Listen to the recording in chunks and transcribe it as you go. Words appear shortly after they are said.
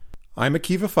I'm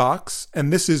Akiva Fox,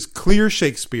 and this is Clear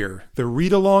Shakespeare, the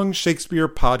read-along Shakespeare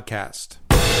podcast.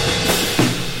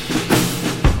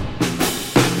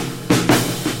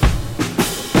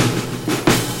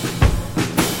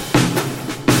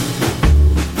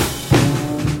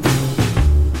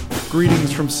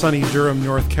 Greetings from sunny Durham,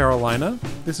 North Carolina.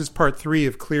 This is part 3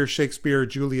 of Clear Shakespeare,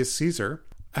 Julius Caesar.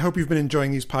 I hope you've been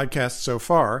enjoying these podcasts so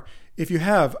far. If you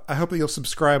have, I hope that you'll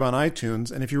subscribe on iTunes,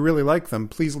 and if you really like them,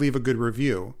 please leave a good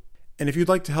review. And if you'd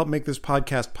like to help make this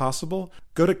podcast possible,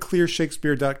 go to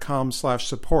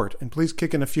clearshakespeare.com/support and please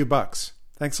kick in a few bucks.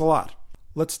 Thanks a lot.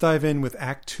 Let's dive in with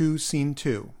Act 2, Scene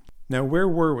 2. Now, where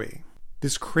were we?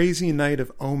 This crazy night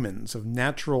of omens, of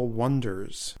natural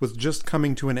wonders, was just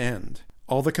coming to an end.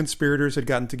 All the conspirators had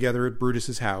gotten together at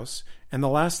Brutus's house, and the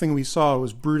last thing we saw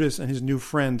was Brutus and his new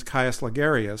friend Caius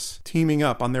Ligarius teaming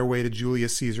up on their way to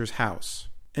Julius Caesar's house.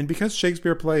 And because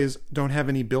Shakespeare plays don't have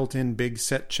any built-in big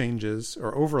set changes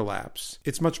or overlaps,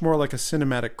 it's much more like a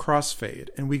cinematic crossfade,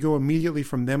 and we go immediately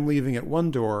from them leaving at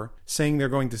one door, saying they're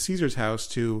going to Caesar's house,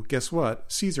 to, guess what,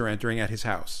 Caesar entering at his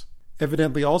house.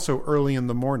 Evidently also early in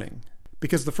the morning.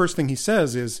 Because the first thing he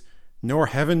says is, "Nor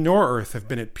heaven nor earth have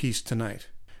been at peace tonight."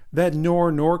 That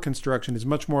nor construction is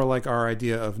much more like our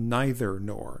idea of neither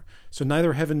nor. So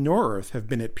neither heaven nor earth have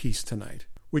been at peace tonight,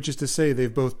 which is to say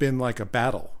they've both been like a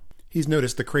battle. He's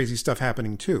noticed the crazy stuff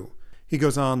happening too. He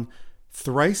goes on,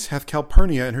 "Thrice hath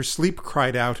Calpurnia in her sleep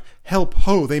cried out, 'Help,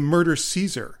 ho, they murder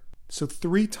Caesar.'" So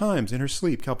 3 times in her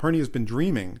sleep, Calpurnia's been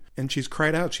dreaming, and she's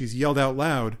cried out, she's yelled out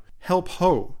loud, "Help,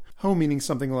 ho." Ho meaning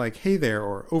something like, "Hey there,"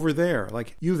 or "over there,"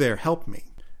 like, "You there, help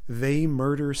me." They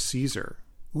murder Caesar.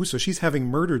 Ooh, so she's having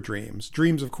murder dreams.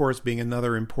 Dreams, of course, being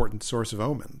another important source of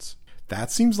omens.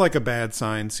 That seems like a bad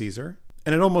sign, Caesar.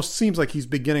 And it almost seems like he's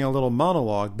beginning a little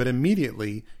monologue, but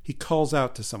immediately he calls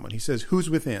out to someone. He says,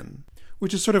 "Who's within?"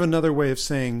 Which is sort of another way of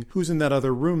saying, who's in that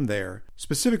other room there,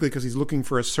 specifically because he's looking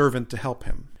for a servant to help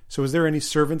him. So is there any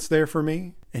servants there for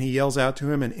me? And he yells out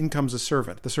to him, and in comes a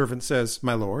servant. The servant says,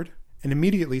 "My lord." And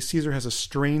immediately Caesar has a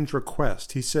strange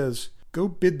request. He says, "Go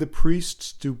bid the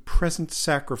priests do present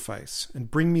sacrifice,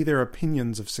 and bring me their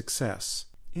opinions of success."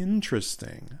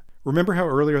 Interesting. Remember how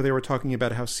earlier they were talking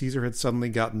about how Caesar had suddenly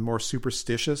gotten more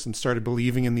superstitious and started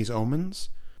believing in these omens?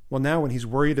 Well, now when he's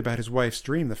worried about his wife's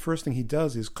dream, the first thing he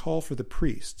does is call for the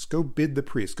priests. Go bid the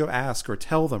priests. Go ask or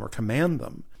tell them or command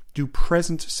them. Do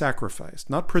present sacrifice.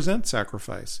 Not present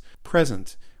sacrifice.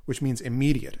 Present, which means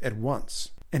immediate, at once.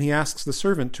 And he asks the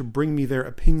servant to bring me their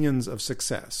opinions of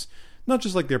success. Not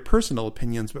just like their personal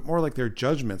opinions, but more like their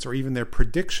judgments or even their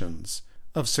predictions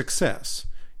of success.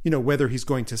 You know, whether he's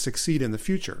going to succeed in the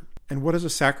future. And what does a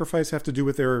sacrifice have to do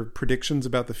with their predictions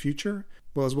about the future?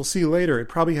 Well, as we'll see later, it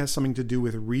probably has something to do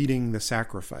with reading the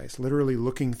sacrifice, literally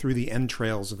looking through the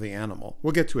entrails of the animal.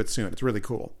 We'll get to it soon. It's really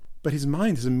cool. But his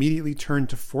mind has immediately turned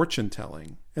to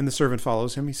fortune-telling. And the servant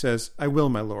follows him. He says, "I will,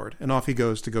 my lord." And off he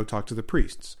goes to go talk to the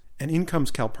priests. And in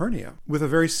comes Calpurnia, with a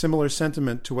very similar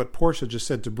sentiment to what Portia just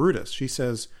said to Brutus. She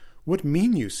says, "What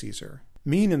mean you, Caesar?"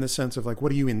 Mean in the sense of, like,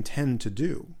 what do you intend to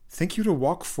do? Think you to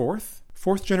walk forth?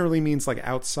 Forth generally means, like,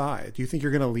 outside. Do you think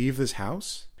you're going to leave this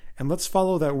house? And let's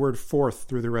follow that word forth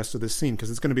through the rest of this scene, because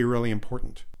it's going to be really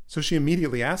important. So she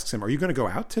immediately asks him, "Are you going to go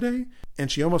out today?" And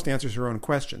she almost answers her own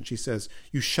question. She says,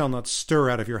 "You shall not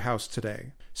stir out of your house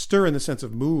today." Stir in the sense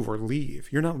of move or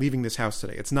leave. You're not leaving this house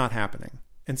today. It's not happening.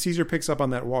 And Caesar picks up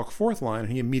on that walk forth line,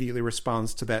 and he immediately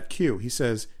responds to that cue. He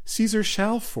says, "Caesar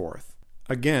shall forth."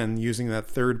 Again, using that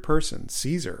third person.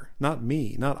 Caesar, not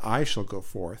me, not I shall go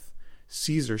forth.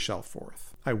 Caesar shall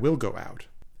forth. I will go out.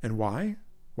 And why?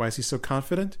 Why is he so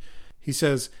confident? He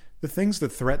says, "The things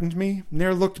that threatened me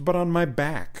ne'er looked but on my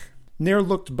back." Ne'er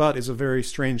looked but is a very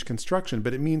strange construction,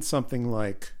 but it means something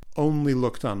like only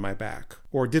looked on my back,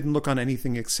 or didn't look on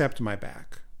anything except my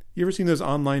back. You ever seen those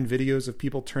online videos of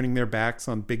people turning their backs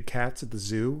on big cats at the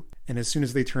zoo? And as soon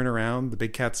as they turn around, the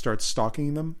big cat starts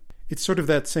stalking them? It's sort of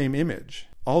that same image.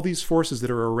 All these forces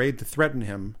that are arrayed to threaten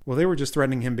him, well, they were just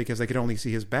threatening him because they could only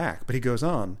see his back. But he goes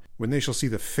on, "When they shall see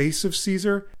the face of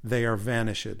Caesar, they are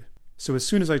vanished." So as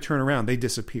soon as I turn around, they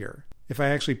disappear. If I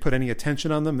actually put any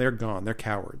attention on them, they're gone. They're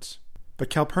cowards. But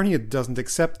Calpurnia doesn't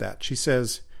accept that. She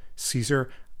says, "Caesar,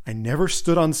 I never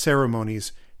stood on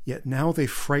ceremonies, yet now they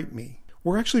fright me."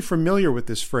 We're actually familiar with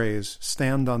this phrase,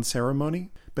 "stand on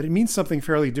ceremony," but it means something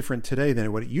fairly different today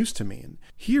than what it used to mean.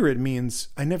 Here it means,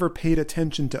 I never paid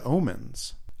attention to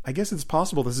omens. I guess it's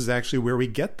possible this is actually where we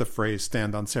get the phrase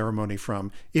 "stand on ceremony"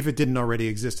 from, if it didn't already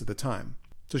exist at the time.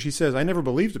 So she says, "I never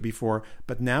believed it before,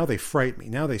 but now they fright me,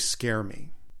 now they scare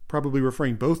me." Probably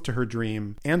referring both to her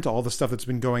dream and to all the stuff that's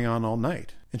been going on all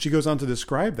night. And she goes on to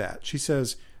describe that. She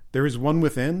says, There is one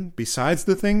within, besides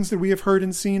the things that we have heard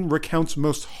and seen, recounts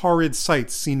most horrid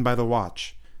sights seen by the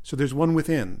watch. So there's one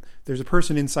within. There's a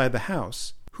person inside the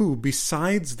house who,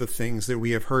 besides the things that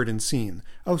we have heard and seen,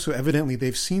 so evidently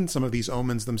they've seen some of these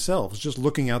omens themselves, just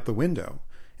looking out the window,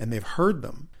 and they've heard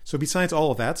them. So besides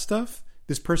all of that stuff,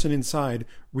 this person inside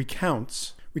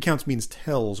recounts means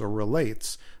tells or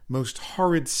relates, most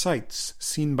horrid sights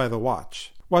seen by the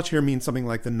watch. Watch here means something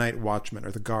like the night watchman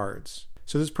or the guards.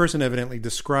 So this person evidently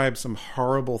describes some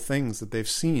horrible things that they've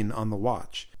seen on the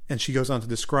watch. And she goes on to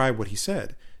describe what he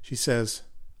said. She says,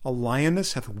 "A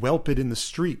lioness hath whelped in the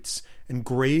streets, and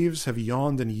graves have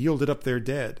yawned and yielded up their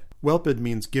dead." Whelped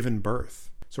means given birth.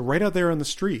 So right out there on the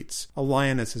streets, a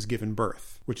lioness has given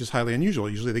birth, which is highly unusual.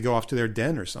 Usually they go off to their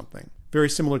den or something. Very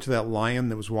similar to that lion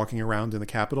that was walking around in the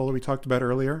Capitol that we talked about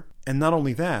earlier. And not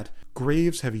only that,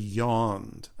 graves have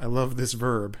yawned. I love this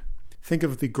verb. Think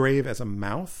of the grave as a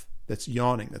mouth that's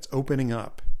yawning, that's opening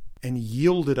up, and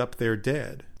yielded up their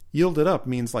dead. Yielded up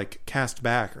means like cast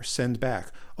back or send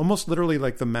back, almost literally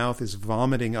like the mouth is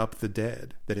vomiting up the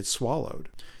dead that it swallowed.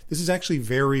 This is actually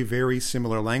very, very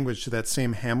similar language to that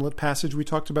same Hamlet passage we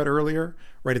talked about earlier,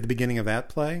 right at the beginning of that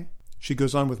play. She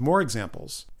goes on with more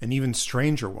examples, and even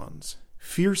stranger ones.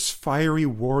 "Fierce fiery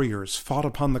warriors fought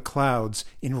upon the clouds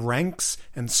in ranks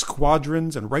and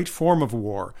squadrons and right form of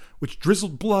war, which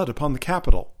drizzled blood upon the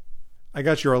Capitol." I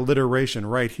got your alliteration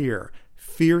right here.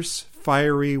 Fierce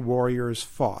fiery warriors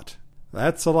fought.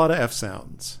 That's a lot of F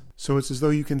sounds. So it's as though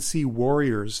you can see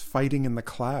warriors fighting in the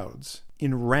clouds.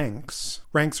 In ranks.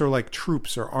 Ranks are like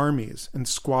troops or armies, and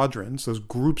squadrons, those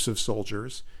groups of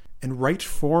soldiers, and right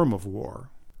form of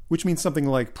war, which means something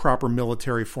like proper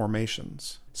military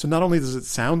formations. So not only does it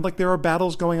sound like there are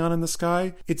battles going on in the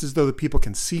sky, it's as though the people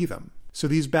can see them. So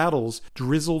these battles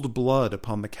drizzled blood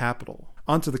upon the Capitol,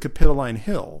 onto the Capitoline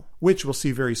Hill, which we'll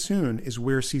see very soon is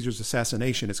where Caesar's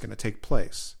assassination is going to take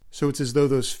place. So it's as though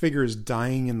those figures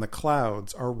dying in the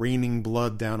clouds are raining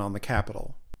blood down on the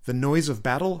Capitol. "The noise of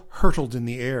battle hurtled in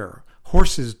the air.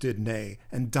 Horses did neigh,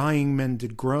 and dying men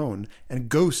did groan, and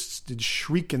ghosts did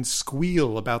shriek and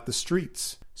squeal about the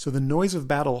streets." So the noise of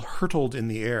battle hurtled in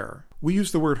the air. We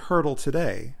use the word hurtle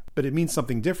today, but it means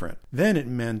something different. Then it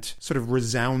meant sort of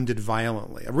resounded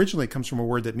violently. Originally it comes from a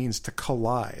word that means to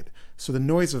collide. So the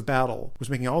noise of battle was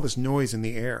making all this noise in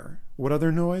the air. What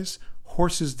other noise?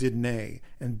 Horses did neigh,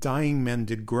 and dying men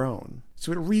did groan.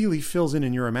 So it really fills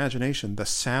in your imagination the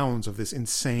sounds of this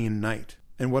insane night.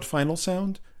 And what final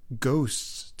sound?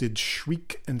 Ghosts did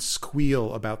shriek and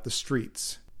squeal about the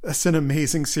streets. That's an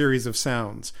amazing series of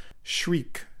sounds.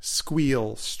 Shriek,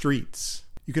 squeal, streets.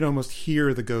 You can almost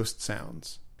hear the ghost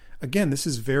sounds. Again, this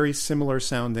is very similar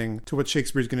sounding to what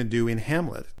Shakespeare's going to do in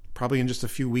Hamlet, probably in just a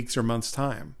few weeks or months'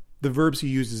 time. The verbs he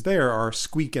uses there are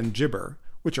squeak and gibber,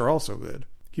 which are also good.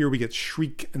 Here we get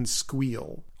shriek and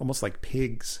squeal, almost like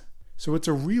pigs. So it's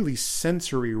a really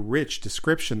sensory-rich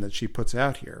description that she puts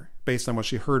out here, based on what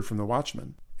she heard from the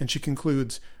watchman. And she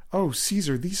concludes, "Oh,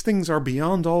 Caesar, these things are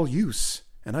beyond all use,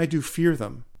 and I do fear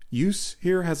them." Use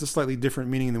here has a slightly different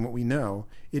meaning than what we know.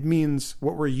 It means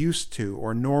what we're used to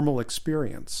or normal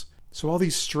experience. So all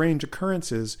these strange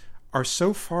occurrences are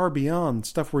so far beyond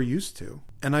stuff we're used to,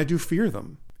 and I do fear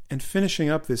them. And finishing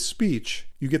up this speech,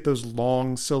 you get those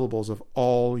long syllables of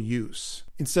all use.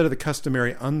 Instead of the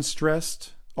customary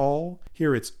unstressed all,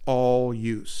 here it's all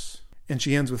use. And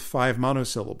she ends with 5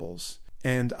 monosyllables.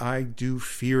 And I do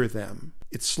fear them.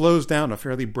 It slows down a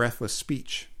fairly breathless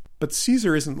speech. But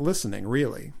Caesar isn't listening,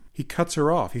 really. He cuts her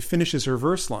off. He finishes her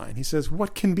verse line. He says,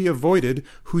 "What can be avoided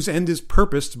whose end is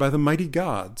purposed by the mighty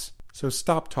gods?" So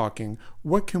stop talking.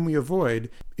 What can we avoid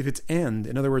if its end,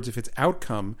 in other words, if its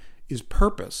outcome, is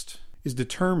purposed, is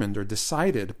determined or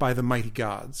decided by the mighty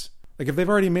gods? Like if they've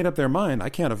already made up their mind, I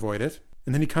can't avoid it.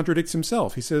 And then he contradicts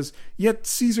himself. He says, "Yet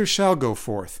Caesar shall go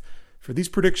forth, for these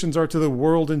predictions are to the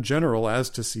world in general as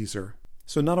to Caesar."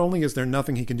 So not only is there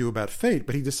nothing he can do about fate,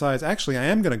 but he decides, actually, I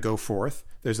am going to go forth.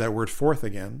 There's that word forth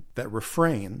again, that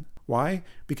refrain. Why?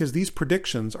 Because these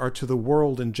predictions are to the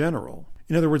world in general.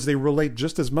 In other words, they relate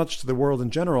just as much to the world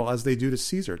in general as they do to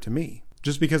Caesar, to me.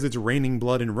 Just because it's raining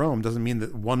blood in Rome doesn't mean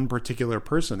that one particular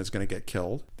person is going to get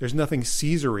killed. There's nothing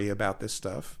Caesar-y about this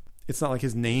stuff. It's not like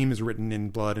his name is written in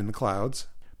blood in the clouds.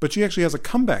 But she actually has a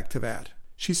comeback to that.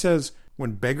 She says,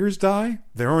 "When beggars die,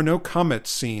 there are no comets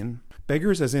seen."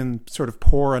 Beggars as in sort of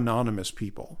poor anonymous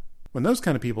people. When those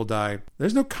kind of people die,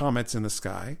 there's no comets in the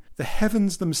sky. The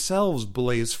heavens themselves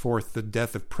blaze forth the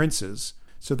death of princes.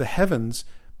 So the heavens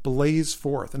blaze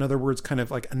forth. In other words, kind of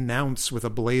like announce with a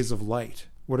blaze of light.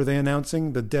 What are they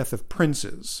announcing? The death of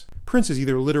princes. Princes,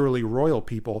 either literally royal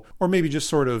people, or maybe just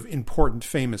sort of important,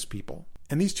 famous people.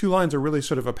 And these two lines are really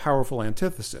sort of a powerful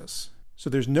antithesis. So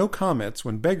there's no comets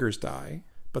when beggars die,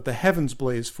 but the heavens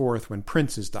blaze forth when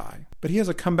princes die. But he has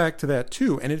a comeback to that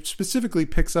too, and it specifically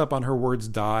picks up on her words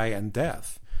die and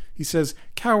death. He says,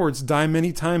 cowards die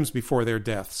many times before their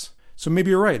deaths. So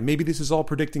maybe you're right, maybe this is all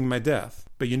predicting my death.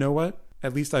 But you know what?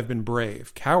 At least I've been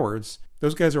brave. Cowards,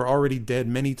 those guys are already dead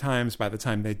many times by the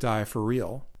time they die for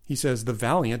real. He says, the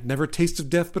valiant never taste of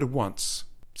death but once.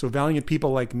 So valiant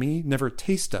people like me never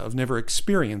taste of, never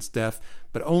experience death,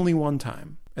 but only one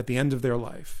time, at the end of their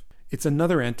life. It's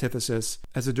another antithesis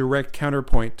as a direct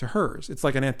counterpoint to hers. It's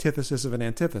like an antithesis of an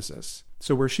antithesis.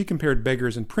 So where she compared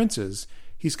beggars and princes,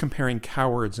 he's comparing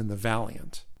cowards and the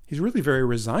valiant. He's really very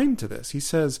resigned to this. He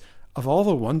says, of all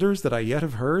the wonders that I yet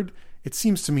have heard, it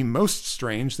seems to me most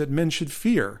strange that men should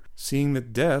fear, seeing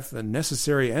that death, a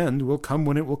necessary end, will come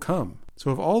when it will come.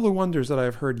 So of all the wonders that I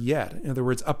have heard yet, in other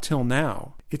words, up till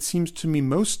now, it seems to me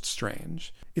most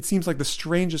strange. It seems like the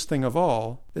strangest thing of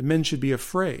all that men should be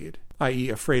afraid, i.e.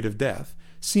 afraid of death,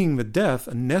 seeing that death,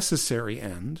 a necessary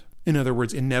end, in other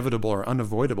words, inevitable or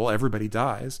unavoidable, everybody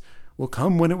dies, will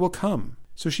come when it will come.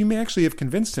 So she may actually have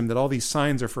convinced him that all these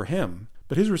signs are for him,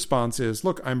 but his response is,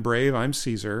 look, I'm brave, I'm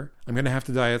Caesar, I'm going to have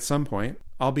to die at some point,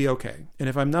 I'll be okay. And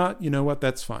if I'm not, you know what,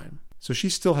 that's fine. So she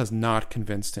still has not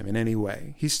convinced him in any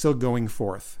way. He's still going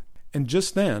forth. And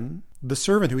just then, the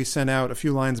servant who he sent out a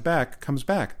few lines back comes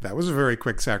back. That was a very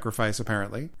quick sacrifice,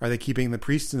 apparently. Are they keeping the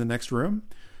priest in the next room?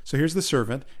 So here's the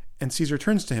servant, and Caesar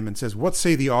turns to him and says, what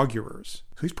say the augurers?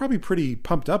 So he's probably pretty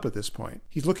pumped up at this point.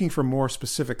 He's looking for more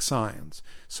specific signs.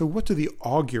 So what do the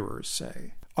augurers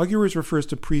say? Augurers refers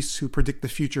to priests who predict the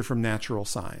future from natural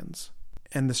signs.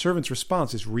 And the servant's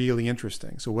response is really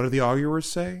interesting. So what do the augurers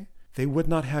say? They would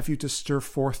not have you to stir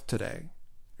forth today.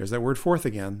 There's that word forth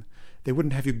again. They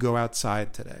wouldn't have you go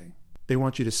outside today. They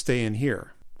want you to stay in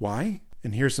here. Why?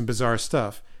 And here's some bizarre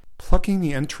stuff. Plucking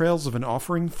the entrails of an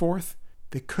offering forth,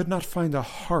 they could not find a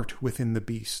heart within the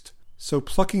beast. So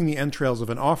plucking the entrails of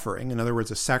an offering, in other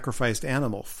words, a sacrificed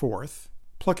animal, forth.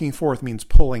 Plucking forth means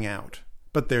pulling out.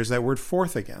 But there's that word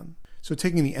forth again. So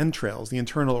taking the entrails, the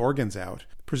internal organs out,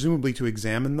 presumably to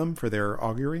examine them for their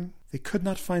augury, they could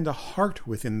not find a heart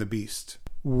within the beast.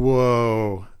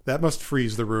 Whoa, that must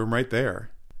freeze the room right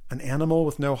there. An animal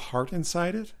with no heart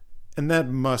inside it? And that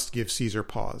must give Caesar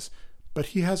pause. But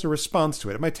he has a response to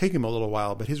it. It might take him a little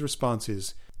while, but his response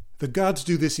is, the gods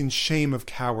do this in shame of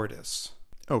cowardice.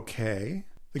 Okay.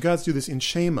 The gods do this in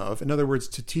shame of, in other words,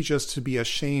 to teach us to be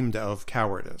ashamed of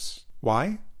cowardice.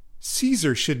 Why?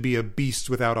 Caesar should be a beast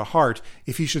without a heart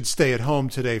if he should stay at home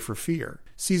today for fear.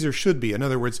 Caesar should be, in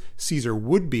other words, Caesar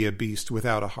would be a beast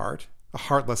without a heart, a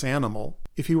heartless animal,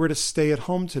 if he were to stay at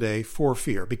home today for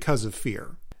fear, because of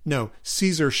fear. No,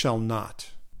 Caesar shall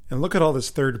not. And look at all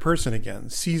this third person again.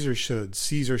 Caesar should,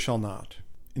 Caesar shall not,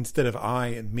 instead of I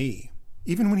and me.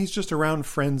 Even when he's just around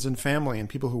friends and family and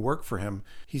people who work for him,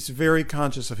 he's very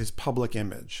conscious of his public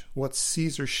image, what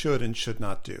Caesar should and should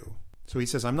not do. So he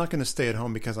says, I'm not going to stay at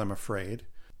home because I'm afraid.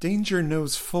 Danger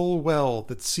knows full well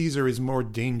that Caesar is more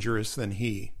dangerous than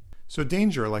he. So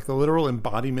danger, like the literal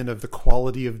embodiment of the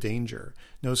quality of danger,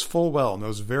 knows full well,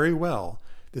 knows very well,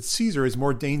 that Caesar is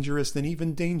more dangerous than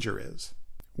even danger is.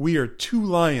 We are 2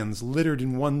 lions littered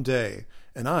in one day,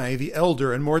 and I, the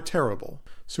elder and more terrible.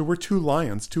 So we're 2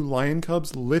 lions, 2 lion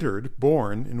cubs littered,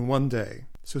 born in one day.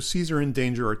 So Caesar and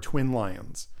danger are twin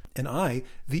lions, and I,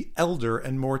 the elder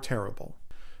and more terrible.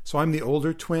 So I'm the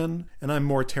older twin, and I'm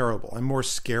more terrible. I'm more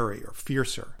scary or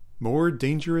fiercer, more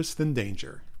dangerous than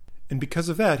danger. And because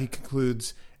of that, he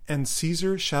concludes, and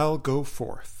Caesar shall go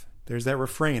forth. There's that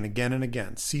refrain again and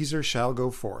again. Caesar shall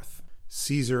go forth.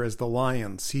 Caesar as the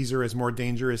lion. Caesar is more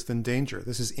dangerous than danger.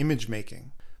 This is image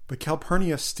making. But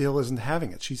Calpurnia still isn't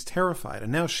having it. She's terrified,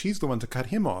 and now she's the one to cut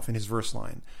him off in his verse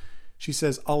line. She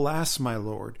says, alas, my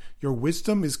lord, your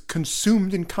wisdom is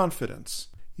consumed in confidence.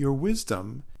 Your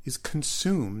wisdom is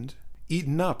consumed,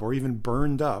 eaten up, or even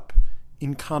burned up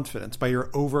in confidence, by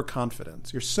your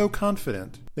overconfidence. You're so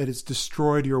confident that it's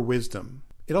destroyed your wisdom.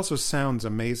 It also sounds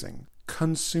amazing.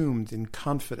 Consumed in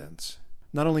confidence.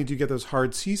 Not only do you get those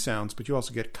hard C sounds, but you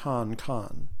also get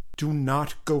con. Do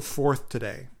not go forth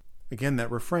today. Again,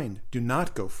 that refrain, do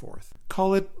not go forth.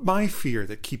 Call it my fear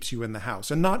that keeps you in the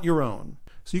house, and not your own.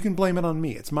 So you can blame it on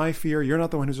me. It's my fear. You're not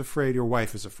the one who's afraid. Your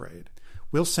wife is afraid.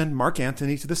 We'll send Mark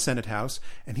Antony to the Senate House,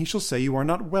 and he shall say you are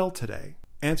not well today.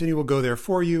 Antony will go there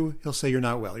for you. He'll say you're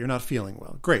not well. You're not feeling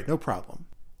well. Great, no problem.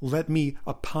 Let me,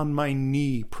 upon my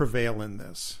knee, prevail in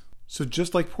this. So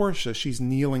just like Portia, she's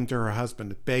kneeling to her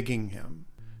husband, begging him.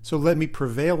 So let me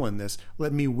prevail in this.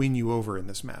 Let me win you over in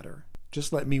this matter.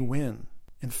 Just let me win.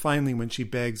 And finally, when she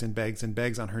begs and begs and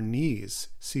begs on her knees,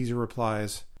 Caesar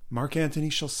replies, Mark Antony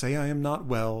shall say I am not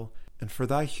well, and for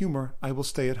thy humor I will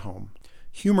stay at home.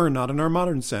 Humor not in our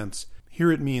modern sense. Here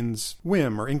it means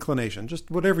whim or inclination, just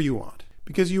whatever you want.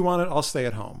 Because you want it, I'll stay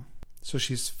at home. So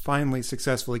she's finally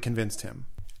successfully convinced him.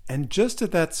 And just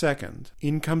at that second,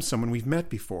 in comes someone we've met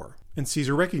before. And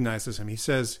Caesar recognizes him. He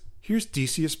says, here's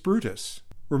Decius Brutus.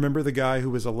 Remember the guy who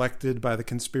was elected by the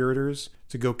conspirators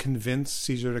to go convince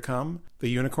Caesar to come? The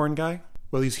unicorn guy?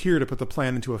 Well, he's here to put the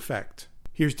plan into effect.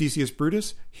 Here's Decius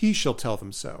Brutus. He shall tell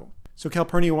them so. So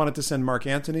Calpurnia wanted to send Mark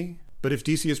Antony, but if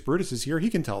Decius Brutus is here, he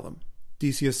can tell them.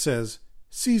 Decius says,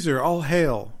 Caesar, all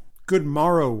hail. Good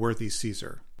morrow, worthy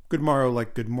Caesar. Good morrow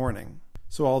like good morning.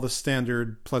 So all the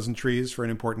standard pleasantries for an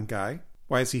important guy.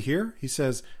 Why is he here? He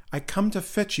says, I come to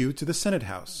fetch you to the Senate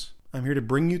house. I'm here to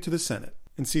bring you to the Senate.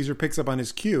 And Caesar picks up on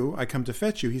his cue, I come to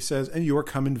fetch you, he says, and you are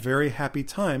come in very happy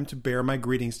time to bear my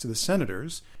greetings to the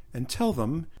senators and tell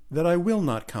them that I will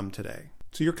not come today.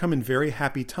 So you're come in very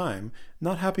happy time,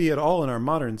 not happy at all in our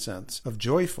modern sense of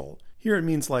joyful. Here it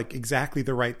means like exactly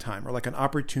the right time or like an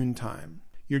opportune time.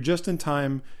 You're just in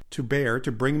time to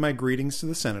bring my greetings to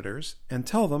the senators and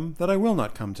tell them that I will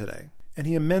not come today. And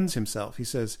he amends himself. He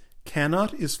says,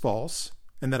 cannot is false,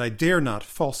 and that I dare not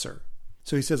falser.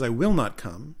 So he says, I will not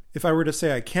come. If I were to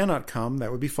say I cannot come,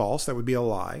 that would be false. That would be a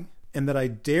lie. And that I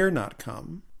dare not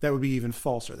come, that would be even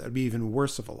falser. That would be even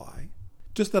worse of a lie.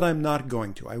 Just that I'm not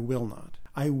going to. I will not.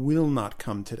 I will not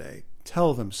come today.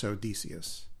 Tell them so,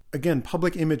 Decius. Again,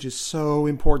 public image is so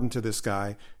important to this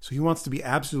guy, so he wants to be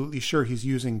absolutely sure he's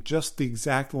using just the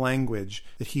exact language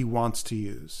that he wants to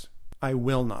use. I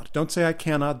will not. Don't say I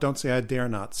cannot. Don't say I dare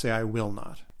not. Say I will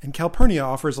not. And Calpurnia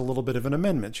offers a little bit of an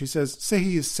amendment. She says, say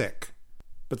he is sick.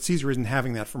 But Caesar isn't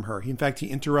having that from her. In fact, he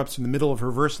interrupts in the middle of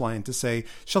her verse line to say,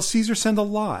 shall Caesar send a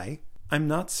lie? I'm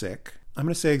not sick. I'm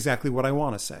going to say exactly what I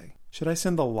want to say. Should I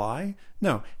send a lie?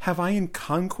 No. Have I in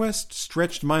conquest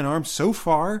stretched mine arm so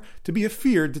far to be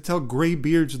afeard to tell grey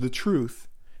beards the truth?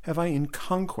 Have I in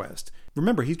conquest?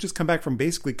 Remember, he's just come back from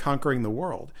basically conquering the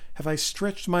world. Have I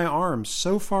stretched my arm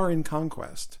so far in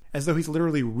conquest, as though he's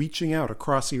literally reaching out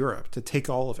across Europe to take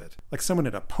all of it, like someone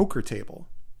at a poker table?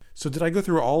 So did I go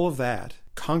through all of that,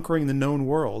 conquering the known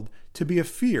world, to be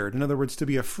afeard, in other words, to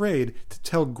be afraid to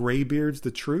tell greybeards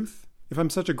the truth? If I'm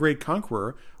such a great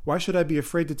conqueror, why should I be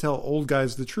afraid to tell old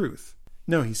guys the truth?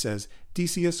 No, he says,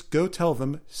 Decius, go tell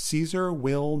them Caesar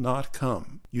will not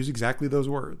come. Use exactly those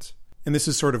words. And this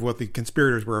is sort of what the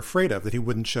conspirators were afraid of, that he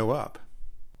wouldn't show up.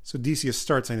 So Decius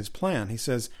starts on his plan. He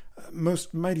says,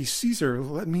 most mighty Caesar,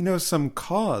 let me know some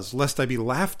cause, lest I be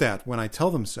laughed at when I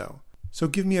tell them so. So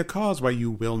give me a cause why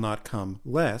you will not come,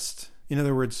 lest, in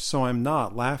other words, so I'm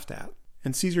not laughed at.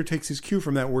 And Caesar takes his cue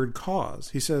from that word cause.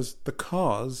 He says, the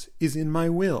cause is in my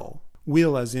will.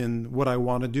 Will as in what I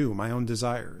want to do, my own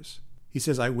desires. He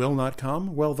says, I will not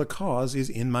come. Well, the cause is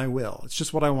in my will. It's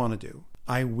just what I want to do.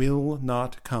 I will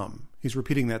not come. He's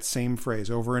repeating that same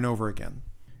phrase over and over again.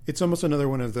 It's almost another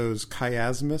one of those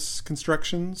chiasmus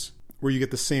constructions, where you get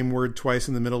the same word twice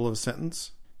in the middle of a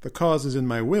sentence. The cause is in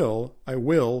my will. I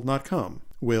will not come.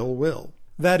 Will.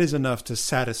 That is enough to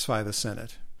satisfy the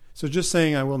Senate. So just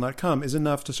saying I will not come is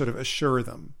enough to sort of assure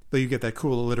them, though you get that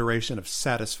cool alliteration of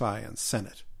satisfy and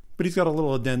Senate. But he's got a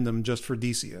little addendum just for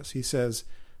Decius. He says,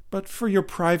 but for your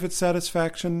private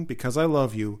satisfaction, because I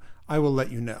love you, I will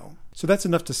let you know. So that's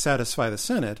enough to satisfy the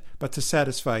Senate, but to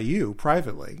satisfy you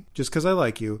privately, just because I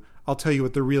like you, I'll tell you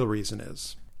what the real reason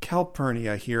is.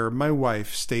 Calpurnia here, my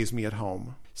wife, stays me at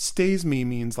home. Stays me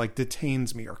means like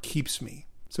detains me or keeps me.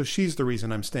 So she's the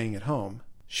reason I'm staying at home.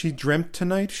 She dreamt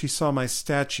tonight she saw my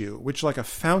statue, which like a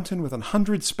fountain with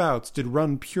 100 spouts did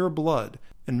run pure blood,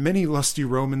 and many lusty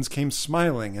Romans came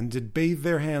smiling and did bathe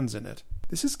their hands in it.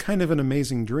 This is kind of an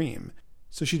amazing dream.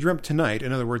 So she dreamt tonight,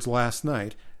 in other words last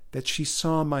night, that she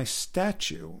saw my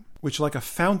statue, which like a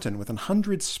fountain with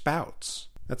 100 spouts.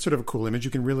 That's sort of a cool image.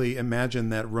 You can really imagine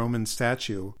that Roman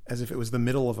statue as if it was the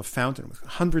middle of a fountain with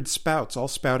 100 spouts all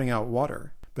spouting out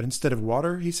water. But instead of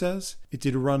water, he says, it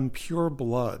did run pure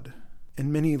blood.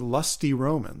 And many lusty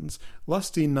Romans,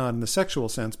 lusty not in the sexual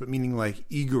sense, but meaning like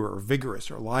eager or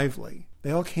vigorous or lively,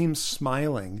 they all came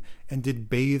smiling and did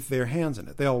bathe their hands in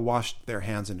it. They all washed their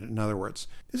hands in it, in other words.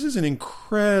 This is an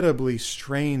incredibly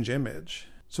strange image.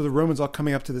 So the Romans all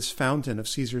coming up to this fountain of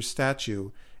Caesar's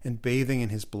statue and bathing in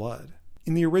his blood.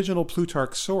 In the original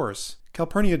Plutarch source,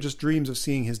 Calpurnia just dreams of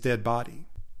seeing his dead body.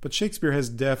 But Shakespeare has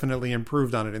definitely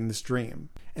improved on it in this dream.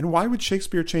 And why would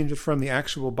Shakespeare change it from the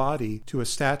actual body to a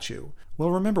statue?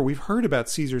 Well, remember, we've heard about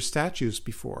Caesar's statues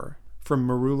before, from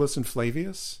Marullus and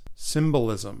Flavius.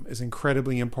 Symbolism is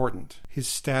incredibly important. His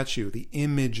statue, the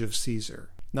image of Caesar,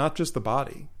 not just the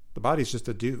body. The body's just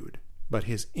a dude, but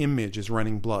his image is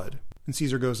running blood. And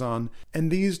Caesar goes on, and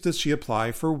these does she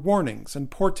apply for warnings and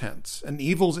portents, and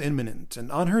evils imminent,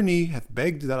 and on her knee hath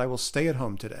begged that I will stay at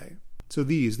home today. So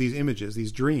these images,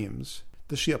 these dreams,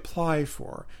 does she apply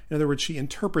for? In other words, she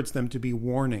interprets them to be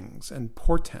warnings and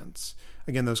portents.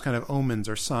 Again, those kind of omens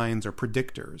or signs or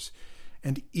predictors.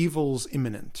 And evils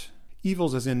imminent.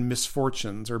 Evils as in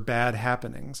misfortunes or bad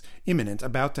happenings. Imminent,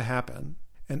 about to happen.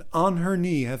 And on her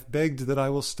knee hath begged that I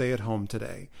will stay at home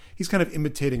today. He's kind of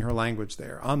imitating her language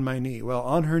there. On my knee. Well,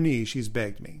 on her knee she's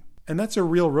begged me. And that's a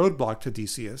real roadblock to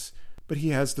Decius, but he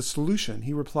has the solution.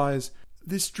 He replies,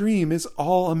 this dream is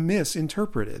all amiss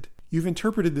interpreted. You've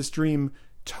interpreted this dream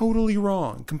totally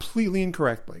wrong, completely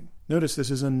incorrectly. Notice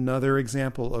this is another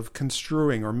example of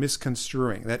construing or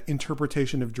misconstruing, that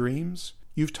interpretation of dreams.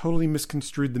 You've totally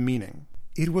misconstrued the meaning.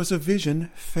 It was a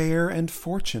vision fair and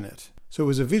fortunate. So it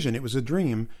was a vision, it was a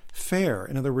dream, fair,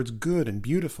 in other words, good and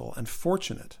beautiful and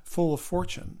fortunate, full of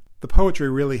fortune. The poetry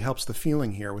really helps the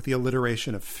feeling here with the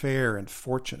alliteration of fair and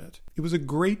fortunate. It was a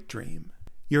great dream.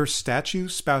 Your statue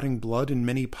spouting blood in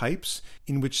many pipes,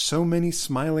 in which so many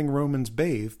smiling Romans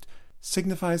bathed,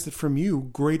 signifies that from you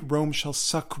great Rome shall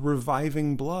suck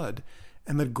reviving blood,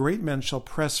 and that great men shall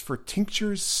press for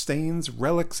tinctures, stains,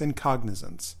 relics, and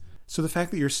cognizance. So the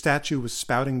fact that your statue was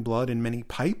spouting blood in many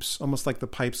pipes, almost like the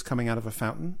pipes coming out of a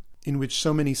fountain, in which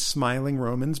so many smiling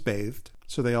Romans bathed,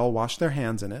 so they all washed their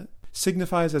hands in it,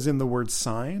 signifies as in the word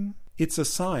sign. It's a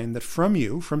sign that from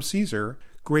you, from Caesar,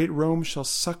 great Rome shall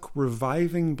suck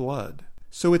reviving blood.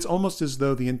 So it's almost as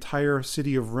though the entire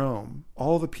city of Rome,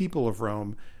 all the people of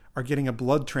Rome, are getting a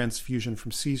blood transfusion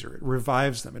from Caesar. It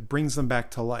revives them. It brings them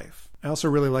back to life. I also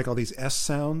really like all these S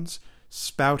sounds.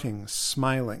 Spouting,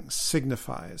 smiling,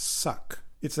 signifies, suck.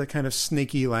 It's that kind of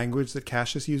snaky language that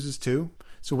Cassius uses too.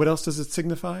 So what else does it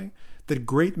signify? That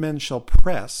great men shall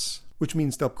press, which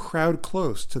means they'll crowd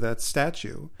close to that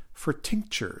statue, for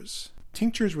tinctures.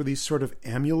 Tinctures were these sort of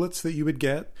amulets that you would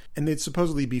get, and they'd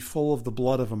supposedly be full of the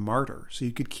blood of a martyr, so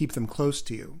you could keep them close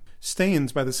to you.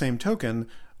 Stains, by the same token,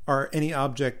 are any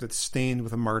object that's stained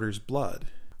with a martyr's blood.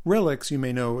 Relics, you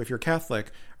may know if you're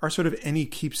Catholic, are sort of any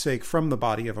keepsake from the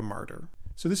body of a martyr.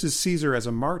 So this is Caesar as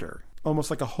a martyr,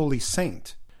 almost like a holy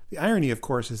saint. The irony, of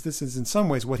course, is this is in some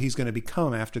ways what he's going to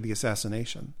become after the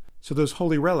assassination. So those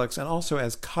holy relics, and also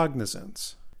as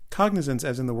cognizance. Cognizance,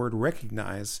 as in the word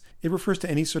recognize, it refers to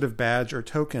any sort of badge or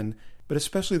token, but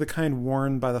especially the kind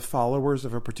worn by the followers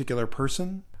of a particular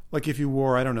person. Like if you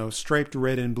wore, striped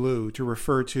red and blue to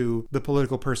refer to the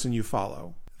political person you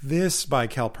follow. This, by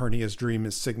Calpurnia's dream,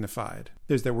 is signified.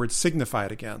 There's that word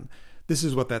signified again. This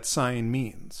is what that sign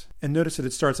means. And notice that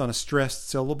it starts on a stressed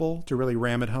syllable to really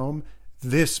ram it home.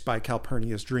 This, by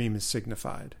Calpurnia's dream, is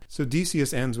signified. So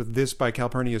Decius ends with this, by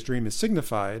Calpurnia's dream, is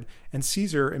signified, and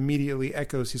Caesar immediately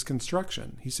echoes his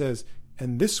construction. He says,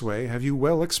 and this way have you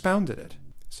well expounded it.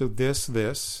 So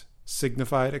this,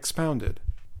 signified, expounded.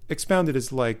 Expounded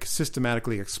is like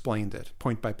systematically explained it,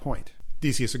 point by point.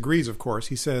 Decius agrees, of course.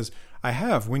 He says, I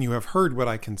have, when you have heard what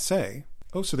I can say.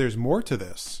 Oh, so there's more to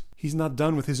this. He's not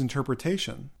done with his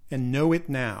interpretation. And know it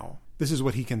now. This is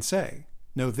what he can say.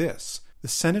 Know this. The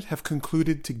Senate have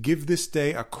concluded to give this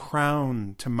day a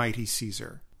crown to mighty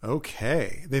Caesar.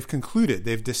 Okay, they've concluded,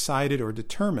 they've decided or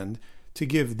determined to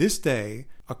give this day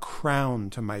a crown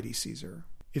to mighty Caesar.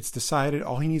 It's decided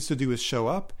all he needs to do is show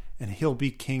up and he'll be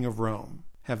king of Rome.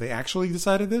 Have they actually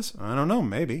decided this? I don't know,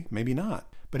 maybe not.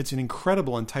 But it's an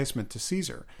incredible enticement to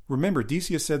Caesar. Remember,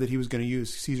 Decius said that he was going to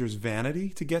use Caesar's vanity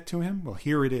to get to him. Well,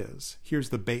 here it is. Here's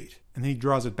the bait. And then he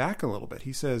draws it back a little bit.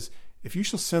 He says, if you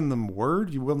shall send them word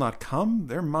you will not come,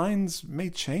 their minds may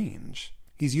change.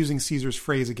 He's using Caesar's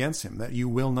phrase against him, that you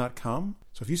will not come.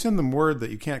 So if you send them word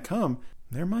that you can't come,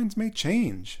 their minds may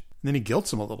change. And then he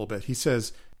guilts him a little bit. He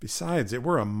says, besides, it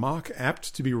were a mock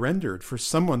apt to be rendered for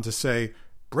someone to say,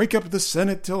 break up the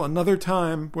Senate till another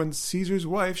time, when Caesar's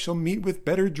wife shall meet with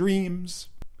better dreams.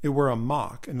 It were a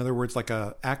mock, in other words, like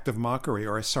an act of mockery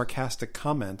or a sarcastic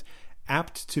comment,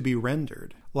 apt to be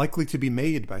rendered, likely to be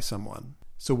made by someone.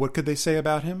 So what could they say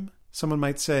about him? Someone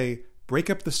might say, break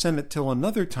up the Senate till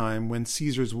another time, when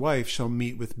Caesar's wife shall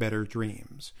meet with better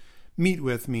dreams. Meet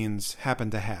with means happen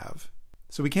to have.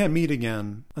 So we can't meet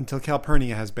again until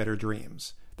Calpurnia has better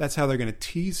dreams. That's how they're going to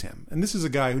tease him. And this is a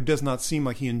guy who does not seem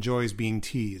like he enjoys being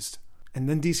teased. And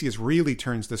then Decius really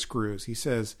turns the screws. He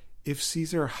says, if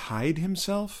Caesar hide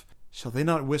himself, shall they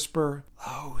not whisper,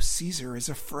 oh, Caesar is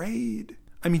afraid?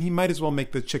 I mean, he might as well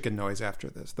make the chicken noise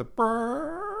after this. The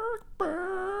bark,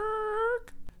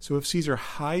 bark. So if Caesar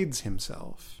hides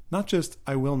himself, not just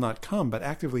I will not come, but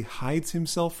actively hides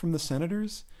himself from the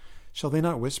senators, shall they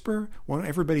not whisper? Won't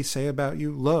everybody say about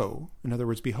you, lo, in other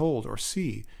words, behold or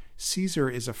see, Caesar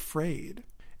is afraid.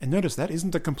 And notice that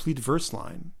isn't a complete verse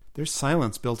line. There's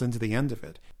silence built into the end of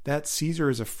it. That Caesar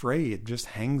is afraid just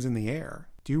hangs in the air.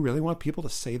 Do you really want people to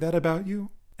say that about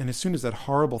you? And as soon as that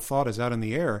horrible thought is out in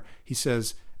the air, he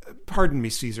says, "Pardon me,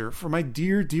 Caesar, for my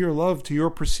dear, dear love to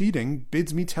your proceeding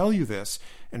bids me tell you this,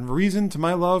 and reason to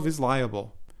my love is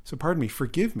liable. So pardon me,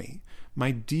 forgive me,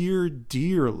 my dear,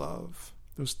 dear love."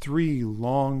 Those 3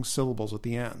 long syllables at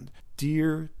the end.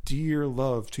 Dear, dear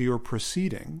love to your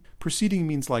proceeding. Proceeding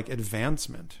means like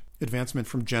advancement. Advancement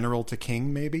from general to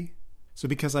king, maybe? So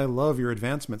because I love your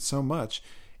advancement so much,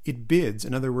 it bids,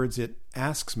 in other words, it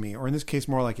asks me, or in this case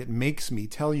more like it makes me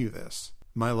tell you this,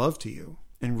 my love to you.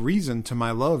 And reason to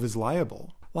my love is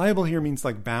liable. Liable here means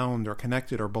like bound or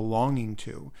connected or belonging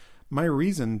to. My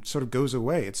reason sort of goes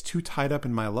away. It's too tied up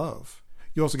in my love.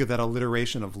 You also get that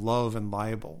alliteration of love and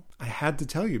liable. I had to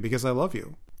tell you because I love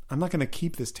you. I'm not going to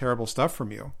keep this terrible stuff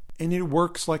from you. And it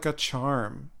works like a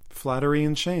charm. Flattery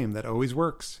and shame, that always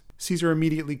works. Caesar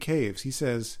immediately caves. He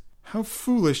says, "How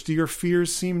foolish do your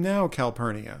fears seem now,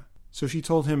 Calpurnia?" So she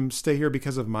told him, "Stay here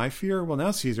because of my fear?" Well,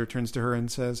 now Caesar turns to her and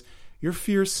says, "Your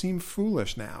fears seem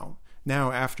foolish now."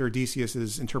 Now, after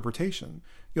Odysseus' interpretation,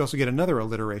 you also get another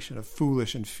alliteration of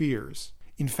foolish and fears.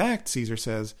 In fact, Caesar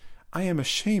says, "I am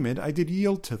ashamed I did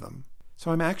yield to them." So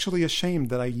I'm actually ashamed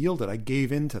that I yielded, I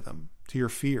gave in to them, to your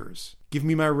fears. Give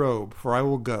me my robe, for I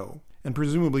will go. And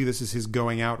presumably this is his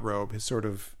going out robe, his sort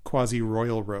of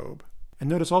quasi-royal robe. And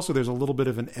notice also there's a little bit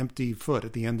of an empty foot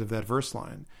at the end of that verse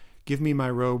line. Give me my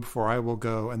robe, for I will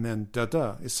go, and then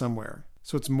da-da is somewhere.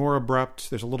 So it's more abrupt,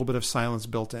 there's a little bit of silence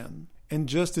built in. And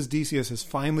just as Odysseus has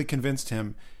finally convinced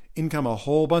him, in come a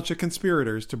whole bunch of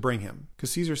conspirators to bring him.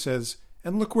 Because Caesar says,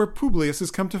 "And look where Publius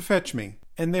has come to fetch me."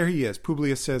 And there he is.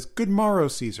 Publius says, "Good morrow,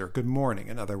 Caesar." Good morning,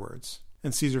 in other words.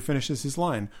 And Caesar finishes his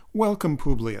line, "Welcome,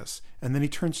 Publius." And then he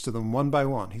turns to them one by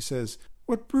one. He says,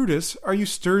 "What, Brutus, are you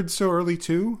stirred so early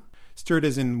too?" Stirred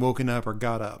as in woken up or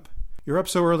got up. "You're up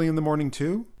so early in the morning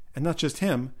too?" And not just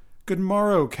him. "Good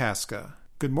morrow, Casca."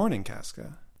 Good morning,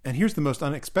 Casca. And here's the most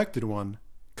unexpected one.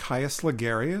 "Caius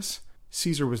Ligarius?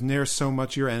 Caesar was ne'er so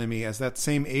much your enemy as that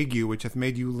same ague which hath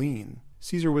made you lean."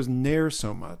 Caesar was ne'er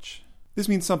so much. This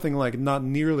means something like not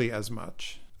nearly as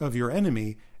much of your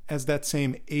enemy as that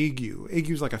same ague.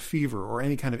 Ague is like a fever or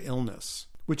any kind of illness,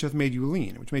 which hath made you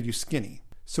lean, which made you skinny.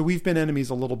 So we've been enemies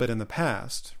a little bit in the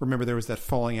past. Remember there was that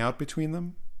falling out between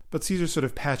them? But Caesar's sort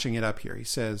of patching it up here. He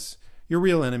says, your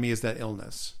real enemy is that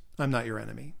illness. I'm not your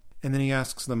enemy. And then he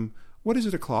asks them, "What is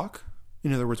it o'clock?"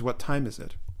 In other words, what time is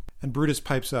it? And Brutus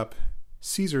pipes up,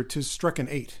 "Caesar, 'tis struck an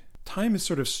 8. Time is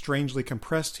sort of strangely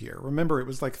compressed here. Remember, it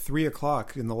was like 3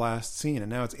 o'clock in the last scene, and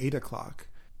now it's 8 o'clock.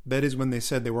 That is when they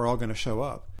said they were all going to show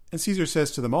up. And Caesar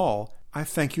says to them all, "I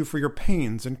thank you for your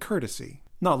pains and courtesy."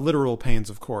 Not literal pains,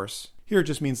 of course. Here it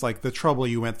just means like the trouble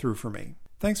you went through for me.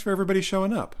 Thanks for everybody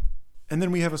showing up. And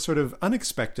then we have a sort of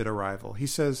unexpected arrival. He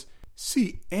says,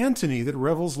 "See, Antony that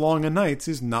revels long o' nights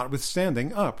is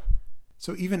notwithstanding up."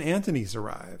 So even Antony's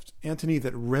arrived. Antony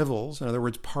that revels, in other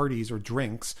words, parties or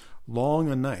drinks, long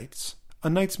o' nights. A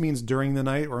nights means during the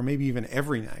night or maybe even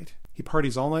every night. He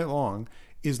parties all night long,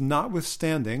 is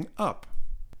notwithstanding up.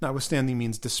 Notwithstanding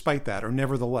means despite that or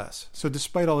nevertheless. So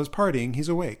despite all his partying, he's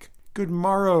awake. Good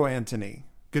morrow, Antony.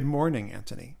 Good morning,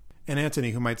 Antony. And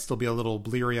Antony, who might still be a little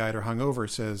bleary-eyed or hungover,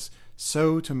 says,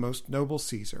 "So to most noble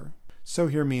Caesar." So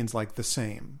here means like the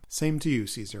same. Same to you,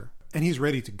 Caesar. And he's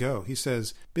ready to go. He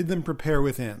says, "Bid them prepare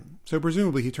within." So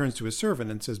presumably he turns to his servant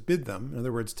and says, bid them, in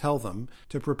other words, tell them,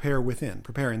 to prepare within,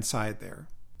 prepare inside there.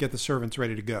 Get the servants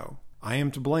ready to go. I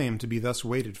am to blame to be thus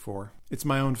waited for. It's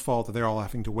my own fault that they're all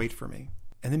having to wait for me.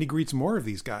 And then he greets more of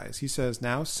these guys. He says,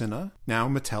 "Now Cinna, now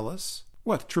Metellus.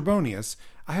 What, Trebonius,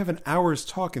 I have an hour's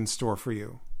talk in store for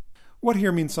you." What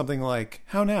here means something like,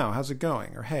 "How now, how's it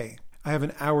going?" or "Hey, I have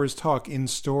an hour's talk in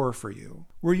store for you."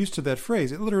 We're used to that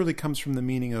phrase. It literally comes from the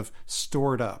meaning of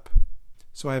stored up.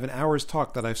 So I have an hour's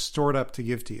talk that I've stored up to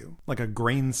give to you, like a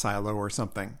grain silo or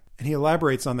something. And he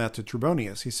elaborates on that to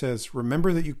Trebonius. He says,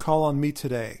 "Remember that you call on me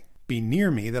today. Be near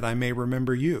me that I may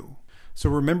remember you." So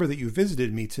remember that you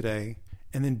visited me today,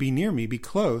 and then be near me, be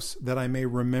close, that I may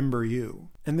remember you.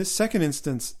 And this second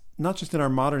instance, not just in our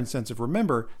modern sense of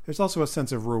remember, there's also a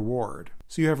sense of reward.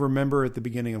 So you have remember at the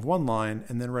beginning of one line,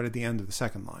 and then right at the end of the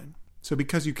second line. So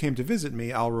because you came to visit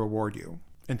me, I'll reward you.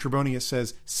 And Trebonius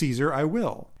says, "Caesar, I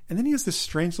will." And then he has this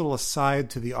strange little aside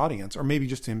to the audience, or maybe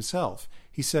just to himself.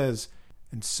 He says,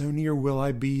 "And so near will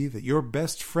I be that your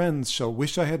best friends shall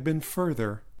wish I had been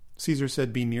further." Caesar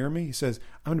said, "Be near me." He says,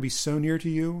 "I'm going to be so near to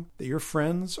you that your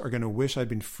friends are going to wish I'd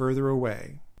been further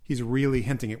away." He's really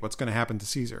hinting at what's going to happen to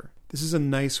Caesar. This is a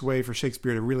nice way for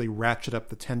Shakespeare to really ratchet up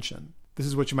the tension. This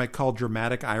is what you might call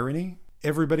dramatic irony.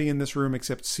 Everybody in this room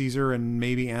except Caesar and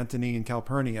maybe Antony and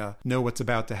Calpurnia know what's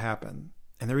about to happen.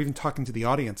 And they're even talking to the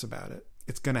audience about it.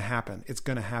 It's going to happen. It's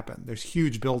going to happen. There's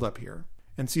huge buildup here.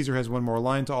 And Caesar has one more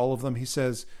line to all of them. He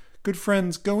says, "Good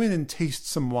friends, go in and taste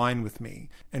some wine with me,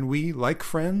 and we, like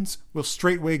friends, will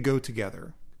straightway go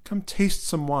together." Come taste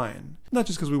some wine. Not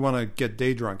just because we want to get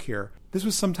day drunk here. This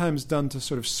was sometimes done to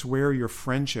sort of swear your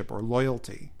friendship or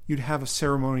loyalty. You'd have a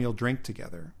ceremonial drink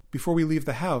together. Before we leave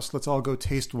the house, let's all go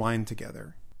taste wine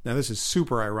together. Now this is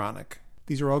super ironic.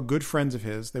 These are all good friends of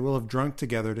his. They will have drunk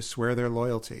together to swear their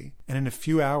loyalty. And in a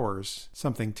few hours,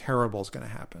 something terrible is going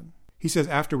to happen. He says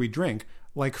after we drink,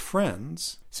 like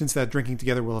friends, since that drinking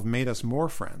together will have made us more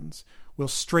friends, we'll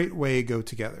straightway go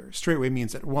together. Straightway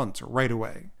means at once or right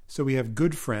away. So we have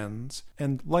good friends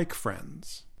and like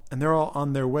friends. And they're all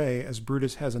on their way as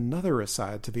Brutus has another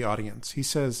aside to the audience. He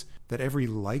says that every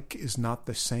like is not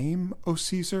the same, O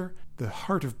Caesar. The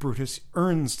heart of Brutus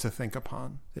yearns to think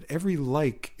upon that every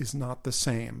like is not the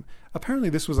same. Apparently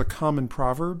this was a common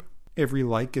proverb. Every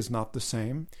like is not the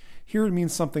same. Here it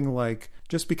means something like,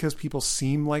 just because people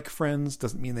seem like friends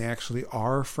doesn't mean they actually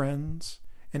are friends.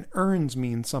 And yearns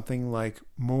means something like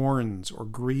mourns or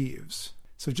grieves.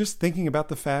 So just thinking about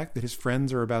the fact that his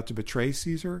friends are about to betray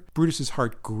Caesar, Brutus's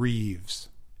heart grieves.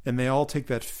 And they all take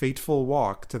that fateful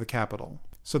walk to the Capitol.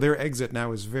 So their exit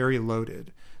now is very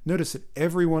loaded. Notice that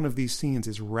every one of these scenes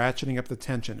is ratcheting up the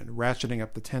tension and ratcheting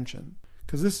up the tension.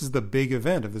 Because this is the big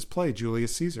event of this play,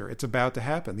 Julius Caesar. It's about to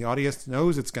happen. The audience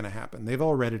knows it's going to happen. They've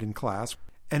all read it in class.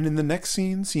 And in the next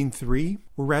scene, scene 3,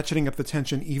 we're ratcheting up the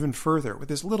tension even further with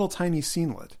this little tiny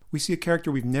scenelet. We see a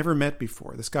character we've never met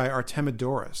before, this guy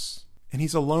Artemidorus. And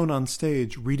he's alone on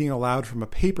stage reading aloud from a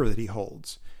paper that he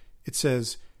holds. It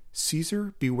says,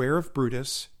 "Caesar, beware of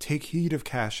Brutus, take heed of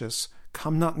Cassius,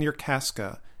 come not near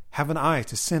Casca, have an eye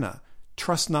to Cinna,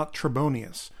 trust not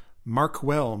Trebonius, mark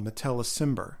well Metellus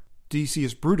Cimber.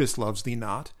 Decius Brutus loves thee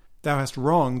not, thou hast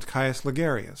wronged Caius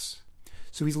Ligarius."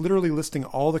 So he's literally listing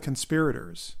all the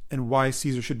conspirators and why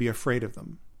Caesar should be afraid of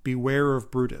them. Beware of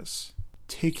Brutus.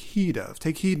 Take heed of.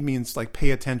 Take heed means like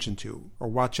pay attention to or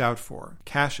watch out for.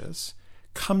 Cassius.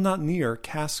 Come not near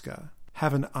Casca.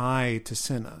 Have an eye to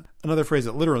Cinna. Another phrase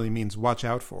that literally means watch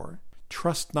out for.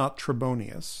 Trust not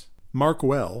Trebonius. Mark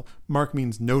well. Mark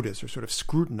means notice or sort of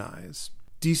scrutinize.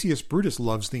 Decius Brutus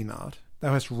loves thee not.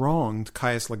 Thou hast wronged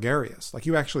Caius Ligarius. Like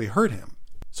you actually hurt him.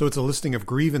 So it's a listing of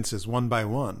grievances one by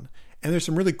one. And there's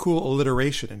some really cool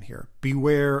alliteration in here.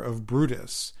 Beware of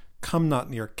Brutus. Come not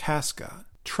near Casca.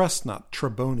 Trust not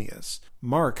Trebonius.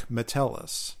 Mark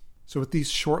Metellus. So with these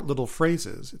short little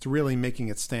phrases, it's really making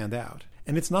it stand out.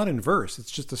 And it's not in verse,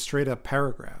 it's just a straight up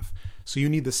paragraph. So you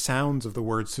need the sounds of the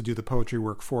words to do the poetry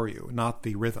work for you, not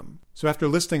the rhythm. So after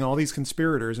listing all these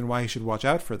conspirators and why he should watch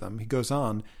out for them, he goes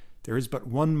on, "There is but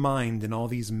one mind in all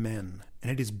these men,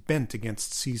 and it is bent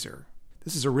against Caesar."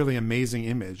 This is a really amazing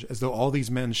image, as though all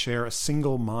these men share a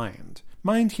single mind.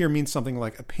 Mind here means something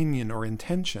like opinion or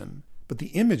intention, but the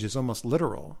image is almost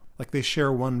literal, like they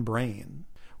share one brain.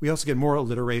 We also get more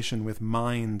alliteration with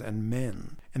mind and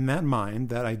men. And that mind,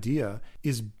 that idea,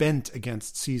 is bent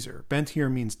against Caesar. Bent here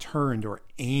means turned or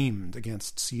aimed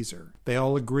against Caesar. They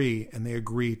all agree, and they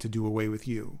agree to do away with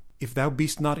you. If thou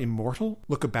beest not immortal,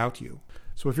 look about you.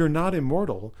 So if you're not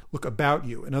immortal, look about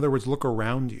you. In other words, look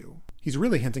around you. He's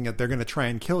really hinting at they're going to try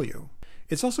and kill you.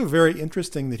 It's also very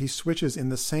interesting that he switches in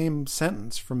the same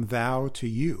sentence from thou to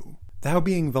you. Thou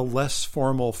being the less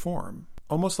formal form.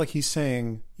 Almost like he's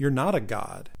saying, you're not a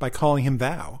god, by calling him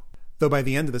thou. Though by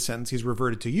the end of the sentence, he's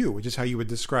reverted to you, which is how you would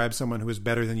describe someone who is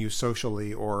better than you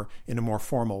socially or in a more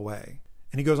formal way.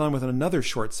 And he goes on with another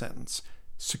short sentence.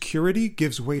 Security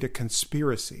gives way to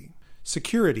conspiracy.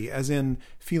 Security, as in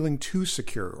feeling too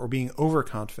secure or being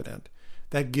overconfident,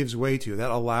 that gives way to,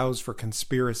 that allows for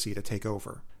conspiracy to take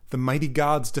over. The mighty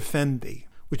gods defend thee,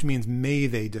 which means may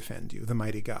they defend you, the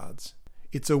mighty gods.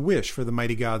 It's a wish for the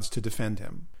mighty gods to defend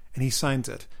him. And he signs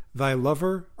it, thy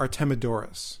lover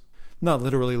Artemidorus. Not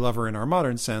literally lover in our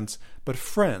modern sense, but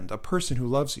friend, a person who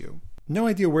loves you. No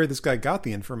idea where this guy got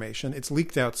the information. It's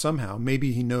leaked out somehow.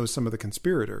 Maybe he knows some of the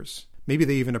conspirators. Maybe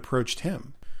they even approached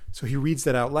him. So he reads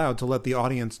that out loud to let the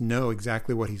audience know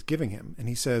exactly what he's giving him. And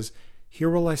he says, here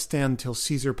will I stand till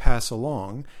Caesar pass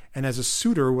along, and as a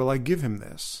suitor will I give him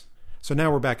this. So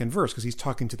now we're back in verse because he's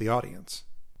talking to the audience.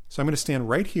 So I'm going to stand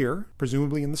right here,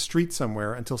 presumably in the street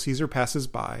somewhere, until Caesar passes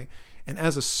by, and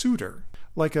as a suitor,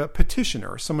 like a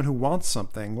petitioner, someone who wants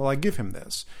something, well, I give him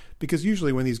this. Because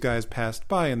usually when these guys passed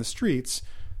by in the streets,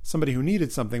 somebody who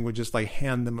needed something would just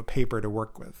hand them a paper to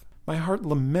work with. My heart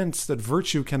laments that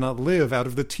virtue cannot live out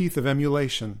of the teeth of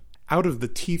emulation. Out of the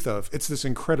teeth of, it's this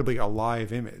incredibly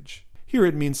alive image. Here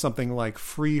it means something like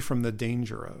free from the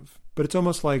danger of. But it's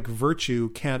almost like virtue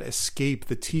can't escape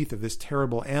the teeth of this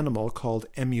terrible animal called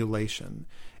emulation.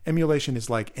 Emulation is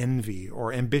like envy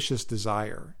or ambitious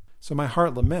desire. So my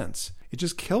heart laments. It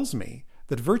just kills me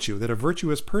that a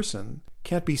virtuous person,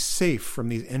 can't be safe from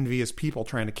these envious people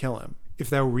trying to kill him. If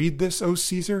thou read this, O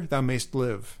Caesar, thou mayst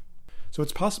live. So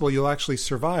it's possible you'll actually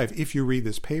survive if you read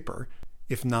this paper.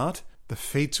 If not, the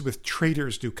fates with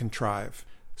traitors do contrive.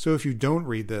 So if you don't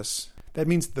read this, that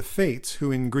means the fates,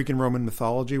 who in Greek and Roman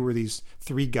mythology were these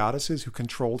 3 goddesses who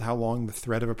controlled how long the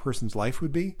thread of a person's life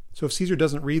would be. So if Caesar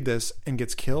doesn't read this and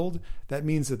gets killed, that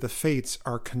means that the fates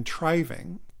are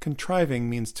contriving. Contriving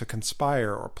means to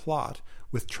conspire or plot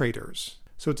with traitors.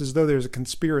 So it's as though there's a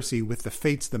conspiracy with the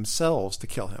fates themselves to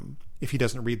kill him if he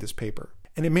doesn't read this paper.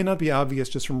 And it may not be obvious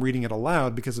just from reading it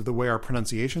aloud because of the way our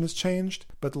pronunciation has changed,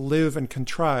 but live and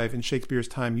contrive in Shakespeare's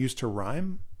time used to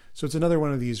rhyme. So it's another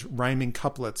one of these rhyming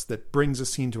couplets that brings a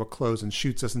scene to a close and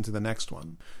shoots us into the next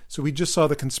one. So we just saw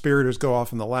the conspirators go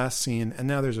off in the last scene, and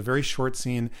now there's a very short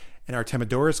scene, and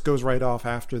Artemidorus goes right off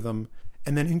after them.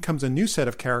 And then in comes a new set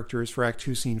of characters for Act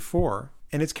 2, Scene 4,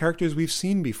 and it's characters we've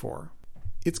seen before.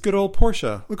 It's good old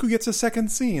Portia. Look who gets a second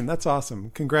scene. That's awesome.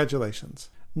 Congratulations.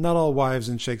 Not all wives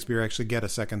in Shakespeare actually get a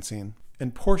second scene.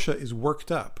 And Portia is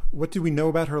worked up. What did we know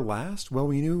about her last? Well,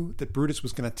 we knew that Brutus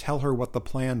was going to tell her what the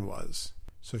plan was.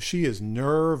 So she is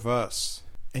nervous.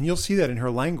 And you'll see that in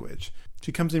her language.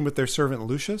 She comes in with their servant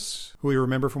Lucius, who we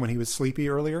remember from when he was sleepy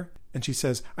earlier, and she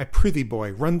says, I prithee,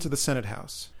 boy, run to the Senate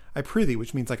house. I prithee,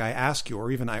 which means like I ask you,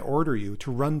 or even I order you,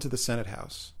 to run to the Senate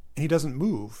house. And he doesn't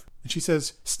move. And she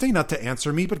says, Stay not to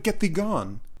answer me, but get thee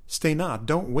gone. Stay not,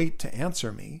 don't wait to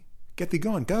answer me. Get thee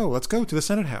gone, go, let's go to the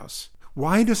Senate house.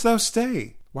 Why dost thou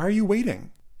stay? Why are you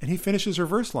waiting? And he finishes her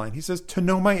verse line. He says, To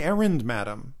know my errand,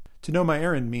 madam. To know my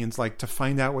errand means like to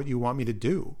find out what you want me to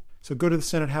do. So go to the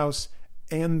Senate house,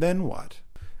 and then what?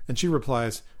 And she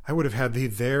replies, I would have had thee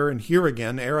there and here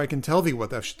again, ere I can tell thee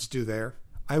what thou shouldst do there.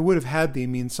 I would have had thee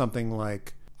means something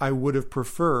like, I would have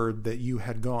preferred that you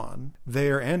had gone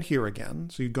there and here again.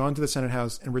 So you'd gone to the Senate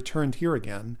house and returned here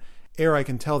again, ere I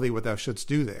can tell thee what thou shouldst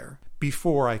do there,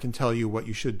 before I can tell you what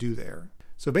you should do there.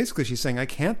 So basically she's saying, I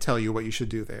can't tell you what you should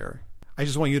do there. I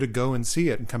just want you to go and see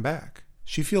it and come back.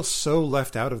 She feels so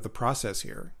left out of the process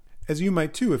here, as you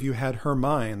might too if you had her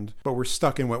mind, but were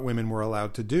stuck in what women were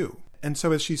allowed to do. And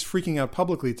so as she's freaking out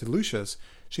publicly to Lucius,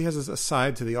 she has this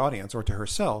aside to the audience, or to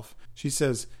herself. She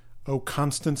says, O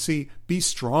constancy, be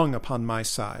strong upon my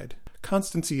side.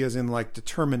 Constancy as in like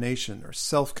determination or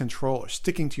self-control or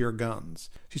sticking to your guns.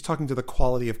 She's talking to the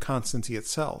quality of constancy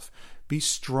itself. Be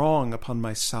strong upon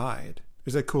my side.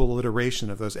 There's that cool alliteration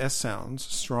of those S sounds,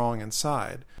 strong and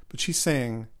side. But she's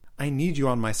saying, I need you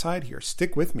on my side here.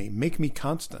 Stick with me. Make me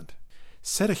constant.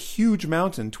 Set a huge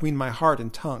mountain between my heart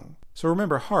and tongue. So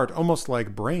remember, heart, almost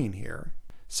like brain here.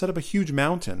 Set up a huge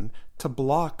mountain to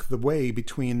block the way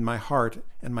between my heart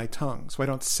and my tongue, so I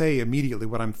don't say immediately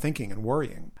what I'm thinking and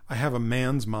worrying. I have a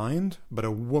man's mind, but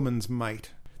a woman's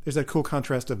might. There's that cool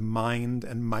contrast of mind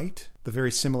and might, the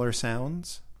very similar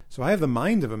sounds. So I have the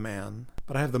mind of a man,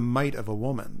 but I have the might of a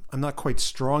woman. I'm not quite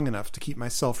strong enough to keep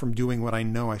myself from doing what I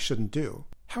know I shouldn't do.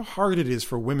 How hard it is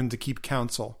for women to keep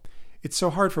counsel. It's so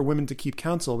hard for women to keep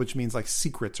counsel, which means like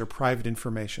secrets or private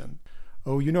information.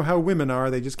 Oh, you know how women are.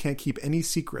 They just can't keep any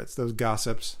secrets, those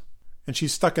gossips. And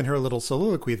she's stuck in her little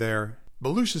soliloquy there. But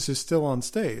Lucius is still on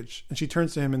stage, and she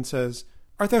turns to him and says,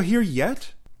 Art thou here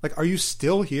yet? Like, are you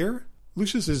still here?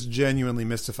 Lucius is genuinely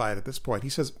mystified at this point. He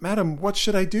says, Madam, what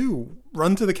should I do?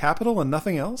 Run to the capital and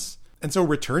nothing else? And so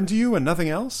return to you and nothing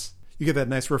else? You get that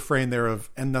nice refrain there of,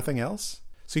 and nothing else?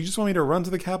 So you just want me to run to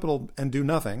the capital and do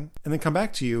nothing, and then come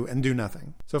back to you and do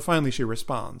nothing. So finally she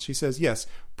responds. She says, Yes,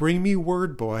 bring me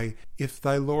word, boy, if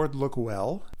thy lord look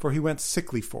well, for he went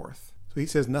sickly forth. So he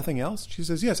says, Nothing else? She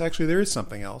says, Yes, actually there is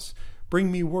something else. Bring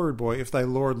me word, boy, if thy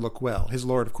lord look well. His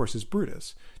lord, of course, is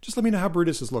Brutus. Just let me know how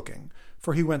Brutus is looking.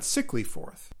 For he went sickly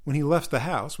forth. When he left the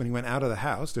house, when he went out of the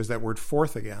house, there's that word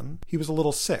forth again, he was a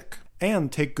little sick.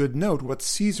 And take good note what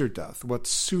Caesar doth, what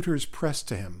suitors press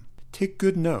to him. Take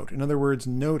good note, in other words,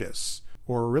 notice,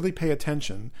 or really pay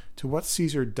attention to what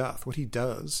Caesar doth, what he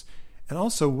does, and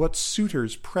also what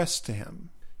suitors press to him.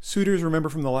 Suitors, remember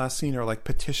from the last scene, are like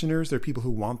petitioners. They're people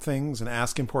who want things and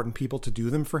ask important people to do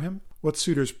them for him. What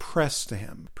suitors press to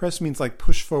him? Press means like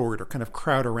push forward or kind of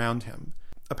crowd around him.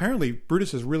 Apparently,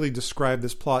 Brutus has really described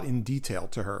this plot in detail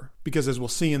to her, because as we'll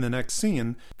see in the next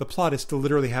scene, the plot is to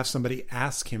literally have somebody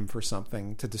ask him for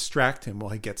something to distract him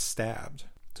while he gets stabbed.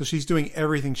 So she's doing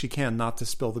everything she can not to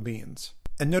spill the beans.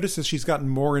 And notice as she's gotten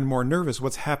more and more nervous,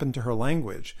 what's happened to her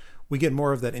language. We get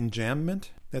more of that enjambment,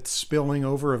 that spilling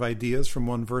over of ideas from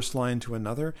one verse line to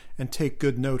another, and take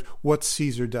good note, what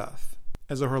Caesar doth,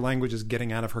 as though her language is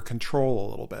getting out of her control a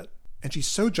little bit. And she's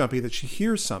so jumpy that she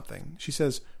hears something. She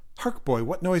says, "Hark, boy,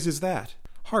 what noise is that?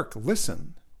 Hark,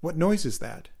 listen, what noise is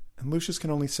that?" And Lucius can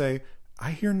only say,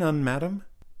 "I hear none, madam."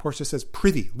 Portia says,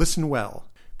 "Prithee, listen well.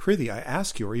 Prithee, I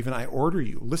ask you, or even I order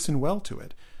you, listen well to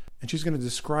it." And she's going to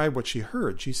describe what she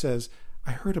heard. She says,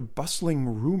 "I heard a bustling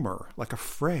rumor, like a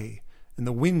fray, and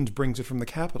the wind brings it from the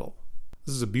capital."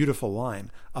 This is a beautiful line.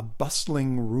 A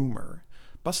bustling rumor.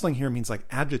 Bustling here means like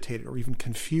agitated or even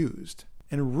confused.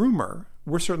 And rumor,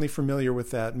 we're certainly familiar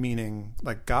with that meaning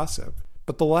like gossip.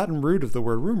 But the Latin root of the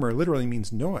word rumor literally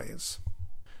means noise.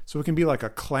 So it can be like a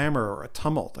clamor or a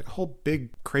tumult, like a whole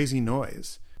big crazy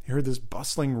noise. You heard this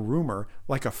bustling rumor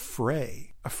like a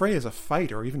fray. A fray is a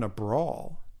fight or even a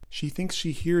brawl. She thinks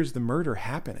she hears the murder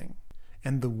happening,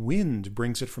 and the wind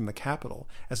brings it from the capital,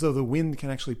 as though the wind can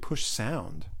actually push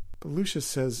sound. But Lucius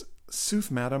says, "Sooth,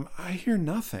 madam, I hear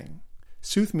nothing."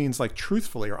 Sooth means like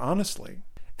truthfully or honestly.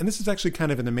 And this is actually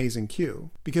kind of an amazing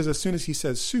cue, because as soon as he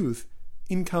says sooth,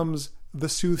 in comes the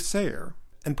soothsayer.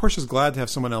 And Portia's glad to have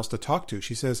someone else to talk to.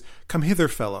 She says, "Come hither,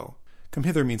 fellow." Come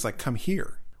hither means like come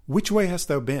here. "Which way hast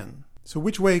thou been?" So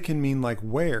which way can mean like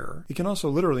where. It can also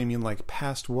literally mean like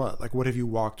past what, like what have you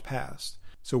walked past.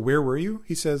 So where were you?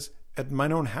 He says, "At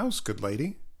mine own house, good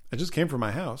lady. I just came from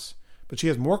my house." But she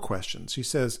has more questions. She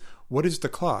says, "What is the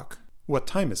clock? What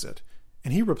time is it?"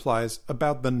 And he replies,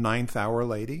 "About the 9th hour,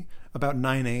 lady. About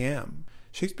 9 a.m.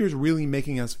 Shakespeare's really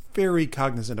making us very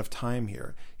cognizant of time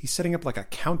here. He's setting up like a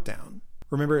countdown.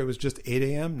 Remember, it was just 8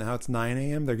 a.m., now it's 9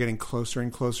 a.m. They're getting closer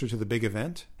and closer to the big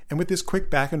event. And with this quick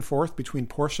back and forth between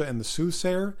Portia and the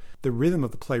soothsayer, the rhythm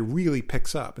of the play really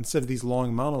picks up. Instead of these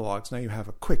long monologues, now you have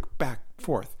a quick back and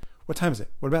forth. "What time is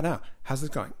it? What about now? How's this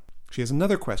going?" She has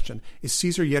another question. "Is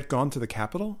Caesar yet gone to the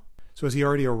capital?" So has he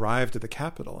already arrived at the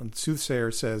capital? And the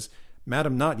soothsayer says,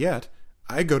 "Madam, not yet.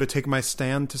 I go to take my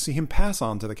stand to see him pass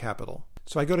on to the capital."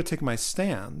 So I go to take my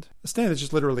stand. A stand is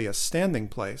just literally a standing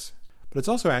place, but it's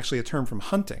also actually a term from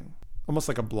hunting, almost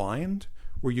like a blind,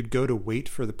 where you'd go to wait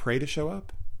for the prey to show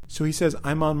up. So he says,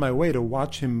 "I'm on my way to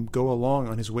watch him go along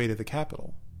on his way to the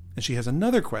capital." And she has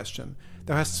another question.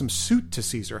 "Thou hast some suit to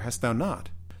Caesar, hast thou not?"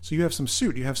 So you have some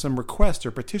suit, you have some request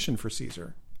or petition for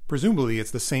Caesar. Presumably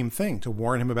it's the same thing, to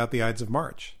warn him about the Ides of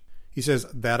March. He says,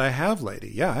 "That I have,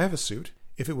 lady. Yeah, I have a suit.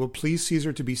 If it will please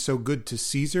Caesar to be so good to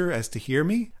Caesar as to hear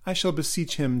me, I shall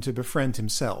beseech him to befriend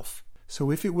himself." So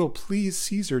if it will please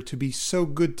Caesar to be so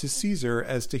good to Caesar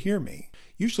as to hear me.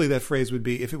 Usually that phrase would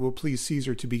be, if it will please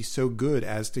Caesar to be so good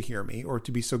as to hear me, or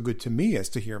to be so good to me as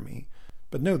to hear me.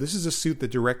 But no, this is a suit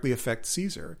that directly affects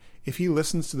Caesar. If he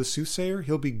listens to the soothsayer,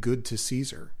 he'll be good to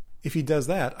Caesar. If he does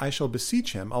that, I shall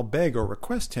beseech him, I'll beg or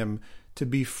request him to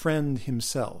befriend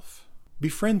himself.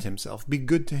 Befriend himself, be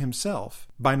good to himself,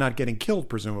 by not getting killed,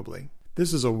 presumably.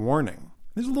 This is a warning.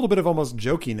 There's a little bit of almost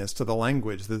jokiness to the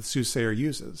language that the soothsayer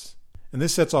uses. And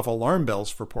this sets off alarm bells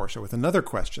for Portia with another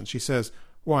question. She says,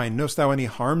 "Why, knowst thou any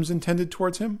harms intended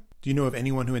towards him? Do you know of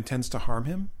anyone who intends to harm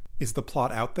him? Is the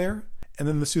plot out there?" And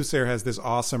then the soothsayer has this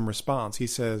awesome response. He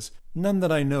says, "None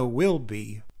that I know will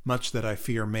be, much that I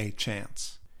fear may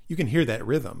chance." You can hear that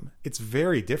rhythm. It's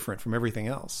very different from everything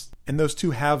else. And those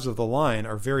two halves of the line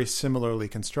are very similarly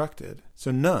constructed.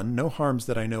 So none, no harms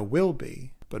that I know will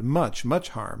be, but much, much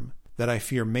harm that I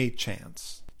fear may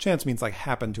chance. Chance means like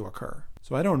happen to occur.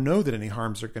 So I don't know that any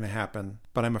harms are going to happen,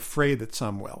 but I'm afraid that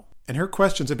some will. And her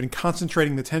questions have been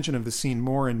concentrating the tension of the scene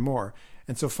more and more.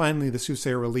 And so finally the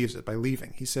soothsayer relieves it by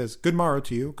leaving. He says, "Good morrow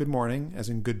to you, good morning," as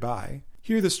in goodbye.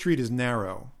 Here the street is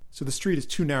narrow. So the street is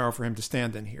too narrow for him to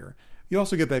stand in here. You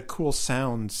also get that cool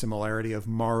sound similarity of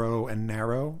morrow and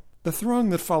narrow. The throng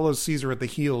that follows Caesar at the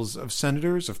heels of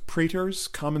senators, of praetors,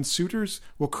 common suitors,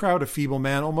 will crowd a feeble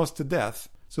man almost to death.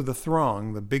 So the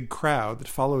throng, the big crowd that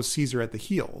follows Caesar at the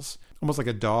heels, almost like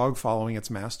a dog following its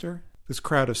master. This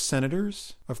crowd of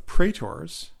senators, of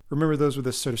praetors. Remember those were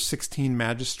the sort of 16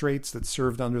 magistrates that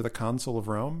served under the consul of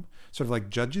Rome? Sort of like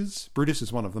judges. Brutus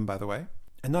is one of them, by the way.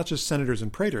 And not just senators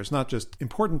and praetors, not just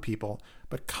important people,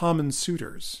 but common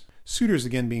suitors. Suitors,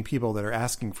 again, being people that are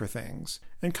asking for things.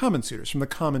 And common suitors, from the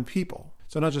common people.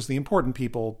 So not just the important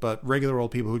people, but regular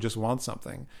old people who just want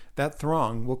something. That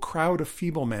throng will crowd a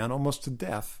feeble man almost to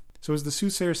death. So is the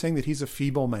soothsayer saying that he's a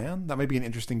feeble man? That might be an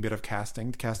interesting bit of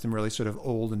casting, to cast him really sort of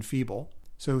old and feeble.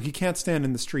 So he can't stand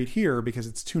in the street here because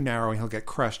it's too narrow and he'll get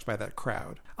crushed by that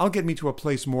crowd. I'll get me to a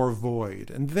place more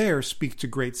void, and there speak to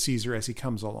great Caesar as he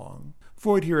comes along.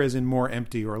 Void here as in more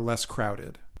empty or less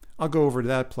crowded. I'll go over to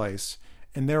that place,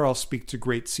 and there I'll speak to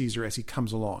great Caesar as he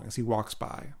comes along, as he walks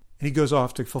by. And he goes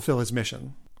off to fulfill his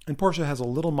mission. And Portia has a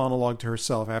little monologue to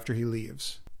herself after he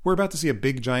leaves. We're about to see a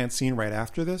big giant scene right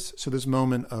after this, so this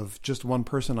moment of just one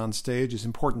person on stage is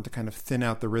important to kind of thin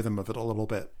out the rhythm of it a little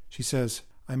bit. She says,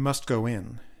 I must go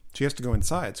in. She has to go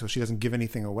inside so she doesn't give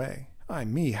anything away. Ay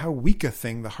me, how weak a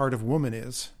thing the heart of woman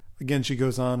is. Again she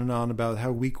goes on and on about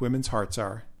how weak women's hearts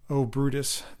are. O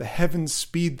Brutus, the heavens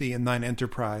speed thee in thine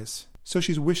enterprise. So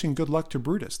she's wishing good luck to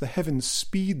Brutus. The heavens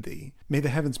speed thee. May the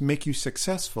heavens make you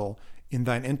successful in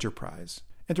thine enterprise.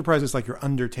 Enterprise is like your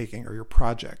undertaking or your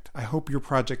project. I hope your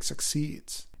project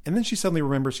succeeds. And then she suddenly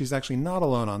remembers she's actually not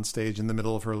alone on stage in the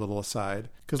middle of her little aside,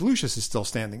 because Lucius is still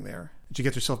standing there. And she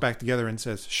gets herself back together and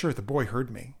says, sure, the boy heard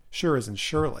me. Sure as in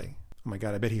surely. Oh my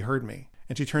God, I bet he heard me.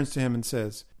 And she turns to him and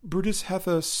says, Brutus hath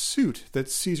a suit that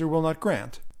Caesar will not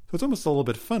grant. So it's almost a little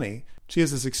bit funny. She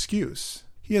has this excuse.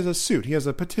 He has a suit, he has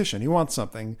a petition, he wants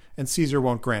something, and Caesar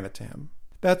won't grant it to him.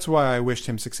 That's why I wished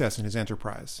him success in his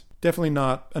enterprise. Definitely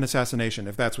not an assassination,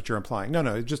 if that's what you're implying.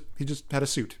 No, he just had a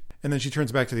suit. And then she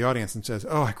turns back to the audience and says,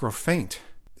 oh, I grow faint.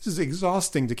 This is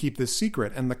exhausting to keep this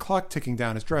secret, and the clock ticking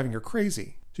down is driving her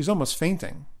crazy. She's almost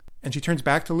fainting. And she turns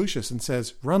back to Lucius and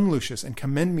says, run, Lucius, and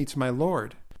commend me to my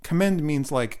lord. Commend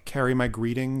means like carry my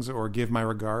greetings or give my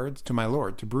regards to my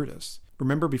lord, to Brutus.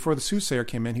 Remember, before the soothsayer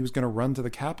came in, he was going to run to the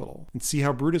capital and see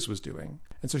how Brutus was doing.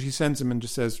 And so she sends him and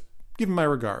just says, give him my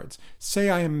regards.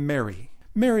 Say I am merry.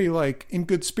 Merry like in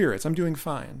good spirits. I'm doing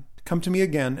fine. Come to me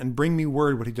again and bring me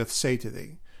word what he doth say to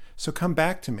thee. So come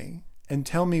back to me and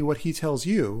tell me what he tells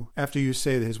you after you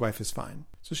say that his wife is fine.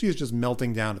 So she is just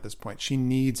melting down at this point. She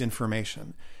needs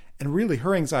information. And really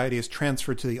her anxiety is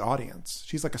transferred to the audience.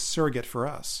 She's like a surrogate for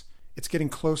us. It's getting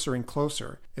closer and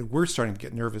closer, and we're starting to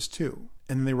get nervous too.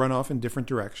 And then they run off in different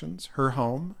directions, her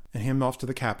home and him off to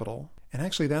the capital. And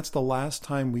actually that's the last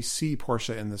time we see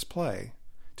Portia in this play.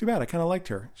 Too bad, I kind of liked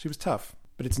her. She was tough.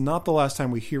 But it's not the last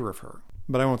time we hear of her.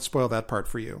 But I won't spoil that part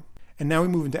for you. And now we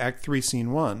move into Act 3,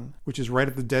 Scene 1, which is right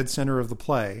at the dead center of the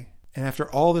play. And after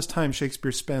all this time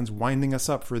Shakespeare spends winding us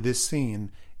up for this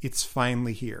scene, it's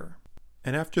finally here.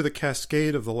 And after the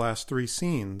cascade of the last 3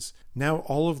 scenes, now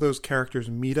all of those characters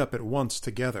meet up at once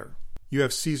together. You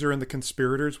have Caesar and the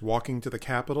conspirators walking to the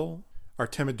Capitol.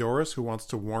 Artemidorus, who wants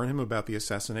to warn him about the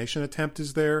assassination attempt,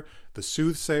 is there. The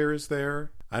soothsayer is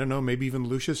there. I don't know, maybe even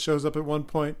Lucius shows up at one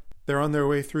point. They're on their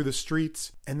way through the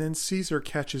streets, and then Caesar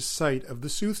catches sight of the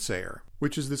soothsayer,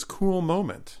 which is this cool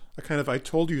moment, a kind of I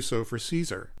told you so for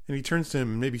Caesar. And he turns to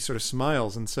him and maybe sort of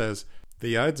smiles and says,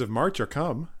 the Ides of March are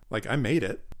come. Like, I made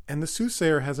it. And the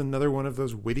soothsayer has another one of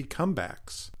those witty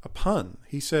comebacks. A pun.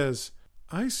 He says,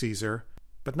 aye, Caesar,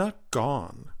 but not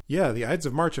gone. Yeah, the Ides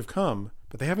of March have come,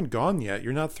 but they haven't gone yet.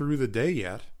 You're not through the day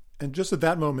yet. And just at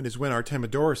that moment is when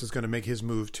Artemidorus is going to make his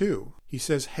move too. He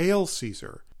says, hail,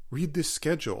 Caesar. Read this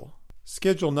schedule.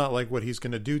 Schedule not like what he's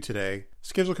going to do today.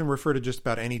 Schedule can refer to just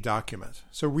about any document.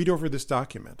 So read over this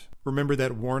document. Remember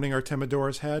that warning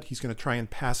Artemidorus had? He's going to try and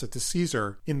pass it to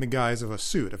Caesar in the guise of a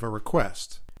suit, of a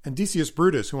request. And Decius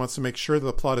Brutus, who wants to make sure that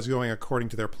the plot is going according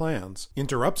to their plans,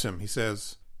 interrupts him. He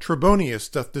says,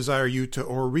 Trebonius doth desire you to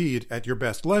o'erread at your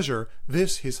best leisure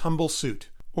this his humble suit.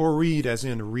 O'erread as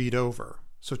in read over.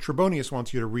 So Trebonius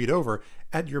wants you to read over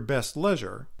at your best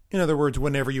leisure. In other words,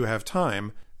 whenever you have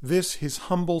time, this his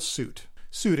humble suit.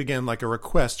 Suit, again, like a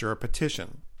request or a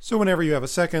petition. So whenever you have a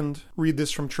second, read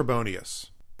this from Trebonius.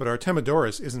 But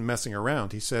Artemidorus isn't messing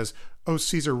around. He says, O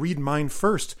Caesar, read mine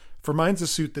first, for mine's a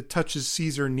suit that touches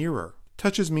Caesar nearer.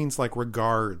 Touches means like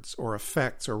regards or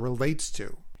affects or relates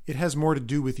to. It has more to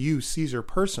do with you, Caesar,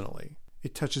 personally.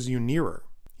 It touches you nearer.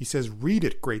 He says, read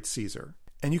it, great Caesar.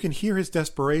 And you can hear his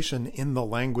desperation in the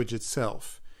language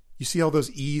itself. You see all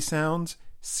those E sounds?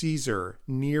 Caesar,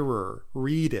 nearer,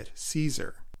 read it,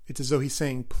 Caesar. It's as though he's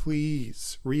saying,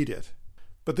 please, read it.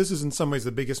 But this is in some ways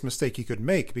the biggest mistake he could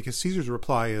make, because Caesar's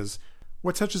reply is,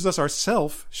 what touches us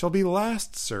ourself shall be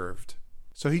last served.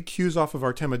 So he cues off of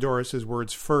Artemidorus his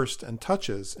words first and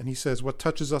touches, and he says, what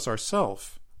touches us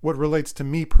ourself, what relates to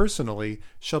me personally,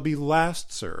 shall be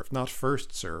last served, not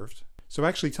first served. So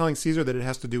actually telling Caesar that it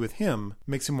has to do with him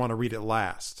makes him want to read it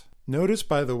last. Notice,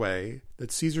 by the way,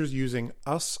 that Caesar's using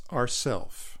us,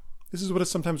 ourself. This is what is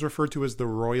sometimes referred to as the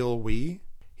royal we.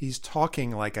 He's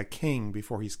talking like a king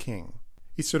before he's king.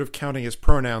 He's sort of counting his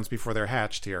pronouns before they're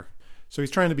hatched here. So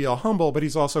he's trying to be all humble, but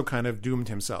he's also kind of doomed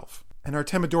himself. And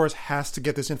Artemidorus has to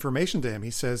get this information to him.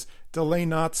 He says, delay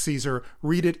not, Caesar,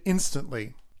 read it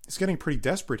instantly. He's getting pretty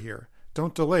desperate here.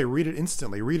 Don't delay, read it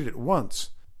instantly, read it at once.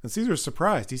 And Caesar's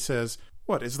surprised. He says,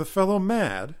 what, is the fellow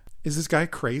mad? Is this guy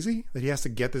crazy that he has to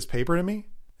get this paper to me?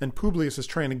 And Publius is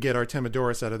trying to get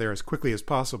Artemidorus out of there as quickly as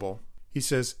possible. He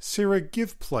says, Sirrah,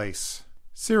 give place.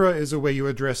 Sirrah is a way you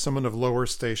address someone of lower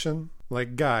station,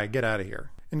 like, guy, get out of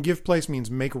here. And give place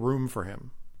means make room for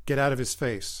him. Get out of his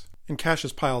face. And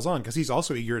Cassius piles on, because he's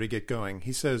also eager to get going.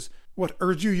 He says, what,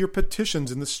 urge you your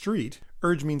petitions in the street?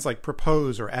 Urge means like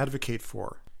propose or advocate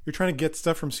for. You're trying to get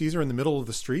stuff from Caesar in the middle of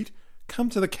the street? Come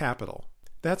to the Capitol.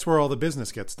 That's where all the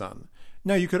business gets done.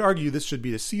 Now, you could argue this should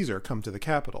be to Caesar, come to the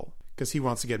Capitol, because he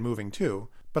wants to get moving too.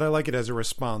 But I like it as a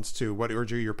response to, what,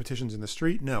 urge you your petitions in the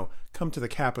street? No, come to the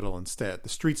Capitol instead. The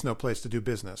street's no place to do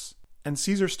business. And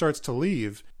Caesar starts to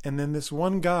leave, and then this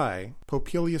one guy,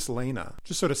 Popilius Lena,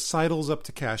 just sort of sidles up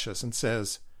to Cassius and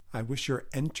says, I wish your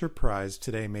enterprise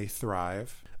today may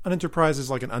thrive. An enterprise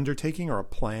is like an undertaking or a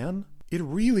plan. It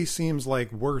really seems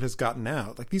like word has gotten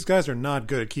out. Like, these guys are not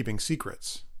good at keeping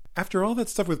secrets. After all that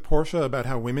stuff with Portia about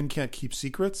how women can't keep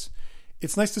secrets,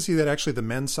 it's nice to see that actually the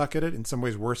men suck at it in some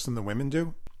ways worse than the women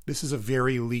do. This is a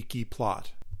very leaky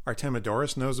plot.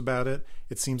 Artemidorus knows about it.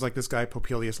 It seems like this guy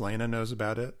Popilius Lena knows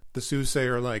about it. The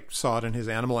soothsayer saw it in his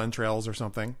animal entrails or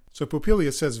something. So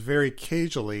Popilius says very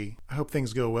casually, I hope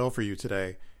things go well for you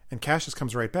today. And Cassius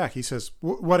comes right back. He says,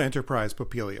 what enterprise,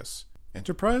 Popilius?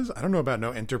 Enterprise? I don't know about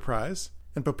no enterprise.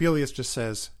 And Popilius just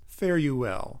says, fare you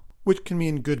well. Which can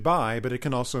mean goodbye, but it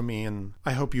can also mean,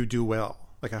 I hope you do well.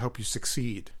 Like, I hope you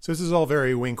succeed. So this is all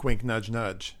very wink, wink, nudge,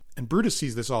 nudge. And Brutus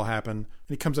sees this all happen, and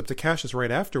he comes up to Cassius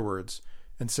right afterwards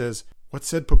and says, what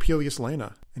said Popilius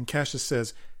Lena? And Cassius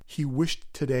says, he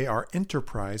wished today our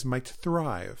enterprise might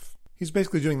thrive. He's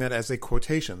basically doing that as a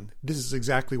quotation. This is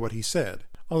exactly what he said.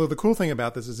 Although the cool thing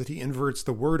about this is that he inverts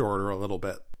the word order a little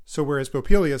bit. So whereas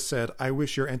Popilius said, I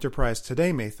wish your enterprise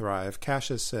today may thrive,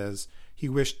 Cassius says, he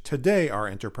wished today our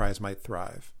enterprise might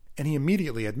thrive. And he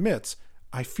immediately admits,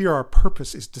 I fear our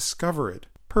purpose is discovered.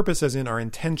 Purpose as in our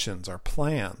intentions, our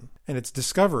plan. And it's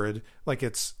discovered like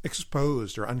it's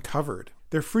exposed or uncovered.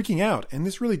 They're freaking out, and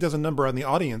this really does a number on the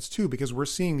audience too, because we're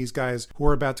seeing these guys who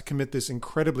are about to commit this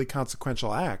incredibly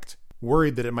consequential act,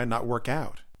 worried that it might not work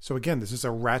out. So again, this is a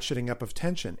ratcheting up of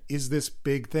tension. Is this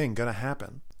big thing going to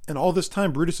happen? And all this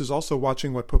time, Brutus is also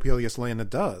watching what Popilius Lena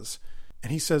does.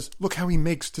 And he says, look how he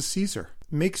makes to Caesar.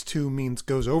 Makes to means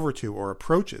goes over to or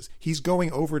approaches. He's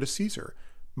going over to Caesar.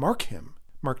 Mark him.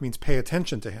 Mark means pay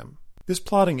attention to him. This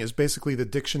plotting is basically the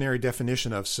dictionary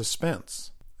definition of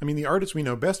suspense. I mean, the artist we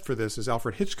know best for this is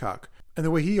Alfred Hitchcock. And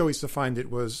the way he always defined it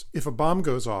was, if a bomb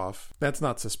goes off, that's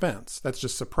not suspense. That's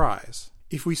just surprise.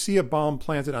 If we see a bomb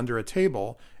planted under a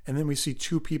table, and then we see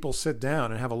two people sit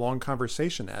down and have a long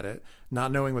conversation at it,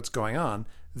 not knowing what's going on,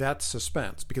 that's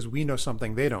suspense, because we know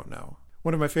something they don't know.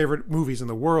 One of my favorite movies in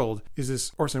the world is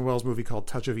this Orson Welles movie called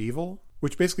Touch of Evil,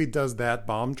 which basically does that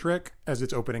bomb trick as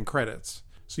its opening credits.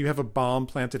 So you have a bomb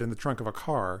planted in the trunk of a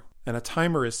car, and a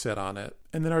timer is set on it,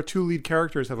 and then our two lead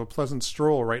characters have a pleasant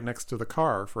stroll right next to the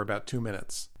car for about 2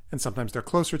 minutes. And sometimes they're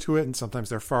closer to it, and sometimes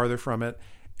they're farther from it,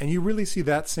 and you really see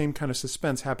that same kind of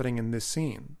suspense happening in this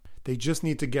scene. They just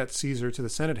need to get Caesar to the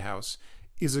Senate House.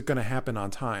 Is it going to happen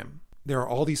on time? There are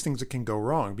all these things that can go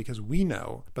wrong because we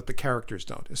know, but the characters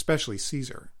don't, especially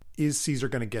Caesar. Is Caesar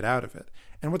going to get out of it?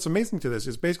 And what's amazing to this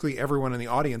is basically everyone in the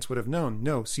audience would have known,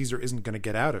 no, Caesar isn't going to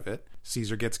get out of it.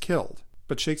 Caesar gets killed.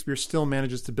 But Shakespeare still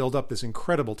manages to build up this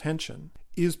incredible tension.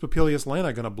 Is Popilius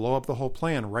Lena going to blow up the whole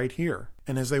plan right here?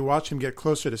 And as they watch him get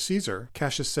closer to Caesar,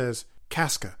 Cassius says,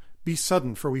 Casca, be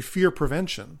sudden, for we fear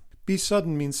prevention. Be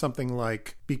sudden means something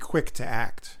like, be quick to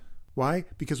act. Why?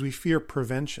 Because we fear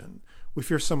prevention. We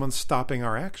fear someone stopping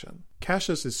our action.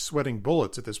 Cassius is sweating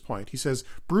bullets at this point. He says,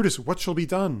 Brutus, what shall be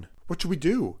done? What shall we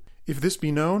do? If this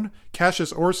be known,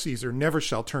 Cassius or Caesar never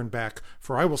shall turn back,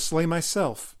 for I will slay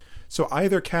myself. So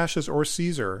either Cassius or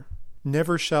Caesar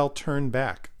never shall turn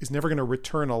back, is never going to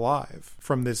return alive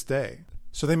from this day.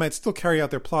 So they might still carry out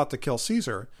their plot to kill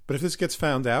Caesar, but if this gets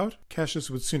found out, Cassius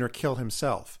would sooner kill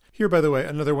himself. Here, by the way,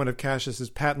 another one of Cassius's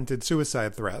patented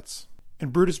suicide threats.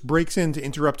 And Brutus breaks in to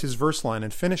interrupt his verse line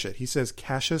and finish it. He says,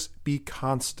 Cassius, be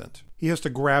constant. He has to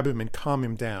grab him and calm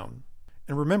him down.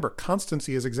 And remember,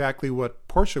 constancy is exactly what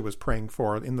Portia was praying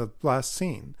for in the last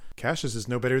scene. Cassius is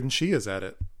no better than she is at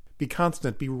it. Be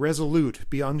constant, be resolute,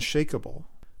 be unshakable.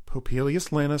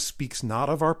 Popilius Lena speaks not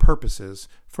of our purposes,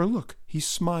 for look, he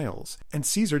smiles, and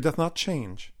Caesar doth not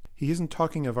change. He isn't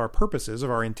talking of our purposes, of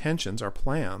our intentions, our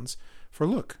plans, for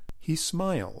look, he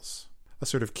smiles. A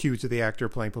sort of cue to the actor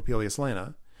playing Popilius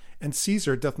Lena. And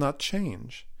Caesar doth not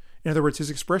change. In other words,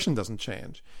 his expression doesn't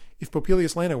change. If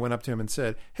Popilius Lena went up to him and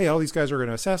said, hey, all these guys are going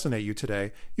to assassinate you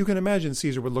today, you can imagine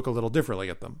Caesar would look a little differently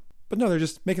at them. But no, they're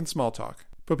just making small talk.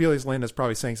 Popilius Lena is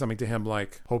probably saying something to him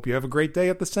like, hope you have a great day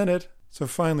at the Senate. So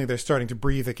finally they're starting to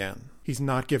breathe again. He's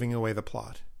not giving away the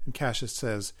plot. And Cassius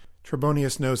says,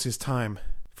 Trebonius knows his time.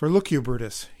 For look you,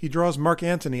 Brutus, he draws Mark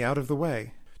Antony out of the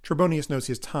way. Trebonius knows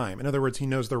his time. In other words, he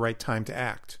knows the right time to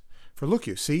act. For look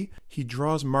you, see, he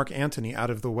draws Mark Antony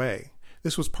out of the way.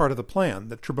 This was part of the plan,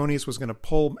 that Trebonius was going to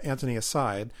pull Antony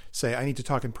aside, say, I need to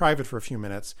talk in private for a few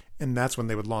minutes, and that's when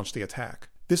they would launch the attack.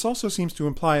 This also seems to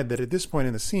imply that at this point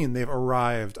in the scene, they've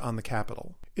arrived on the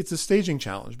Capitol. It's a staging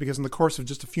challenge, because in the course of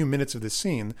just a few minutes of this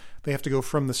scene, they have to go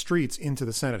from the streets into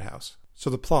the Senate House.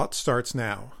 So the plot starts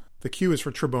now. The cue is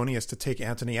for Trebonius to take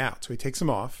Antony out, so he takes him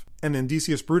off, and then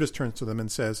Decius Brutus turns to them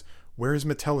and says, Where is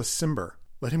Metellus Cimber?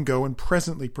 Let him go and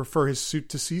presently prefer his suit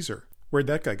to Caesar. Where'd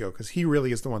that guy go? Because he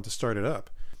really is the one to start it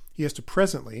up. He has to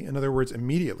presently, in other words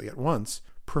immediately, at once,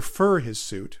 prefer his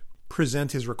suit,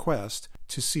 present his request,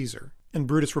 to Caesar. And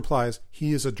Brutus replies,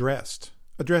 he is addressed.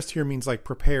 Addressed here means like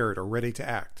prepared or ready to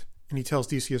act. And he tells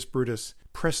Decius Brutus,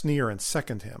 press near and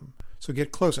second him. So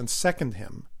get close and second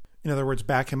him. In other words,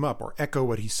 back him up or echo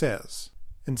what he says.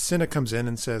 And Cinna comes in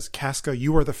and says, Casca,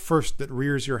 you are the first that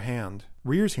rears your hand.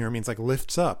 Rears here means like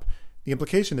lifts up. The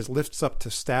implication is lifts up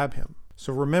to stab him.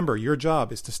 So remember, your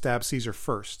job is to stab Caesar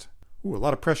first. Ooh, a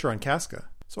lot of pressure on Casca.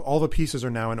 So all the pieces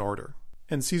are now in order.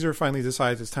 And Caesar finally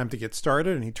decides it's time to get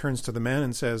started, and he turns to the men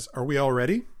and says, Are we all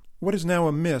ready? What is now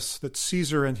amiss that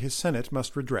Caesar and his Senate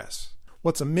must redress?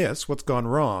 What's amiss, what's gone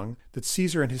wrong, that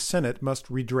Caesar and his Senate must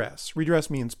redress? Redress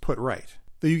means put right.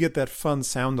 Though you get that fun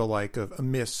sound-alike of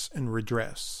amiss and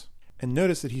redress. And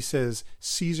notice that he says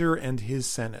Caesar and his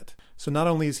Senate. So not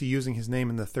only is he using his name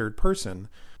in the third person,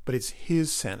 but it's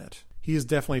his Senate. He is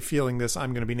definitely feeling this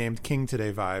I'm going to be named king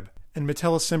today vibe. And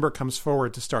Metellus Cimber comes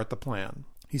forward to start the plan.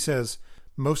 He says,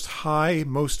 Most high,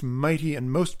 most mighty,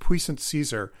 and most puissant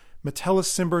Caesar,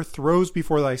 Metellus Cimber throws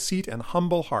before thy seat an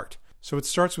humble heart. So it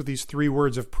starts with these three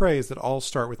words of praise that all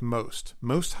start with most.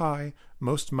 Most high,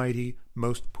 most mighty,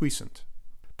 most puissant.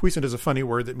 Puissant is a funny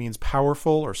word that means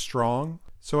powerful or strong.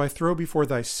 So I throw before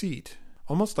thy seat,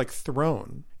 almost like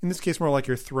throne. In this case, more like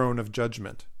your throne of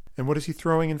judgment. And what is he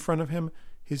throwing in front of him?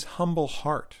 His humble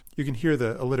heart. You can hear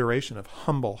the alliteration of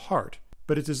humble heart,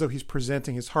 but it's as though he's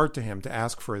presenting his heart to him to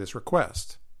ask for this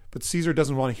request. But Caesar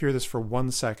doesn't want to hear this for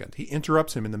 1 second. He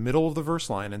interrupts him in the middle of the verse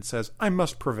line and says, I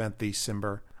must prevent thee,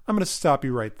 Cimber. I'm going to stop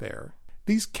you right there.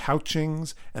 These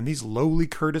couchings and these lowly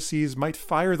courtesies might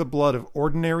fire the blood of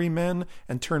ordinary men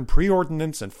and turn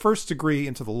preordinance and first degree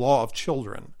into the law of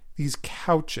children. These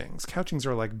couchings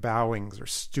are like bowings or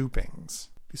stoopings,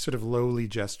 these sort of lowly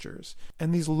gestures.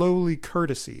 And these lowly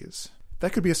courtesies,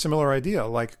 that could be a similar idea,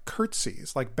 like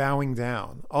curtsies, like bowing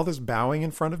down. All this bowing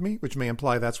in front of me, which may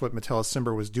imply that's what Metellus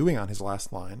Cimber was doing on his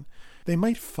last line, they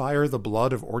might fire the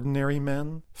blood of ordinary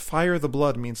men. Fire the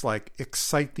blood means like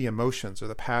excite the emotions or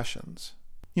the passions.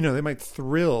 You know, they might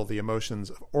thrill the emotions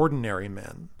of ordinary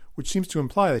men, which seems to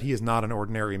imply that he is not an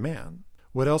ordinary man.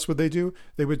 What else would they do?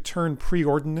 They would turn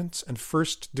preordinance and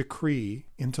first decree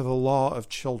into the law of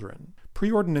children.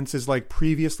 Preordinance is like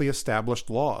previously established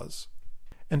laws.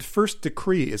 And first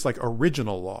decree is like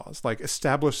original laws, like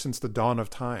established since the dawn of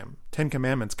time, 10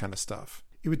 Commandments kind of stuff.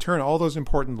 It would turn all those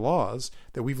important laws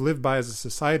that we've lived by as a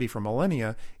society for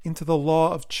millennia into the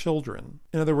law of children.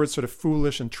 In other words, sort of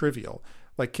foolish and trivial,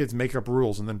 like kids make up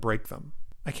rules and then break them.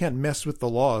 I can't mess with the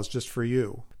laws just for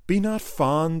you. Be not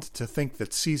fond to think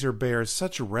that Caesar bears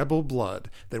such rebel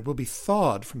blood that will be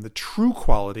thawed from the true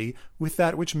quality with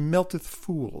that which melteth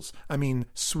fools. I mean,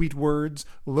 sweet words,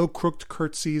 low-crooked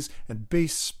curtsies, and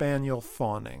base spaniel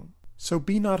fawning. So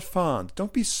be not fond,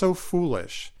 don't be so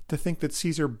foolish to think that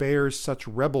Caesar bears such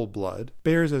rebel blood,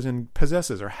 bears as in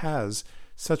possesses or has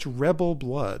such rebel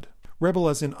blood. Rebel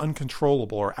as in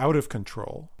uncontrollable or out of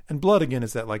control. And blood again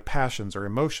is that like passions or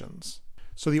emotions.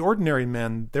 So the ordinary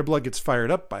men, their blood gets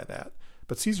fired up by that.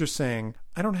 But Caesar's saying,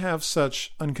 I don't have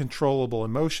such uncontrollable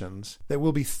emotions that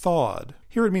will be thawed.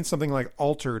 Here it means something like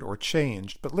altered or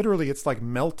changed, but literally it's like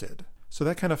melted. So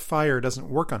that kind of fire doesn't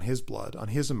work on his blood, on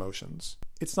his emotions.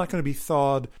 It's not going to be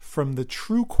thawed from the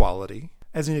true quality,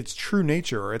 as in its true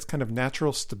nature or its kind of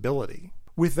natural stability,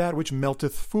 with that which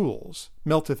melteth fools,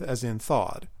 melteth as in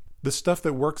thawed. The stuff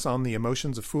that works on the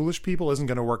emotions of foolish people isn't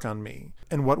going to work on me.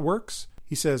 And what works?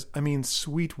 He says, I mean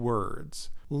sweet words,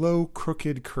 low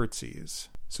crooked curtsies.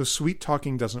 So sweet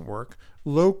talking doesn't work.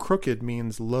 Low crooked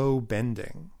means low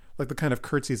bending, like the kind of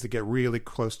curtsies that get really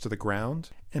close to the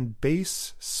ground. And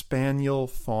base spaniel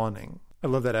fawning. I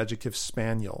love that adjective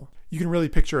spaniel. You can really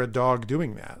picture a dog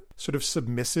doing that. Sort of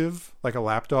submissive, like a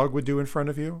lapdog would do in front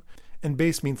of you. And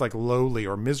base means like lowly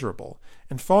or miserable.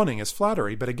 And fawning is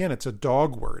flattery, but again, it's a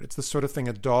dog word. It's the sort of thing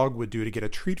a dog would do to get a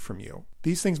treat from you.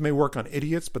 These things may work on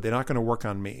idiots, but they're not going to work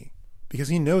on me. Because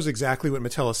he knows exactly what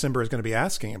Metellus Cimber is going to be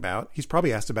asking about. He's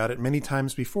probably asked about it many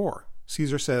times before.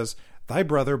 Caesar says, Thy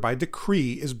brother by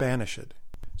decree is banished.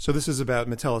 So this is about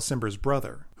Metellus Cimber's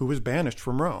brother, who was banished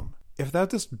from Rome. If thou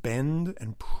dost bend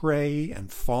and pray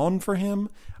and fawn for him,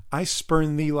 I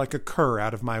spurn thee like a cur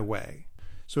out of my way.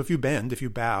 So if you bend, if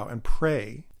you bow and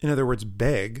pray, in other words,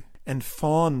 beg, and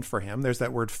fawn for him, there's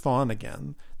that word fawn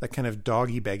again, that kind of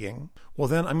doggy begging, well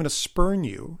then I'm going to spurn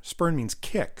you, spurn means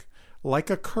kick,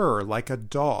 like a cur, like a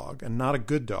dog, and not a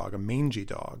good dog, a mangy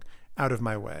dog, out of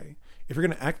my way. If you're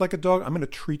going to act like a dog, I'm going to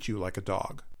treat you like a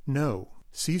dog. No,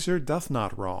 Caesar doth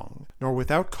not wrong, nor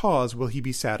without cause will he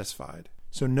be satisfied.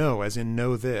 So no, as in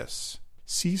know this.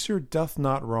 Caesar doth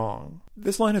not wrong.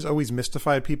 This line has always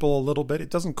mystified people a little bit. It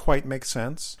doesn't quite make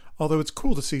sense, although it's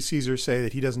cool to see Caesar say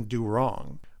that he doesn't do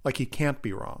wrong, like he can't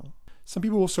be wrong. Some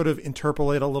people will sort of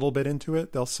interpolate a little bit into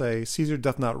it. They'll say, Caesar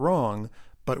doth not wrong,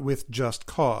 but with just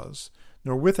cause,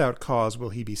 nor without cause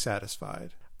will he be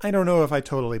satisfied. I don't know if I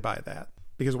totally buy that,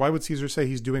 because why would Caesar say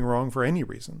he's doing wrong for any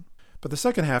reason? But the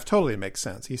second half totally makes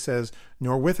sense. He says,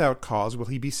 nor without cause will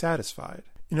he be satisfied.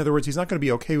 In other words, he's not going to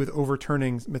be okay with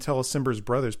overturning Metellus Cimber's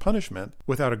brother's punishment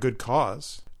without a good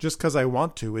cause. Just because I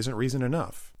want to isn't reason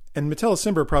enough. And Metellus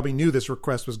Cimber probably knew this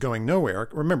request was going nowhere.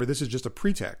 Remember, this is just a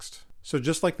pretext. So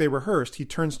just like they rehearsed, he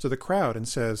turns to the crowd and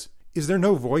says, Is there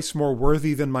no voice more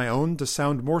worthy than my own to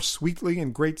sound more sweetly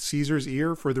in great Caesar's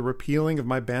ear for the repealing of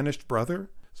my banished brother?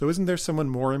 So isn't there someone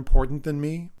more important than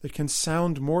me that can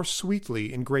sound more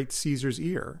sweetly in great Caesar's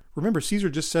ear? Remember, Caesar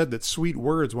just said that sweet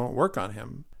words won't work on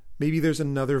him. Maybe there's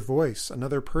another voice,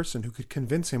 another person who could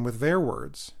convince him with their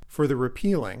words for the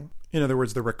repealing, in other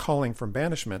words, the recalling from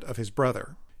banishment of his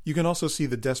brother. You can also see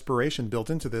the desperation built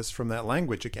into this from that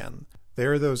language again.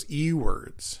 There are those E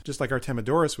words, just like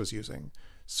Artemidorus was using.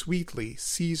 Sweetly,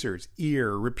 Caesar's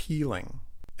ear, repealing.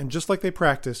 And just like they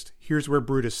practiced, here's where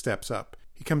Brutus steps up.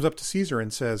 He comes up to Caesar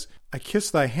and says, I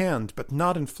kiss thy hand, but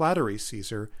not in flattery,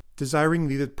 Caesar, desiring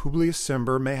thee that Publius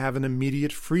Cimber may have an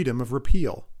immediate freedom of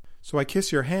repeal. So I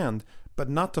kiss your hand,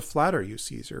 but not to flatter you,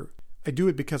 Caesar. I do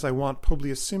it because I want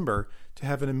Publius Cimber to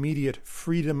have an immediate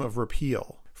freedom of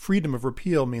repeal. Freedom of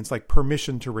repeal means like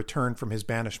permission to return from his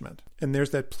banishment. And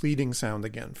there's that pleading sound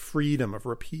again, freedom of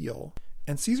repeal.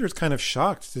 And Caesar's kind of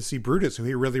shocked to see Brutus, who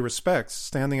he really respects,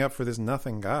 standing up for this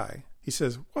nothing guy. He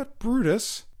says, What,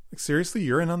 Brutus? Like, seriously,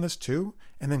 you're in on this too?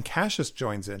 And then Cassius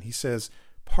joins in. He says,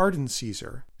 Pardon,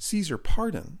 Caesar. Caesar,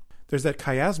 pardon. There's that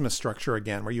chiasmus structure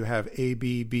again, where you have A,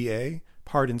 B, B, A,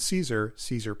 pardon Caesar,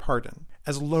 Caesar pardon.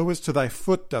 As low as to thy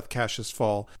foot doth Cassius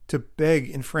fall, to beg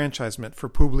enfranchisement for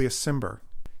Publius Cimber.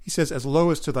 He says, as low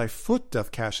as to thy foot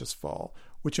doth Cassius fall,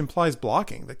 which implies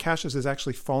blocking, that Cassius is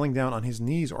actually falling down on his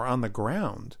knees or on the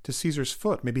ground to Caesar's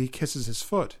foot. Maybe he kisses his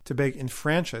foot to beg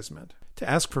enfranchisement, to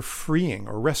ask for freeing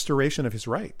or restoration of his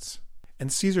rights.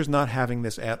 And Caesar's not having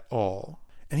this at all.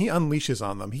 And he unleashes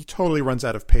on them. He totally runs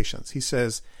out of patience. He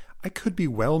says, I could be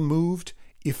well moved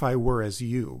if I were as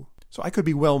you. So I could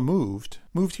be well moved.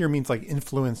 Moved here means like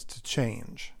influenced to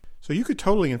change. So you could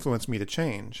totally influence me to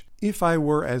change if I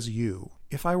were as you.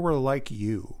 If I were like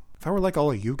you. If I were like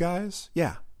all of you guys,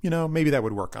 yeah, maybe that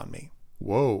would work on me.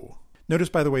 Whoa. Notice,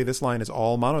 by the way, this line is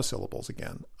all monosyllables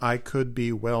again. I could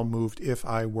be well moved if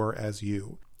I were as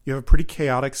you. You have a pretty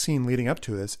chaotic scene leading up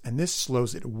to this, and this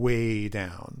slows it way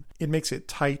down. It makes it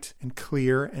tight and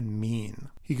clear and mean.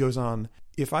 He goes on,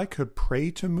 if I could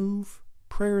pray to move,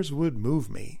 prayers would move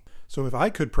me. So if I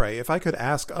could pray, if I could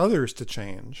ask others to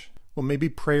change, well, maybe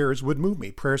prayers would move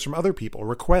me. Prayers from other people,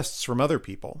 requests from other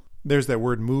people. There's that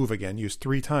word move again, used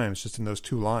 3 times just in those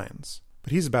 2 lines.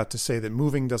 But he's about to say that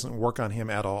moving doesn't work on him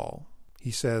at all. He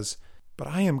says, But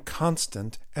I am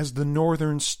constant as the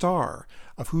northern star,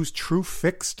 of whose true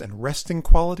fixed and resting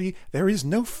quality there is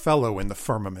no fellow in the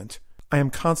firmament. I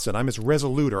am constant, I'm as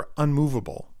resolute or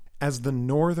unmovable as the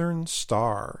northern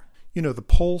star. The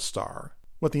pole star,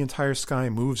 what the entire sky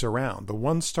moves around. The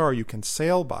one star you can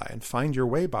sail by and find your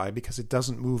way by because it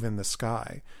doesn't move in the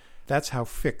sky. That's how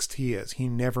fixed he is. He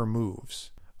never moves.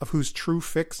 Of whose true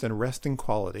fixed and resting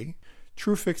quality.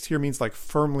 True fixed here means like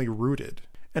firmly rooted.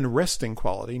 And resting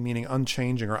quality, meaning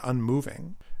unchanging or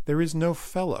unmoving. There is no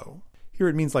fellow. Here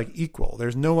it means like equal.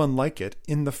 There's no one like it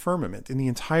in the firmament, in the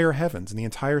entire heavens, in the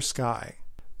entire sky.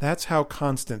 That's how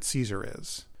constant Caesar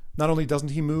is. Not only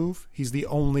doesn't he move, he's the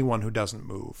only one who doesn't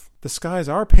move. The skies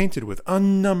are painted with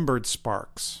unnumbered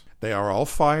sparks. They are all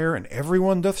fire, and every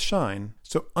one doth shine.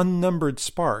 So unnumbered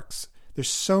sparks. There's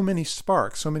so many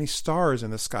sparks, so many stars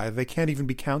in the sky, they can't even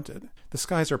be counted. The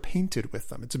skies are painted with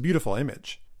them. It's a beautiful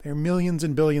image. There are millions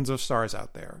and billions of stars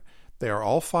out there. They are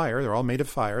all fire, they're all made of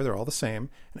fire, they're all the same,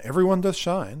 and every one doth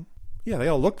shine. Yeah, they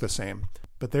all look the same.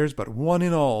 But there's but one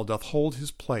in all doth hold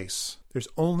his place. There's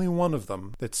only one of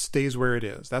them that stays where it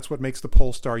is. That's what makes the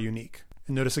pole star unique.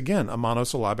 And notice again a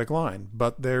monosyllabic line.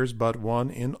 But there's but one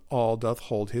in all doth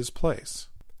hold his place.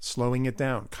 Slowing it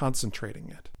down, concentrating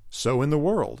it. So in the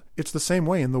world. It's the same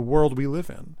way in the world we live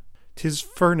in. 'Tis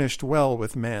furnished well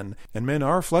with men, and men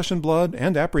are flesh and blood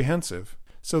and apprehensive.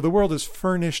 So the world is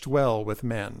furnished well with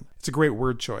men. It's a great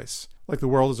word choice. Like the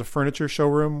world is a furniture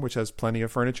showroom, which has plenty of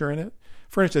furniture in it.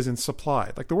 Furnished as in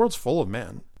supplied. Like the world's full of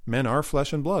men. Men are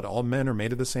flesh and blood. All men are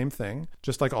made of the same thing,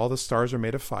 just like all the stars are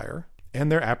made of fire. And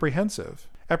they're apprehensive.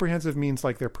 Apprehensive means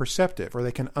like they're perceptive, or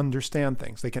they can understand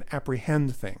things. They can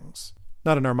apprehend things.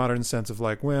 Not in our modern sense of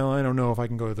like, well, I don't know if I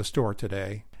can go to the store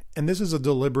today. And this is a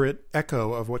deliberate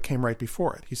echo of what came right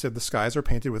before it. He said the skies are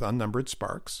painted with unnumbered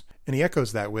sparks, and he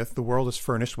echoes that with the world is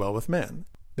furnished well with men.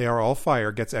 They are all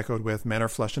fire gets echoed with men are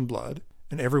flesh and blood,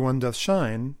 and everyone doth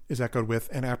shine is echoed with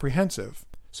and apprehensive.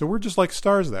 So we're just like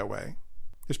stars that way.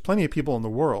 There's plenty of people in the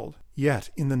world, yet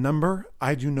in the number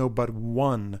I do know but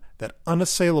one that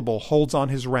unassailable holds on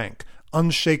his rank,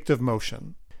 unshaked of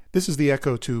motion. This is the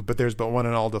echo to but there's but one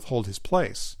and all doth hold his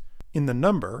place. In the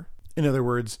number, in other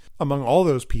words, among all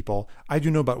those people, I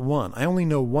do know but one. I only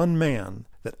know one man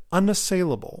that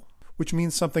unassailable, which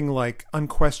means something like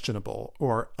unquestionable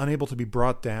or unable to be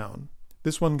brought down.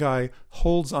 This one guy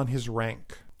holds on his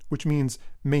rank, which means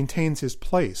maintains his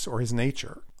place or his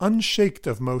nature. Unshaked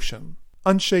of motion.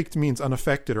 Unshaked means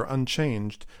unaffected or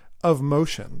unchanged of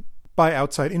motion by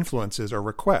outside influences or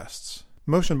requests.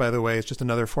 Motion, by the way, is just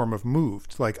another form of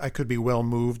moved, like I could be well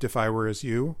moved if I were as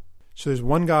you. So there's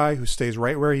one guy who stays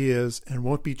right where he is and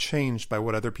won't be changed by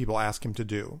what other people ask him to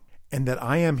do. And that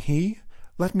I am he,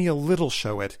 let me a little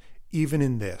show it, even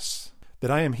in this. That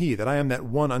I am he, that I am that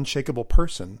one unshakable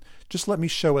person, just let me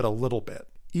show it a little bit,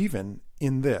 even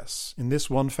in this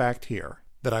one fact here.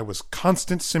 That I was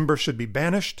constant Cimber should be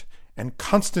banished, and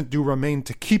constant do remain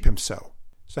to keep him so.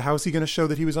 So how is he going to show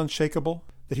that he was unshakable?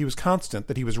 That he was constant,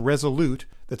 that he was resolute,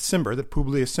 that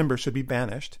Publius Cimber should be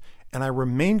banished, and I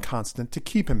remain constant to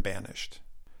keep him banished.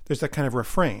 There's that kind of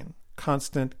refrain.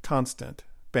 Constant,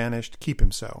 banished, keep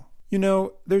him so. You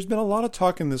know, there's been a lot of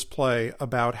talk in this play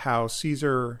about how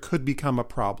Caesar could become a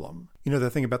problem. You know, the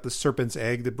thing about the serpent's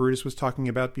egg that Brutus was talking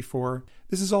about before?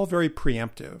 This is all very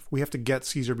preemptive. We have to get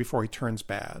Caesar before he turns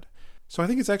bad. So I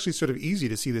think it's actually sort of easy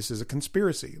to see this as a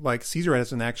conspiracy. Like, Caesar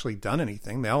hasn't actually done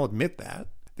anything. They all admit that.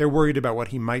 They're worried about what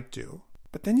he might do.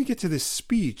 But then you get to this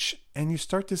speech, and you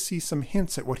start to see some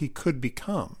hints at what he could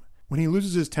become. When he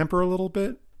loses his temper a little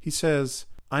bit, he says,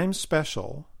 I'm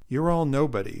special. You're all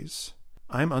nobodies.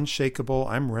 I'm unshakable.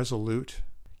 I'm resolute.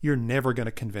 You're never going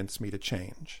to convince me to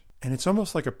change. And it's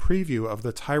almost like a preview of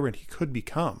the tyrant he could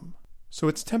become. So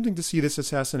it's tempting to see this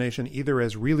assassination either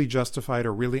as really justified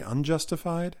or really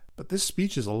unjustified, but this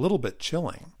speech is a little bit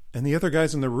chilling. And the other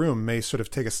guys in the room may sort of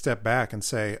take a step back and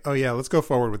say, oh yeah, let's go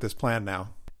forward with this plan now.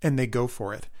 And they go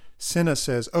for it. Cinna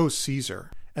says, oh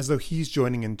Caesar, as though he's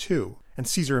joining in too. And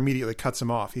Caesar immediately cuts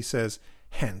him off. He says,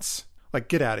 hence, like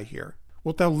get out of here.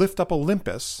 Wilt thou lift up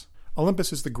Olympus?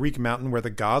 Olympus is the Greek mountain where the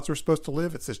gods were supposed to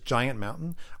live. It's this giant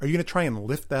mountain. Are you going to try and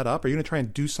lift that up? Are you going to try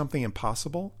and do something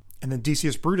impossible? And then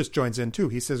Decius Brutus joins in too.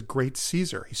 He says, great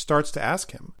Caesar. He starts to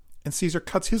ask him. And Caesar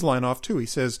cuts his line off too. He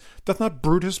says, doth not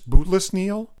Brutus bootless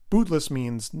kneel? Bootless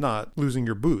means not losing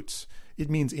your boots. It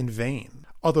means in vain.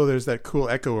 Although there's that cool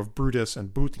echo of Brutus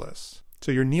and bootless.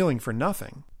 So you're kneeling for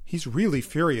nothing. He's really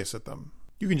furious at them.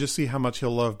 You can just see how much he'll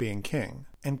love being king.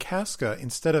 And Casca,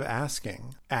 instead of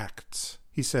asking, acts.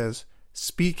 He says,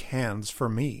 speak hands for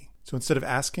me. So instead of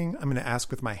asking, I'm going to ask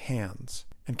with my hands.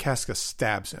 And Casca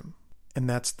stabs him. And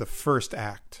that's the first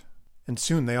act. And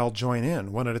soon they all join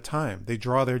in, one at a time. They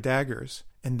draw their daggers,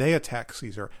 and they attack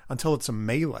Caesar until it's a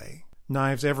melee.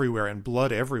 Knives everywhere and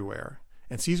blood everywhere.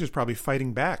 And Caesar's probably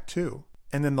fighting back, too.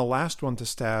 And then the last one to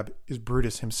stab is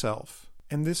Brutus himself.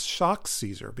 And this shocks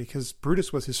Caesar, because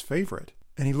Brutus was his favorite.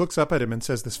 And he looks up at him and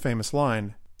says this famous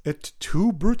line, Et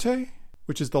tu, Brute?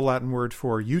 Which is the Latin word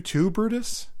for, you too,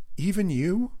 Brutus? Even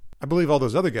you? I believe all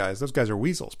those other guys, those guys are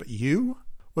weasels, but you?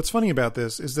 What's funny about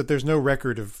this is that there's no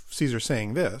record of Caesar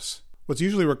saying this. What's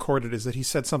usually recorded is that he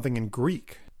said something in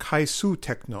Greek, kai su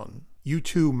teknon, you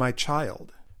too, my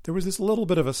child. There was this little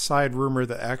bit of a side rumor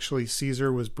that actually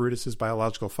Caesar was Brutus's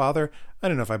biological father. I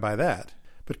don't know if I buy that.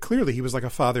 But clearly he was like a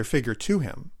father figure to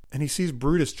him. And he sees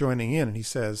Brutus joining in and he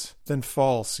says, then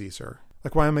fall, Caesar.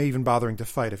 Like, why am I even bothering to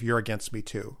fight if you're against me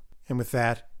too? And with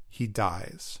that, he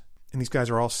dies. And these guys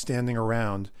are all standing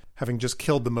around, having just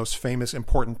killed the most famous,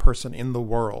 important person in the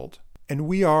world. And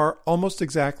we are almost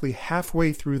exactly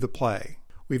halfway through the play.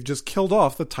 We've just killed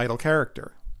off the title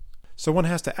character. So one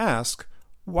has to ask,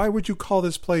 why would you call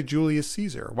this play Julius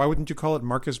Caesar? Why wouldn't you call it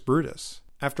Marcus Brutus?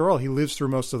 After all, he lives through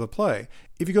most of the play.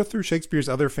 If you go through Shakespeare's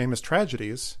other famous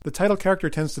tragedies, the title character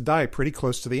tends to die pretty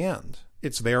close to the end.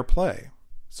 It's their play.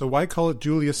 So why call it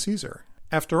Julius Caesar?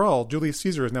 After all, Julius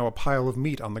Caesar is now a pile of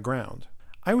meat on the ground.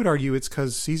 I would argue it's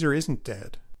because Caesar isn't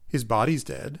dead. His body's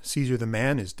dead, Caesar the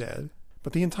man is dead,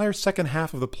 but the entire second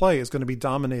half of the play is going to be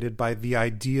dominated by the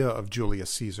idea of Julius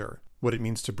Caesar. What it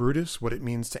means to Brutus, what it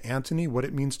means to Antony, what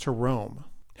it means to Rome.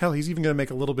 Hell, he's even going to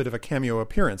make a little bit of a cameo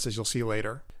appearance, as you'll see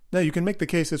later. Now, you can make the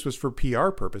case this was for PR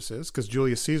purposes, because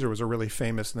Julius Caesar was a really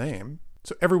famous name.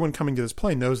 So everyone coming to this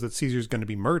play knows that Caesar's going to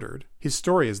be murdered. His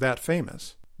story is that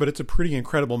famous. But it's a pretty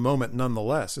incredible moment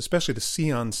nonetheless, especially to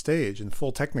see on stage in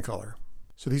full Technicolor.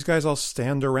 So these guys all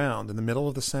stand around in the middle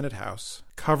of the Senate House,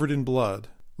 covered in blood,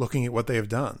 looking at what they have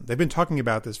done. They've been talking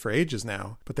about this for ages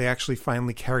now, but they actually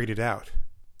finally carried it out.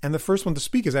 And the first one to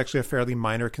speak is actually a fairly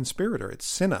minor conspirator. It's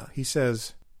Cinna. He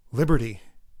says, "Liberty.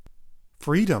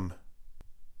 Freedom.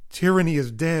 Tyranny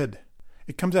is dead."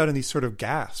 It comes out in these sort of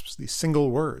gasps, these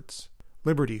single words.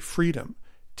 Liberty, freedom,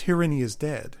 tyranny is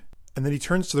dead. And then he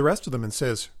turns to the rest of them and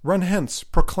says, "Run hence,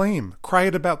 proclaim, cry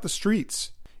it about the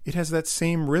streets." It has that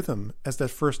same rhythm as that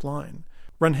first line.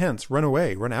 Run hence, run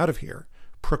away, run out of here.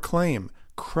 Proclaim,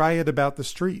 cry it about the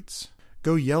streets.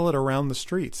 Go yell it around the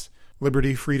streets.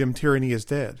 Liberty, freedom, tyranny is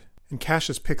dead. And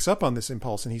Cassius picks up on this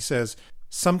impulse and he says,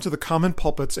 "Some to the common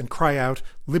pulpits and cry out,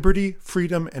 liberty,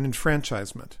 freedom, and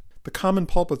enfranchisement." The common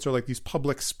pulpits are like these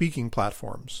public speaking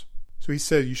platforms. So he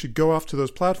said you should go off to those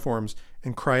platforms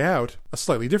and cry out, a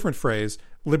slightly different phrase,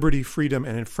 liberty, freedom,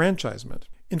 and enfranchisement.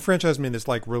 Enfranchisement is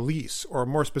like release, or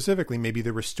more specifically, maybe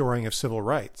the restoring of civil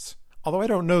rights. Although I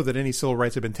don't know that any civil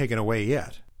rights have been taken away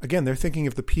yet. Again, they're thinking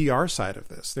of the PR side of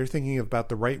this. They're thinking about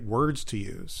the right words to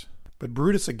use. But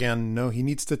Brutus, again, no, he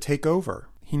needs to take over.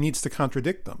 He needs to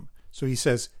contradict them. So he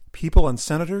says, "People and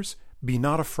senators, be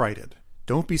not affrighted.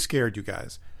 Don't be scared, you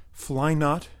guys. Fly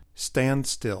not, stand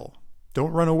still.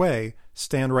 Don't run away,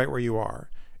 stand right where you are."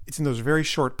 It's in those very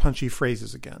short, punchy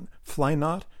phrases again. Fly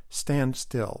not, stand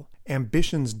still.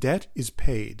 Ambition's debt is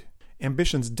paid.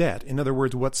 Ambition's debt, in other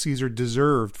words, what Caesar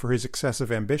deserved for his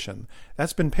excessive ambition,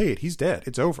 that's been paid. He's dead.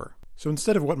 It's over. So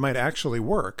instead of what might actually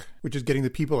work, which is getting the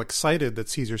people excited that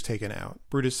Caesar's taken out,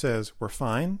 Brutus says, "We're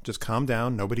fine, just calm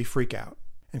down, nobody freak out."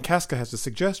 And Casca has a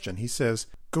suggestion. He says,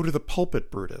 "Go to the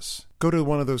pulpit, Brutus. Go to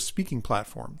one of those speaking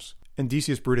platforms." And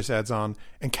Decius Brutus adds on,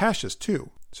 and Cassius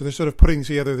too. So they're sort of putting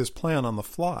together this plan on the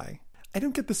fly. I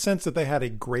don't get the sense that they had a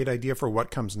great idea for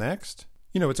what comes next.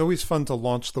 You know, it's always fun to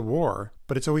launch the war,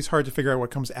 but it's always hard to figure out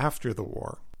what comes after the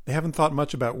war. They haven't thought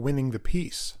much about winning the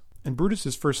peace. And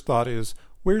Brutus's first thought is,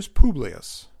 where's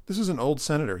Publius? This is an old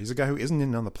senator. He's a guy who isn't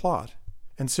in on the plot.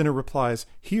 And Cinna replies,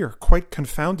 "Here, quite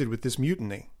confounded with this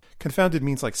mutiny." Confounded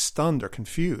means like stunned or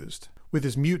confused. With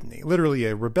his mutiny, literally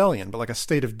a rebellion, but like a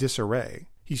state of disarray.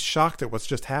 He's shocked at what's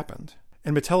just happened.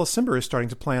 And Metellus Cimber is starting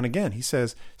to plan again. He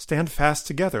says, "Stand fast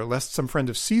together, lest some friend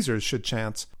of Caesar's should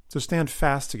chance." So stand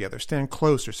fast together, stand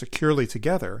close or securely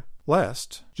together,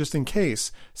 lest, just in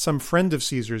case, some friend of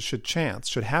Caesar's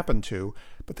should happen to,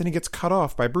 but then he gets cut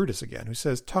off by Brutus again, who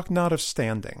says, "Talk not of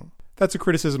standing." That's a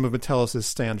criticism of Metellus'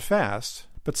 stand fast,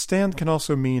 but stand can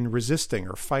also mean resisting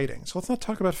or fighting. So let's not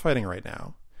talk about fighting right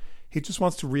now. He just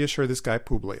wants to reassure this guy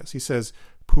Publius. He says,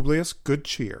 "Publius, good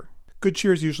cheer." Good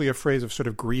cheer is usually a phrase of sort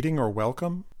of greeting or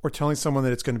welcome, or telling someone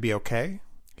that it's going to be okay.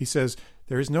 He says,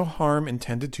 "There is no harm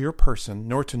intended to your person,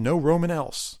 nor to no Roman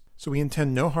else." So we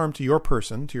intend no harm to your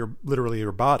person, to your literally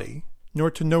your body,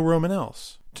 nor to no Roman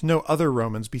else, to no other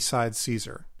Romans besides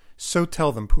Caesar. So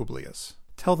tell them, Publius.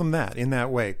 Tell them that, in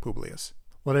that way, Publius.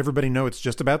 Let everybody know it's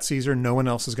just about Caesar, no one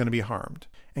else is going to be harmed.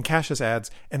 And Cassius adds,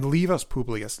 "And leave us,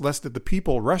 Publius, lest that the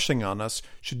people rushing on us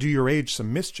should do your age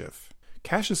some mischief."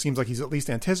 Cassius seems like he's at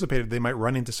least anticipated they might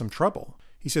run into some trouble.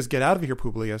 He says, "Get out of here,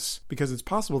 Publius, because it's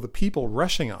possible the people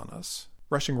rushing on us,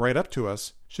 rushing right up to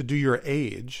us, should do your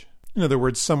age, in other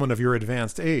words, someone of your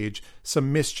advanced age,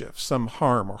 some mischief, some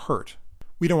harm or hurt.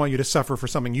 We don't want you to suffer for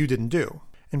something you didn't do."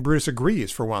 And Brutus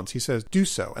agrees for once. He says, "Do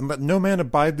so, and let no man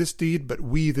abide this deed but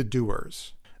we the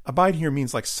doers." Abide here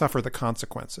means like suffer the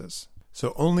consequences.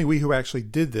 So only we who actually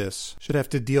did this should have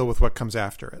to deal with what comes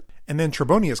after it. And then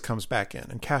Trebonius comes back in,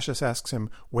 and Cassius asks him,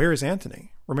 "Where is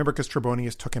Antony?" Remember, because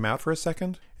Trebonius took him out for a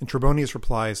second? And Trebonius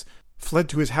replies, "Fled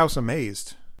to his house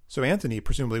amazed." So Antony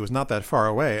presumably was not that far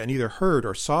away, and either heard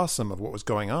or saw some of what was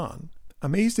going on.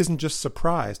 Amazed isn't just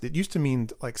surprised. It used to mean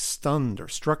like stunned or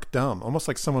struck dumb, almost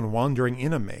like someone wandering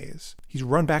in a maze. He's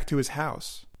run back to his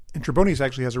house. And Trebonius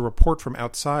actually has a report from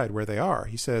outside where they are.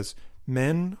 He says,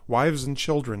 "Men, wives, and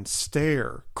children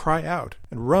stare, cry out,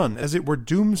 and run as it were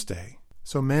doomsday."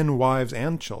 So men, wives,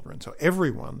 and children, so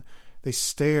everyone, they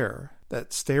stare,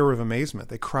 that stare of amazement.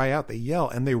 They cry out, they yell,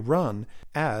 and they run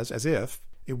as if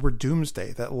it were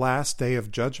doomsday, that last day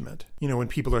of judgment, when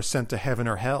people are sent to heaven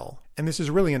or hell. And this is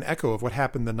really an echo of what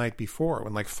happened the night before,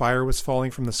 when fire was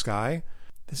falling from the sky.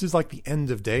 This is like the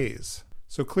end of days.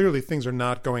 So clearly things are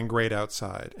not going great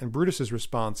outside. And Brutus's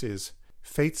response is,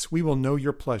 Fates, we will know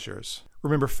your pleasures.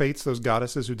 Remember Fates, those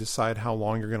goddesses who decide how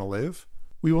long you're going to live?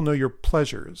 We will know your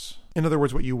pleasures. In other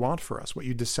words, what you want for us, what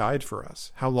you decide for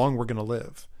us, how long we're going to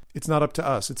live. It's not up to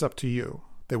us, it's up to you.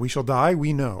 That we shall die,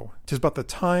 we know. 'Tis but the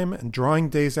time and drawing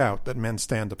days out that men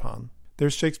stand upon.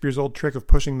 There's Shakespeare's old trick of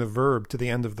pushing the verb to the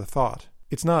end of the thought.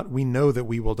 It's not we know that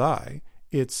we will die,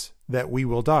 it's that we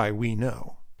will die, we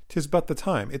know. 'Tis but the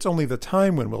time. It's only the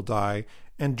time when we'll die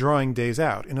and drawing days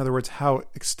out. In other words, how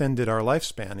extended our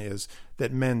lifespan is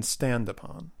that men stand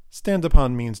upon. Stand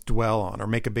upon means dwell on or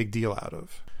make a big deal out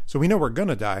of. So we know we're going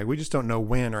to die, we just don't know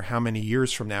when or how many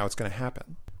years from now it's going to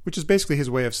happen. Which is basically his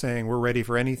way of saying we're ready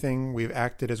for anything, we've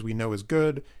acted as we know is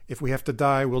good, if we have to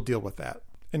die, we'll deal with that.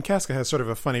 And Casca has sort of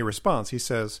a funny response. He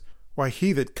says, why,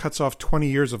 he that cuts off 20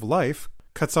 years of life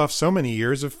cuts off so many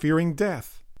years of fearing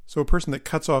death. So a person that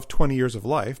cuts off 20 years of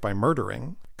life by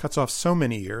murdering cuts off so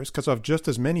many years, cuts off just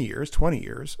as many years, 20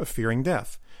 years, of fearing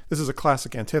death. This is a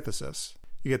classic antithesis.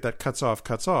 You get that cuts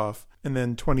off, and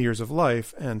then 20 years of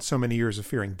life and so many years of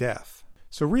fearing death.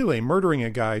 So really, murdering a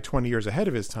guy 20 years ahead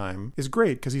of his time is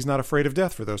great because he's not afraid of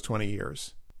death for those 20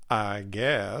 years. I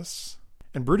guess.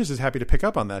 And Brutus is happy to pick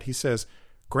up on that. He says,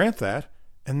 grant that,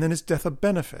 and then is death a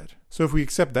benefit? So if we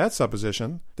accept that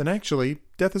supposition, then actually,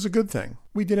 death is a good thing.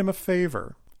 We did him a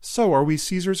favor. So are we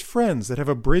Caesar's friends that have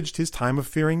abridged his time of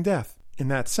fearing death? In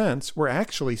that sense, we're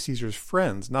actually Caesar's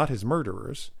friends, not his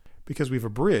murderers, because we've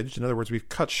abridged, in other words, we've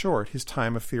cut short his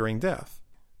time of fearing death.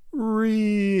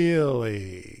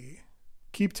 Really?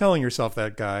 Keep telling yourself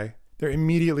that, guy. They're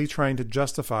immediately trying to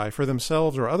justify for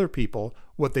themselves or other people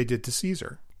what they did to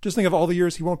Caesar. Just think of all the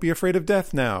years he won't be afraid of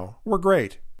death now. We're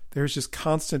great. There's just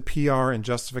constant PR and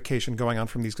justification going on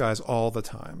from these guys all the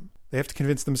time. They have to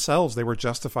convince themselves they were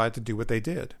justified to do what they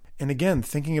did. And again,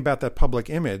 thinking about that public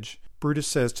image, Brutus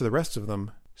says to the rest of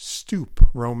them, stoop,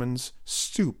 Romans,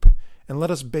 stoop, and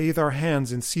let us bathe our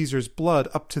hands in Caesar's blood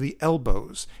up to the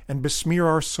elbows, and besmear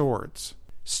our swords.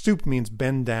 Stoop means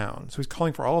bend down. So he's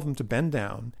calling for all of them to bend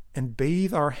down and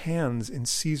bathe our hands in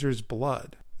Caesar's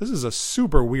blood. This is a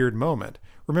super weird moment.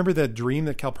 Remember that dream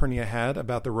that Calpurnia had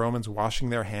about the Romans washing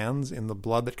their hands in the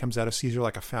blood that comes out of Caesar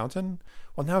like a fountain?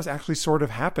 Well, now it's actually sort of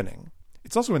happening.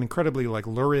 It's also an incredibly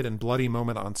lurid and bloody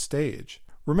moment on stage.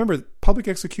 Remember, public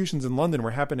executions in London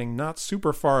were happening not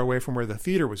super far away from where the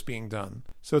theater was being done.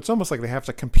 So it's almost like they have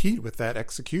to compete with that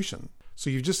execution. So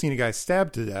you've just seen a guy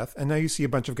stabbed to death, and now you see a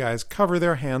bunch of guys cover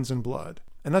their hands in blood.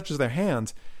 And not just their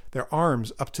hands, their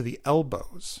arms up to the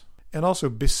elbows. And also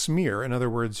besmear, in other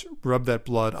words, rub that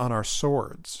blood on our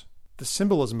swords. The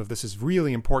symbolism of this is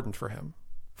really important for him.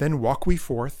 Then walk we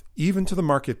forth, even to the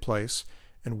marketplace,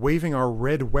 and waving our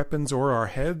red weapons o'er our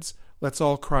heads, let's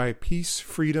all cry peace,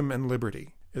 freedom, and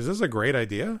liberty. Is this a great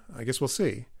idea? I guess we'll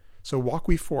see. So walk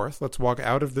we forth, let's walk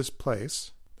out of this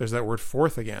place. There's that word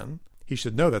forth again. He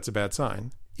should know that's a bad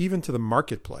sign. Even to the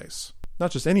marketplace.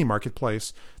 Not just any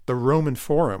marketplace, the Roman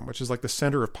Forum, which is like the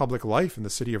center of public life in the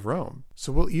city of Rome.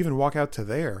 So we'll even walk out to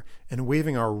there and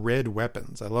waving our red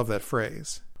weapons. I love that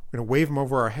phrase. We're going to wave them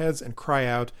over our heads and cry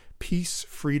out, peace,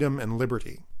 freedom, and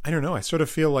liberty. I don't know, I sort of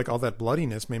feel like all that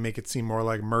bloodiness may make it seem more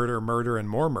like murder, murder, and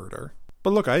more murder.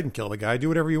 But look, I didn't kill the guy, do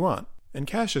whatever you want. And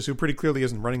Cassius, who pretty clearly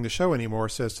isn't running the show anymore,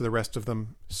 says to the rest of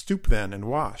them, stoop then and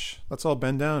wash. Let's all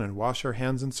bend down and wash our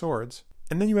hands and swords.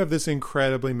 And then you have this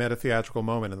incredibly meta-theatrical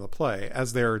moment in the play,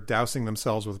 as they're dousing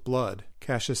themselves with blood.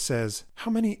 Cassius says,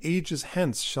 how many ages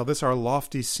hence shall this our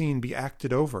lofty scene be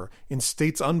acted over, in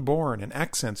states unborn and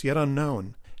accents yet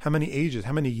unknown? How many ages,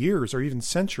 how many years, or even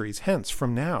centuries hence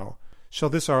from now, shall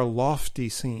this our lofty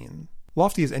scene?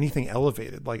 Lofty is anything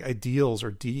elevated, like ideals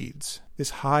or deeds. This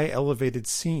high elevated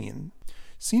scene.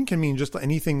 Scene can mean just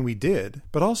anything we did,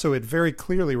 but also it very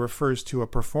clearly refers to a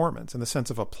performance in the sense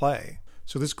of a play.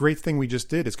 So this great thing we just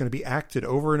did is going to be acted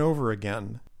over and over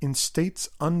again in states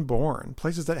unborn,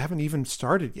 places that haven't even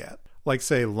started yet. Like,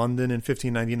 say, London in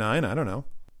 1599, I don't know.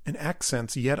 And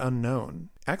accents yet unknown.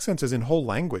 Accents as in whole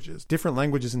languages, different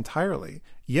languages entirely,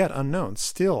 yet unknown,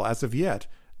 still, as of yet,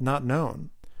 not known.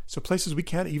 So places we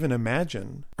can't even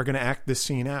imagine are going to act this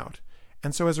scene out.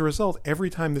 And so as a result, every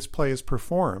time this play is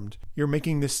performed, you're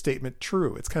making this statement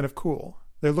true. It's kind of cool.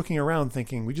 They're looking around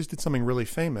thinking, we just did something really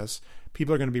famous.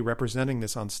 People are going to be representing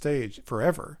this on stage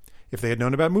forever. If they had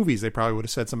known about movies, they probably would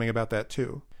have said something about that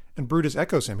too. And Brutus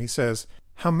echoes him. He says,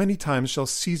 "How many times shall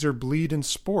Caesar bleed in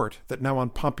sport, that now on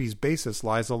Pompey's basis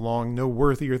lies along no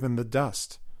worthier than the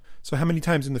dust?" So how many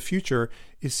times in the future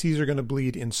is Caesar going to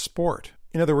bleed in sport?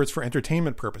 In other words, for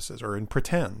entertainment purposes, or in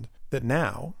pretend, that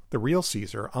now, the real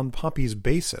Caesar, on Pompey's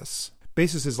basis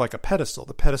is like a pedestal,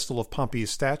 the pedestal of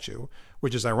Pompey's statue,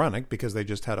 which is ironic because they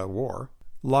just had a war,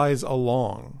 lies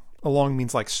along. Along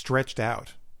means like stretched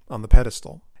out on the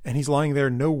pedestal. And he's lying there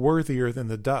no worthier than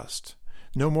the dust,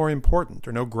 no more important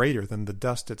or no greater than the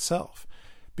dust itself,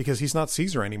 because he's not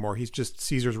Caesar anymore, he's just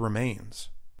Caesar's remains.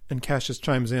 And Cassius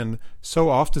chimes in, "So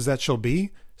oft as that shall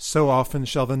be, so often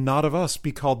shall the not of us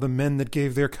be called the men that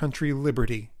gave their country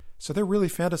liberty." So they're really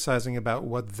fantasizing about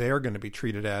what they're going to be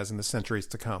treated as in the centuries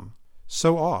to come.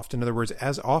 So oft, in other words,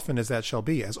 as often as that shall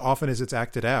be, as often as it's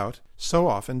acted out, so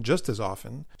often, just as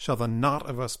often, shall the not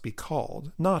of us be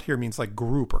called. Not here means like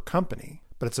group or company,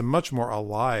 but it's a much more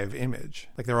alive image,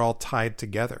 like they're all tied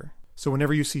together. So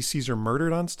whenever you see Caesar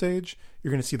murdered on stage,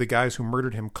 you're going to see the guys who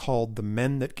murdered him called the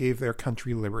men that gave their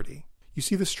country liberty. You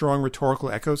see the strong rhetorical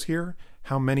echoes here?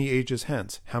 How many ages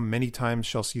hence? How many times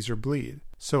shall Caesar bleed?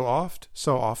 So oft,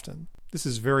 so often. This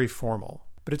is very formal.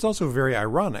 But it's also very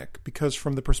ironic, because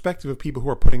from the perspective of people who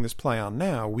are putting this play on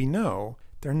now, we know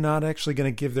they're not actually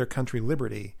going to give their country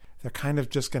liberty. They're kind of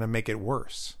just going to make it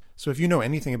worse. So if you know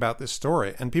anything about this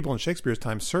story, and people in Shakespeare's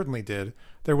time certainly did,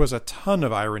 there was a ton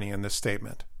of irony in this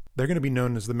statement. They're going to be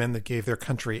known as the men that gave their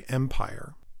country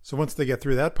empire. So once they get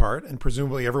through that part, and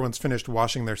presumably everyone's finished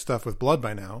washing their stuff with blood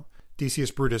by now,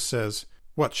 Decius Brutus says,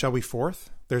 "What, shall we forth?"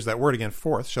 There's that word again,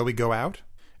 forth. Shall we go out?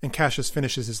 And Cassius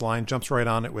finishes his line, jumps right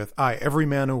on it with, "Aye, every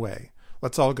man away.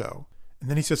 Let's all go." And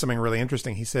then he says something really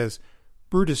interesting. He says,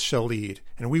 "Brutus shall lead,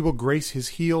 and we will grace his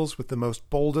heels with the most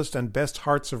boldest and best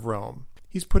hearts of Rome."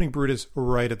 He's putting Brutus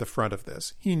right at the front of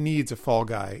this. He needs a fall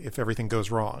guy if everything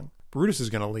goes wrong. Brutus is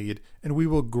going to lead, and we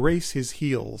will grace his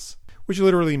heels, which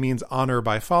literally means honor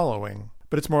by following.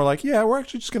 But it's more like, yeah, we're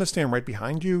actually just going to stand right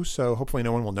behind you, so hopefully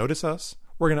no one will notice us.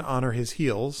 We're going to honor his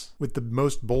heels with the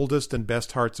most boldest and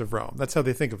best hearts of Rome. That's how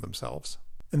they think of themselves.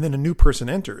 And then a new person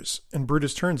enters, and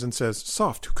Brutus turns and says,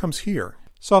 "Soft, who comes here?"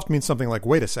 Soft means something like,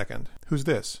 wait a second, who's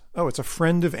this? Oh, it's a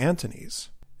friend of Antony's.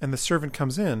 And the servant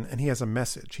comes in, and he has a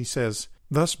message. He says,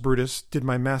 "Thus, Brutus, did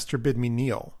my master bid me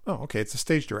kneel." Oh, okay, it's a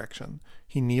stage direction.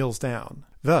 He kneels down.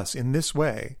 "Thus, in this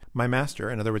way, my master,"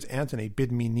 in other words, Antony,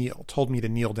 "bid me kneel," told me to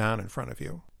kneel down in front of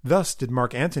you. "Thus did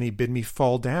Mark Antony bid me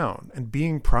fall down, and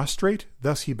being prostrate,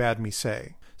 thus he bade me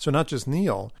say." So not just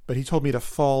kneel, but he told me to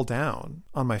fall down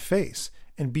on my face,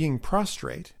 and being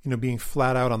prostrate, being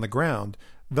flat out on the ground,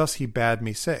 thus he bade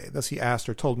me say. Thus he asked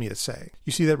or told me to say.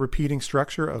 You see that repeating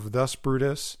structure of thus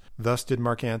Brutus, thus did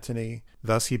Mark Antony,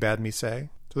 thus he bade me say?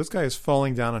 So this guy is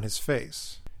falling down on his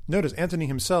face. Notice Antony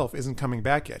himself isn't coming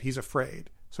back yet. He's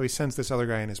afraid. So he sends this other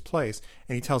guy in his place,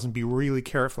 and he tells him, be really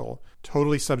careful.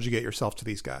 Totally subjugate yourself to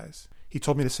these guys. He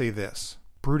told me to say this: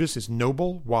 Brutus is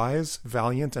noble, wise,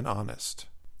 valiant, and honest.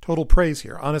 Total praise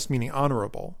here. Honest meaning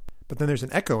honorable. But then there's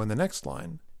an echo in the next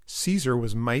line. Caesar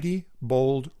was mighty,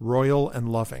 bold, royal, and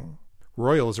loving.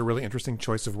 Royal is a really interesting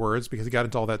choice of words because he got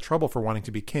into all that trouble for wanting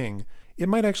to be king. It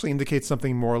might actually indicate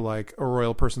something more like a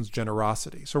royal person's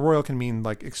generosity. So royal can mean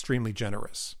like extremely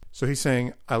generous. So he's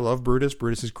saying, I love Brutus.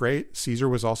 Brutus is great. Caesar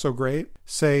was also great.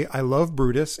 Say, I love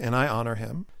Brutus and I honor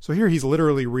him. So here he's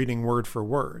literally reading word for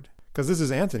word. Because this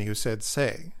is Antony who said,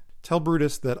 say, tell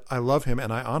Brutus that I love him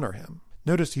and I honor him.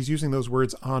 Notice he's using those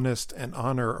words honest and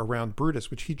honor around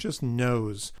Brutus, which he just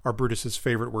knows are Brutus's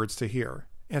favorite words to hear.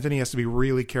 Antony has to be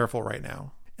really careful right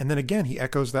now. And then again, he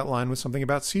echoes that line with something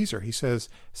about Caesar. He says,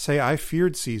 say, I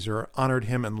feared Caesar, honored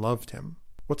him, and loved him.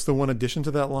 What's the one addition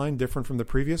to that line different from the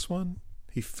previous one?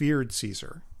 He feared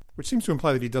Caesar, which seems to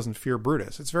imply that he doesn't fear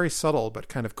Brutus. It's very subtle, but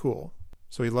kind of cool.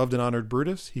 So he loved and honored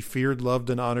Brutus. He feared, loved,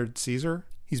 and honored Caesar.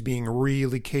 He's being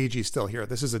really cagey still here.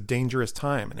 This is a dangerous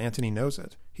time, and Antony knows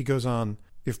it. He goes on,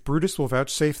 if Brutus will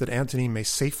vouchsafe that Antony may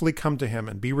safely come to him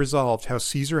and be resolved how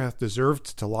Caesar hath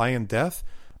deserved to lie in death,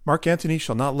 Mark Antony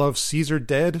shall not love Caesar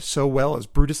dead so well as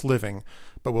Brutus living,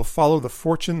 but will follow the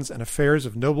fortunes and affairs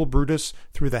of noble Brutus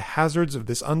through the hazards of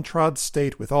this untrod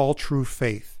state with all true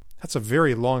faith. That's a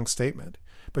very long statement,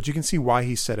 but you can see why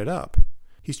he set it up.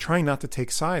 He's trying not to take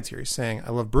sides here. He's saying,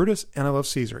 I love Brutus and I love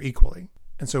Caesar equally.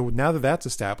 And so now that that's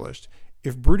established,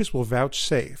 if Brutus will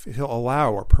vouchsafe, if he'll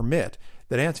allow or permit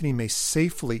that Antony may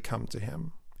safely come to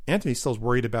him, Antony still's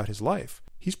worried about his life.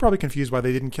 He's probably confused why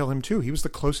they didn't kill him too. He was the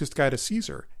closest guy to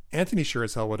Caesar. Antony sure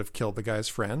as hell would have killed the guy's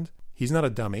friend. He's not a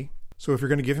dummy. So if you're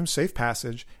going to give him safe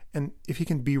passage, and if he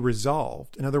can be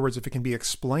resolved, in other words, if it can be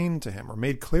explained to him or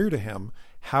made clear to him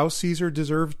how Caesar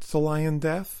deserved to lie in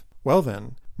death, well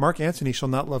then, Mark Antony shall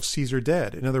not love Caesar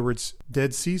dead, in other words,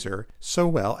 dead Caesar, so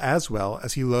well as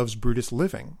he loves Brutus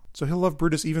living. So he'll love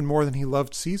Brutus even more than he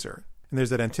loved Caesar. And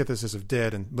there's that antithesis of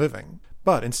dead and living.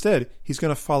 But instead, he's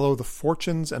going to follow the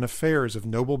fortunes and affairs of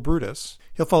noble Brutus.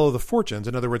 He'll follow the fortunes,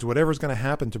 in other words, whatever's going to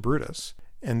happen to Brutus.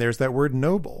 And there's that word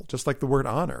noble, just like the word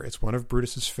honor. It's one of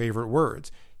Brutus's favorite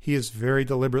words. He is very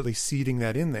deliberately seeding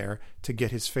that in there to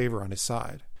get his favor on his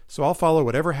side. So I'll follow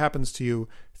whatever happens to you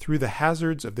through the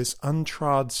hazards of this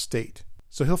untrod state.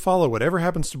 So he'll follow whatever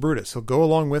happens to Brutus. He'll go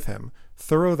along with him.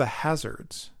 Thorough the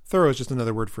hazards. Thorough is just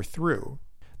another word for through.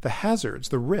 The hazards,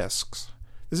 the risks.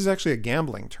 This is actually a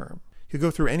gambling term. He'll go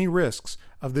through any risks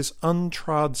of this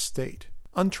untrod state.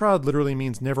 Untrod literally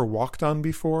means never walked on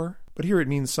before, but here it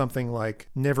means something like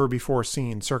never before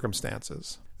seen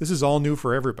circumstances. This is all new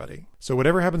for everybody. So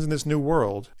whatever happens in this new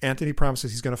world, Antony promises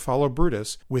he's going to follow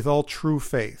Brutus with all true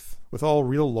faith, with all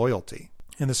real loyalty.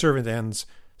 And the servant ends,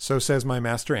 "So says my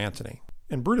master Antony."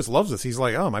 And Brutus loves this. He's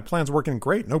like, "Oh, my plan's working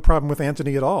great. No problem with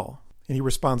Antony at all." And he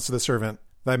responds to the servant,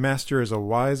 "Thy master is a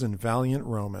wise and valiant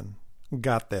Roman.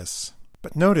 Got this."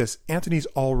 But notice, Antony's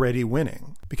already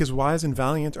winning, because wise and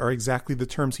valiant are exactly the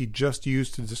terms he just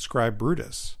used to describe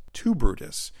Brutus. To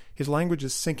Brutus. His language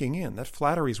is sinking in. That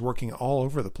flattery's working all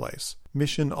over the place.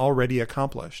 Mission already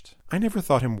accomplished. I never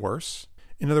thought him worse.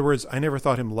 In other words, I never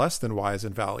thought him less than wise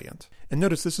and valiant. And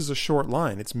notice this is a short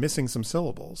line. It's missing some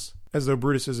syllables. As though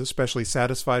Brutus is especially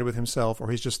satisfied with himself,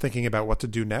 or he's just thinking about what to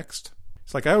do next.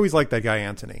 It's like, I always liked that guy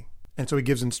Antony. And so he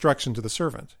gives instruction to the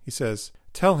servant. He says,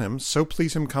 "Tell him, so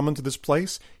please him come unto this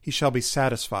place, he shall be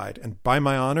satisfied, and by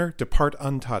my honor depart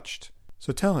untouched."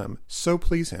 So tell him, so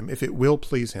please him, if it will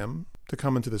please him, to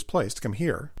come into this place, to come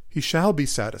here. He shall be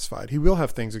satisfied. He will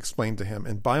have things explained to him,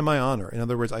 and by my honor, in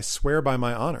other words, I swear by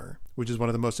my honor, which is one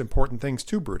of the most important things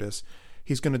to Brutus,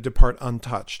 he's going to depart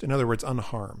untouched, in other words,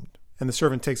 unharmed. And the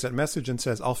servant takes that message and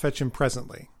says, "I'll fetch him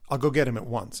presently. I'll go get him at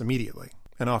once, immediately."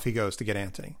 And off he goes to get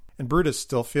Antony. And Brutus,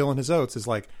 still feeling his oats, is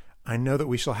like, "I know that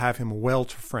we shall have him well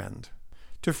to friend."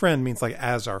 To friend means like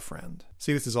as our friend.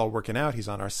 See, this is all working out. He's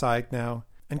on our side now.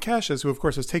 And Cassius, who of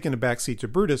course has taken a backseat to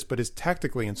Brutus, but is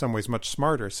tactically in some ways much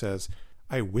smarter, says,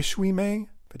 "I wish we may,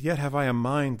 but yet have I a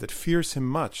mind that fears him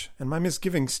much, and my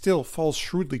misgiving still falls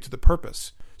shrewdly to the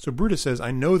purpose." So Brutus says,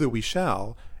 "I know that we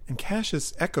shall," and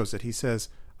Cassius echoes it. He says,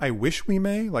 "I wish we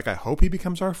may, like I hope he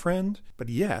becomes our friend, but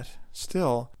yet,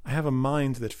 still, I have a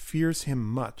mind that fears him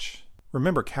much."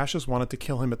 Remember, Cassius wanted to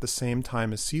kill him at the same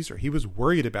time as Caesar. He was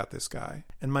worried about this guy,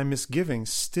 and my misgiving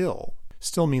still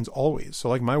means always. So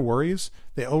like my worries,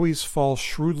 they always fall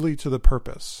shrewdly to the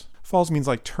purpose. Falls means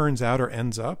like turns out or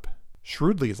ends up.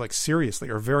 Shrewdly is like seriously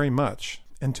or very much.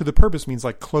 And to the purpose means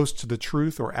like close to the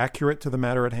truth or accurate to the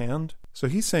matter at hand. So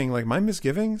he's saying like my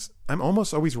misgivings, I'm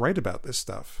almost always right about this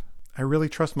stuff. I really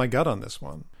trust my gut on this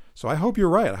one. So I hope you're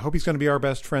right. I hope he's going to be our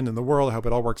best friend in the world. I hope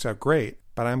it all works out great.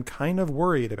 But I'm kind of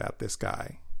worried about this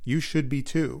guy. You should be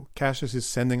too. Cassius is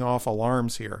sending off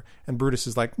alarms here. And Brutus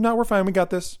is like, "No, we're fine. We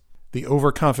got this." The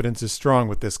overconfidence is strong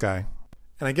with this guy.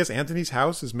 And I guess Antony's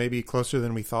house is maybe closer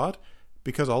than we thought,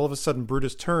 because all of a sudden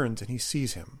Brutus turns and he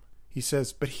sees him. He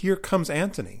says, "But here comes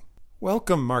Antony."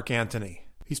 Welcome, Mark Antony.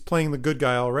 He's playing the good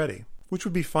guy already, which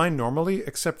would be fine normally,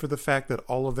 except for the fact that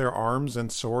all of their arms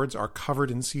and swords are covered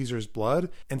in Caesar's blood,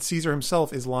 and Caesar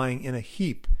himself is lying in a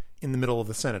heap in the middle of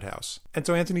the Senate house. And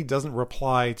so Antony doesn't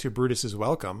reply to Brutus's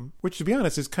welcome, which to be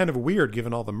honest is kind of weird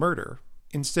given all the murder.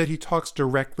 Instead, he talks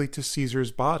directly to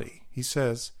Caesar's body. He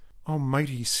says, "O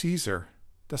mighty Caesar,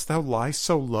 dost thou lie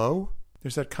so low?"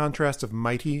 There's that contrast of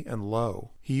mighty and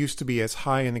low. He used to be as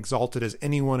high and exalted as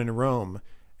anyone in Rome,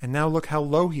 and now look how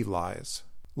low he lies.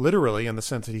 Literally, in the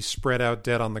sense that he's spread out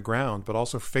dead on the ground, but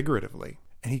also figuratively.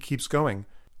 And he keeps going.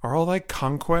 "Are all thy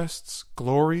conquests,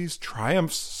 glories,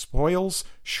 triumphs, spoils,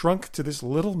 shrunk to this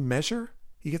little measure?"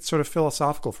 He gets sort of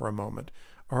philosophical for a moment.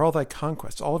 Are all thy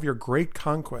conquests, all of your great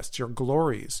conquests, your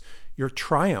glories, your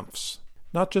triumphs,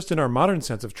 not just in our modern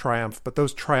sense of triumph, but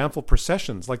those triumphal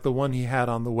processions like the one he had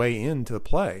on the way into the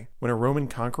play, when a Roman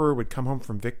conqueror would come home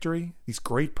from victory, these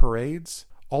great parades,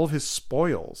 all of his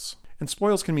spoils. And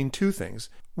spoils can mean two things.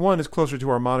 One is closer to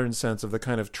our modern sense of the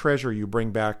kind of treasure you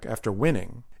bring back after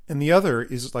winning, and the other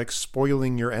is like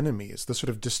spoiling your enemies, the sort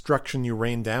of destruction you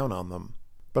rain down on them.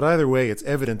 But either way, it's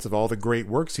evidence of all the great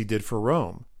works he did for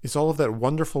Rome. Is all of that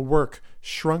wonderful work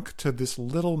shrunk to this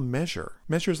little measure?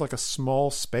 Measure is like a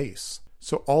small space.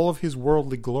 So all of his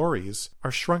worldly glories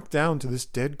are shrunk down to this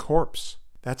dead corpse.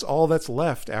 That's all that's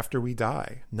left after we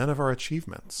die. None of our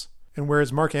achievements. And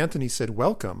whereas Mark Antony said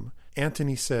welcome,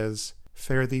 Antony says,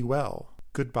 "Fare thee well.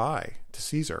 Goodbye," to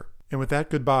Caesar. And with that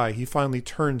goodbye, he finally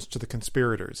turns to the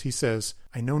conspirators. He says,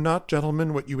 "I know not,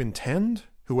 gentlemen, what you intend,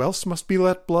 Who else must be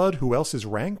let blood? Who else is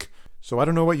rank? So I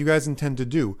don't know what you guys intend to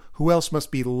do. Who else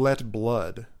must be let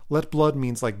blood? Let blood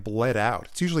means like bled out.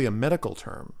 It's usually a medical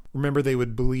term. Remember they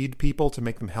would bleed people to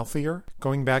make them healthier?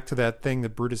 Going back to that thing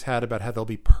that Brutus had about how they'll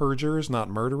be purgers, not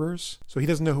murderers. So he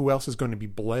doesn't know who else is going to be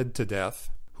bled to death.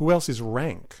 Who else is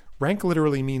rank? Rank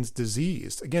literally means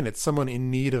diseased. Again, it's someone in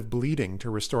need of bleeding to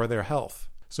restore their health.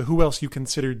 So who else you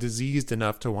consider diseased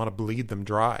enough to want to bleed them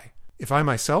dry? If I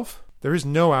myself? There is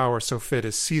no hour so fit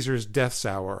as Caesar's death's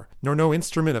hour, nor no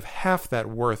instrument of half that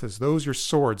worth as those your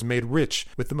swords made rich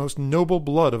with the most noble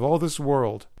blood of all this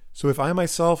world. So if I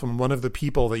myself am one of the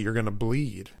people that you're going to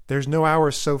bleed, there's no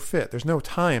hour so fit, there's no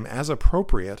time as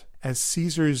appropriate as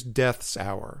Caesar's death's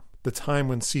hour, the time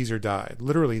when Caesar died,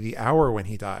 literally the hour when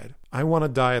he died. I want to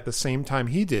die at the same time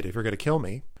he did if you're going to kill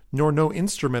me. Nor no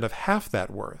instrument of half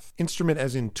that worth. Instrument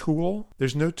as in tool?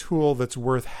 There's no tool that's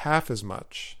worth half as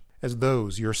much as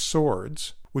those, your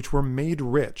swords, which were made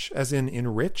rich, as in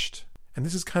enriched. And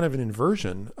this is kind of an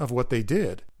inversion of what they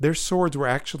did. Their swords were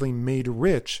actually made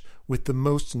rich with the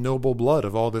most noble blood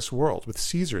of all this world, with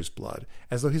Caesar's blood,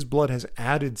 as though his blood has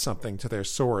added something to their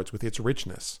swords with its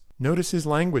richness. Notice his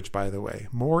language, by the way,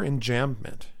 more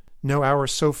enjambment. No hour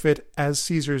so fit as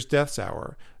Caesar's death's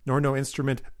hour, nor no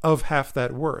instrument of half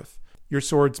that worth. Your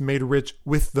swords made rich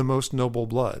with the most noble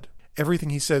blood. Everything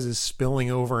he says is spilling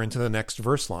over into the next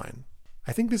verse line.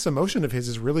 I think this emotion of his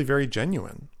is really very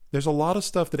genuine. There's a lot of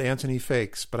stuff that Antony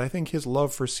fakes, but I think his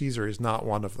love for Caesar is not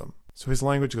one of them. So his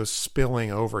language goes spilling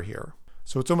over here.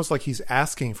 So it's almost like he's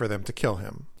asking for them to kill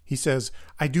him. He says,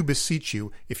 I do beseech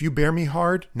you, if you bear me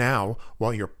hard, now,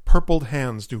 while your purpled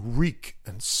hands do reek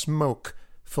and smoke,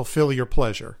 fulfill your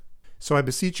pleasure. So I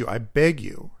beseech you, I beg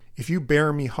you, if you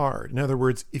bear me hard, in other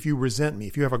words, if you resent me,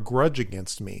 if you have a grudge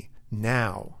against me,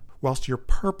 now, whilst your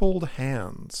purpled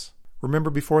hands, remember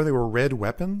before they were red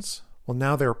weapons? Well,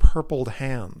 now they're purpled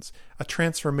hands. A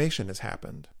transformation has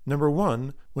happened. Number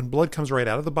one, when blood comes right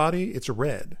out of the body, it's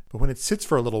red. But when it sits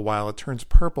for a little while, it turns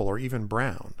purple or even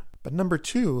brown. But number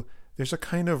two, there's a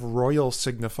kind of royal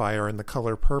signifier in the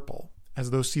color purple,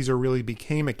 as though Caesar really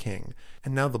became a king.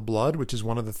 And now the blood, which is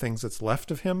one of the things that's left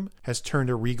of him, has turned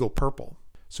a regal purple.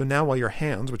 So now while your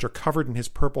hands, which are covered in his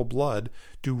purple blood,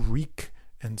 do reek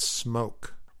and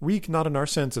smoke. Reek not in our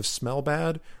sense of smell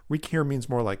bad. Reek here means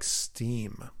more like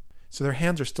steam. So their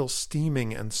hands are still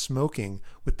steaming and smoking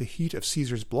with the heat of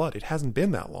Caesar's blood. It hasn't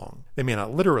been that long. They may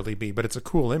not literally be, but it's a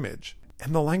cool image.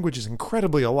 And the language is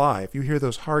incredibly alive. You hear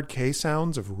those hard K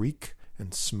sounds of reek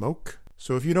and smoke.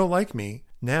 So if you don't like me,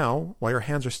 now, while your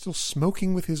hands are still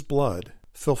smoking with his blood,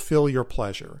 fulfill your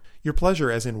pleasure. Your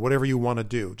pleasure as in whatever you want to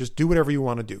do. Just do whatever you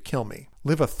want to do. Kill me.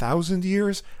 Live 1,000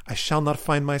 years? I shall not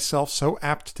find myself so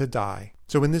apt to die.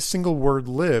 So in this single word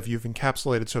live, you've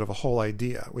encapsulated sort of a whole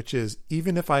idea, which is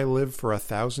even if I live for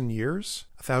 1,000 years,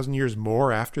 1,000 years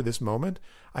more after this moment,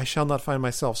 I shall not find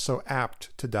myself so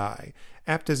apt to die.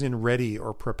 Apt as in ready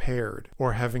or prepared,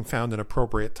 or having found an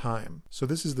appropriate time. So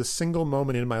this is the single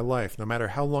moment in my life, no matter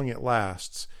how long it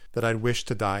lasts, that I'd wish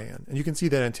to die in. And you can see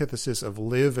that antithesis of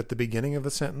live at the beginning of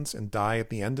the sentence and die at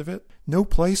the end of it. No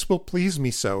place will please me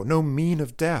so, no mean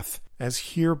of death, as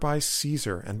here by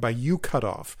Caesar and by you cut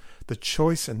off, the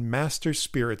choice and master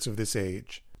spirits of this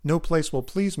age. No place will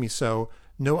please me so,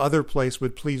 no other place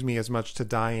would please me as much to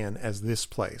die in as this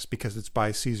place, because it's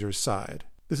by Caesar's side.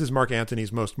 This is Mark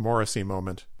Antony's most Morrissey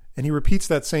moment. And he repeats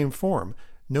that same form,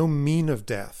 no mean of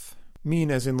death. Mean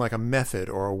as in like a method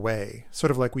or a way,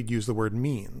 sort of like we'd use the word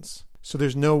means. So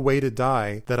there's no way to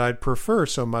die that I'd prefer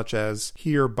so much as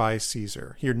here by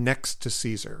Caesar, here next to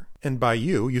Caesar. And by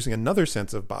you, using another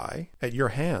sense of by, at your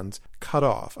hands, cut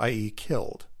off, i.e.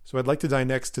 killed. So I'd like to die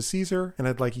next to Caesar, and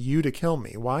I'd like you to kill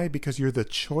me. Why? Because you're the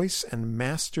choice and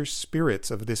master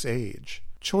spirits of this age.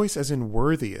 Choice as in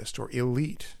worthiest or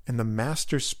elite, and the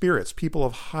master spirits, people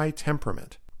of high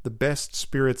temperament, the best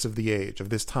spirits of the age, of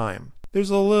this time.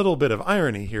 There's a little bit of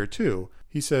irony here, too.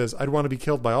 He says, I'd want to be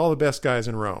killed by all the best guys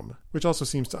in Rome, which also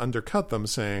seems to undercut them,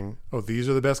 saying, oh, these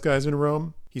are the best guys in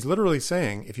Rome? He's literally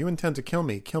saying, if you intend to kill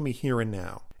me here and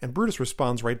now. And Brutus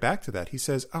responds right back to that. He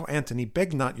says, oh, Antony,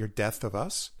 beg not your death of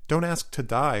us. Don't ask to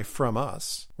die from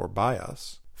us, or by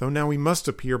us. Though now we must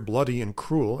appear bloody and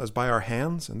cruel, as by our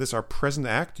hands, and this our present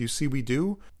act you see we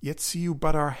do, yet see you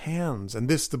but our hands, and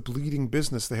this the bleeding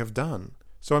business they have done.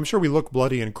 So I'm sure we look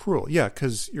bloody and cruel. Yeah,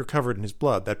 because you're covered in his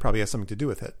blood. That probably has something to do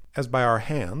with it. As by our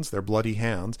hands, their bloody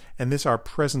hands, and this our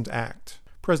present act.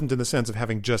 Present in the sense of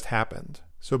having just happened.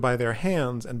 So by their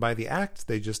hands and by the act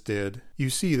they just did, you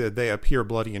see that they appear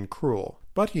bloody and cruel.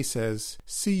 But, he says,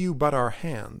 see you but our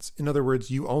hands. In other words,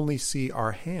 you only see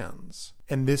our hands.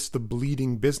 And this the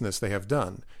bleeding business they have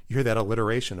done. You hear that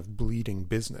alliteration of bleeding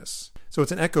business. So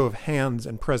it's an echo of hands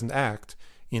and present act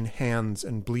in hands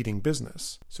and bleeding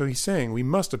business. So he's saying we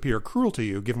must appear cruel to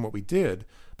you given what we did,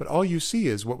 but all you see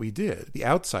is what we did, the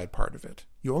outside part of it.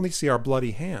 You only see our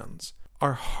bloody hands.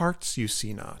 Our hearts you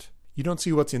see not. You don't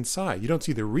see what's inside. You don't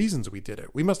see the reasons we did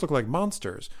it. We must look like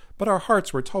monsters, but our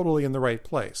hearts were totally in the right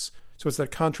place. So it's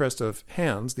that contrast of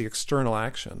hands, the external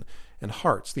action, and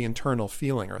hearts, the internal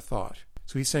feeling or thought.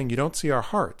 So he's saying you don't see our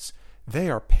hearts. They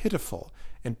are pitiful,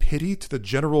 and pity to the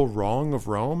general wrong of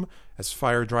Rome, as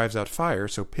fire drives out fire,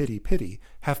 so pity, pity,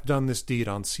 hath done this deed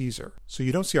on Caesar. So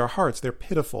you don't see our hearts. They're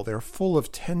pitiful. They're full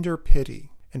of tender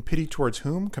pity. And pity towards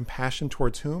whom? Compassion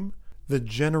towards whom? The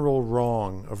general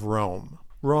wrong of Rome.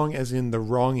 Wrong as in the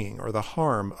wronging or the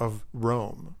harm of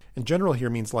Rome. And general here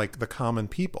means like the common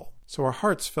people. So our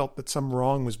hearts felt that some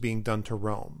wrong was being done to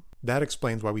Rome. That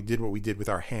explains why we did what we did with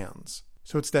our hands.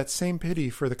 So it's that same pity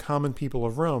for the common people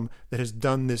of Rome that has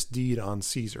done this deed on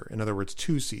Caesar. In other words,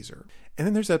 to Caesar. And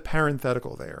then there's that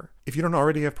parenthetical there. If you don't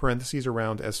already have parentheses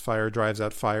around as fire drives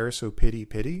out fire, so pity,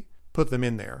 pity, put them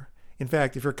in there. In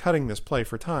fact, if you're cutting this play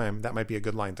for time, that might be a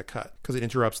good line to cut, because it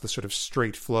interrupts the sort of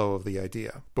straight flow of the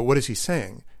idea. But what is he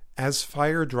saying? As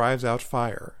fire drives out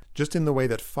fire, just in the way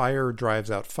that fire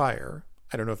drives out fire,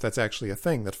 I don't know if that's actually a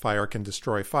thing, that fire can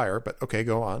destroy fire, but okay,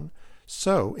 go on.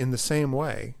 So, in the same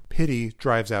way, pity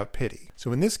drives out pity.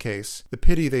 So in this case, the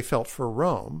pity they felt for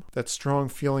Rome, that strong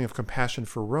feeling of compassion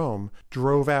for Rome,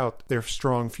 drove out their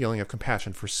strong feeling of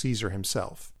compassion for Caesar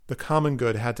himself. The common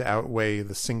good had to outweigh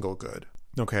the single good.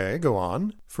 Okay, go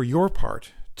on. For your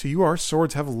part, to you our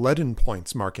swords have leaden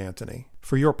points, Mark Antony.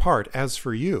 For your part, as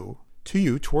for you, to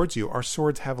you, towards you, our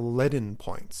swords have leaden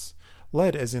points.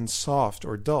 Lead as in soft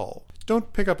or dull.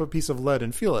 Don't pick up a piece of lead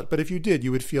and feel it, but if you did,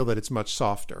 you would feel that it's much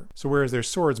softer. So whereas their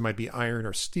swords might be iron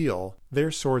or steel,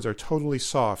 their swords are totally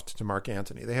soft to Mark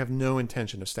Antony. They have no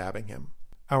intention of stabbing him.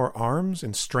 Our arms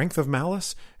in strength of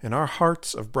malice, and our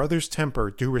hearts of brother's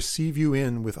temper do receive you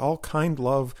in with all kind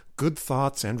love, good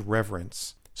thoughts, and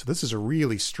reverence. So this is a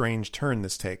really strange turn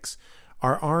this takes.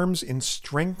 Our arms in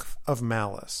strength of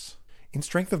malice. In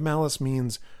strength of malice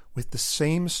means with the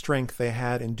same strength they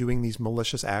had in doing these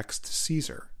malicious acts to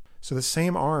Caesar. So the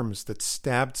same arms that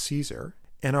stabbed Caesar,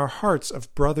 and our hearts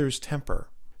of brother's temper.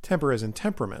 Temper as in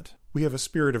temperament. We have a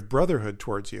spirit of brotherhood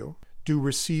towards you. Do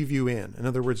receive you in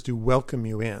other words, do welcome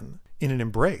you in an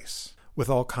embrace, with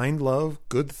all kind love,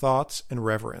 good thoughts, and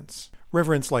reverence.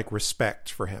 Reverence like respect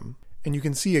for him. And you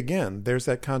can see again, there's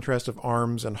that contrast of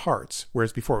arms and hearts,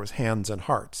 whereas before it was hands and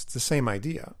hearts. It's the same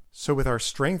idea. So with our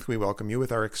strength we welcome you,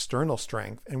 with our external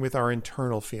strength, and with our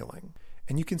internal feeling.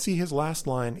 And you can see his last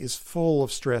line is full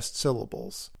of stressed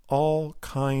syllables. All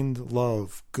kind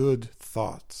love, good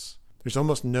thoughts. There's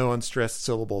almost no unstressed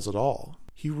syllables at all.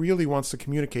 He really wants to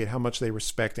communicate how much they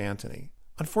respect Antony.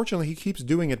 Unfortunately, he keeps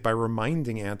doing it by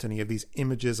reminding Antony of these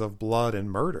images of blood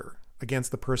and murder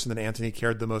against the person that Antony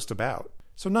cared the most about.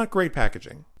 So not great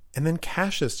packaging. And then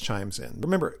Cassius chimes in.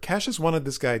 Remember, Cassius wanted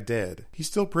this guy dead. He's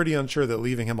still pretty unsure that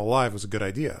leaving him alive was a good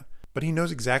idea. But he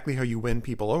knows exactly how you win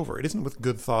people over. It isn't with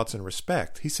good thoughts and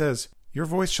respect. He says, your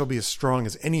voice shall be as strong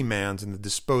as any man's in the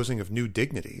disposing of new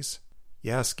dignities.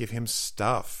 Yes, give him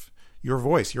stuff. Your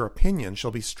voice, your opinion,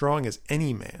 shall be strong as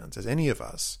any man's, as any of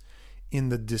us, in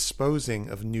the disposing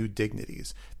of new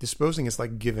dignities. Disposing is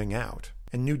like giving out,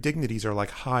 and new dignities are like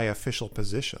high official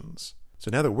positions. So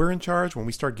now that we're in charge, when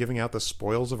we start giving out the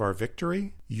spoils of our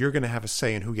victory, you're going to have a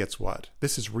say in who gets what.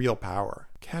 This is real power.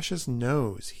 Cassius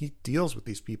knows. He deals with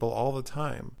these people all the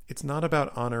time. It's not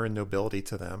about honor and nobility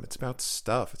to them. It's about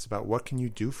stuff. It's about what can you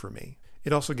do for me.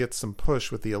 It also gets some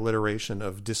push with the alliteration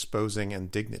of disposing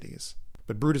and dignities.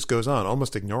 But Brutus goes on,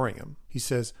 almost ignoring him. He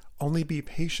says, only be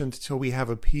patient till we have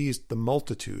appeased the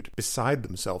multitude beside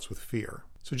themselves with fear.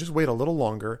 So just wait a little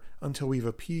longer until we've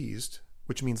appeased,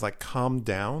 which means like calmed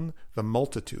down, the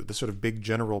multitude, the sort of big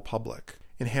general public.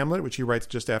 In Hamlet, which he writes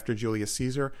just after Julius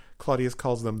Caesar, Claudius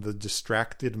calls them the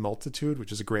distracted multitude,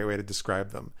 which is a great way to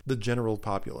describe them, the general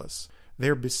populace.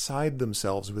 They're beside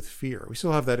themselves with fear. We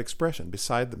still have that expression,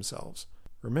 beside themselves.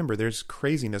 Remember, there's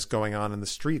craziness going on in the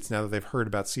streets now that they've heard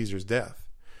about Caesar's death.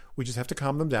 We just have to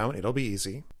calm them down, it'll be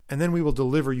easy. And then we will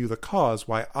deliver you the cause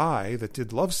why I, that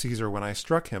did love Caesar when I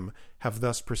struck him, have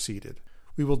thus proceeded.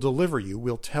 We will deliver you,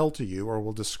 we'll tell to you, or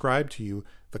will describe to you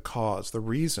the cause, the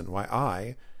reason why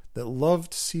I, that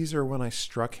loved Caesar when I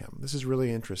struck him. This is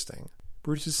really interesting.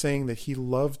 Brutus is saying that he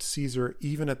loved Caesar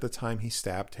even at the time he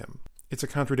stabbed him. It's a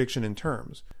contradiction in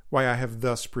terms. why I have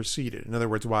thus proceeded. In other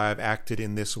words, why I've acted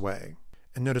in this way.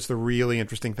 And notice the really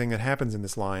interesting thing that happens in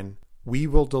this line. We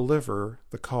will deliver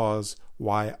the cause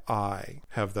why I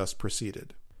have thus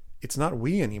proceeded. It's not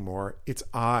we anymore, it's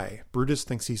I. Brutus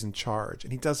thinks he's in charge,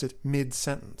 and he does it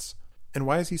mid-sentence. And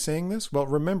why is he saying this? Well,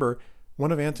 remember,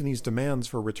 one of Antony's demands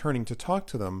for returning to talk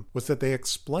to them was that they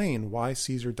explain why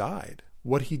Caesar died,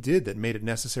 what he did that made it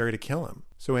necessary to kill him.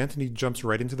 So Antony jumps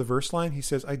right into the verse line. He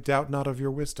says, I doubt not of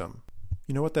your wisdom.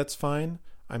 You know what, that's fine.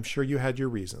 I'm sure you had your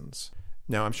reasons.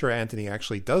 Now, I'm sure Antony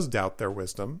actually does doubt their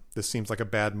wisdom. This seems like a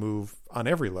bad move on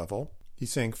every level.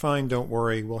 He's saying, fine, don't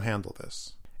worry, we'll handle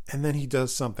this. And then he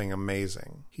does something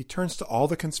amazing. He turns to all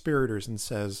the conspirators and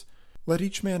says, let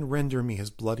each man render me his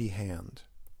bloody hand.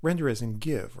 Render as in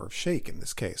give, or shake in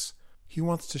this case. He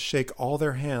wants to shake all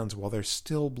their hands while they're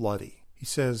still bloody. He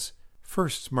says,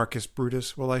 first, Marcus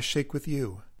Brutus, will I shake with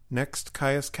you. Next,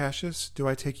 Caius Cassius, do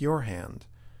I take your hand.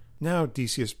 Now,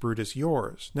 Decius Brutus,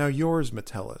 yours. Now yours,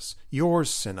 Metellus.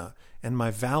 Yours, Cinna. And my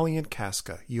valiant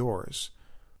Casca, yours.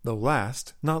 Though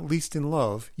last, not least in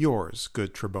love, yours,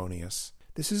 good Trebonius.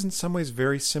 This is in some ways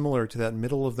very similar to that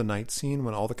middle of the night scene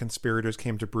when all the conspirators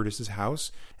came to Brutus's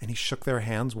house and he shook their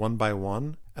hands one by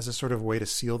one as a sort of way to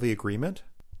seal the agreement.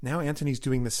 Now Antony's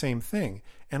doing the same thing,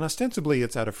 and ostensibly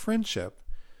it's out of friendship,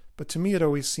 but to me it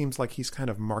always seems like he's kind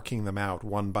of marking them out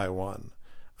one by one.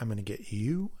 I'm going to get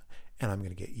you, and I'm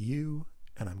going to get you,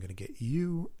 and I'm going to get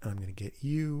you, and I'm going to get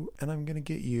you, and I'm going to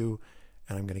get you,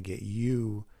 and I'm going to get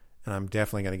you, and I'm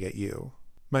definitely going to get you.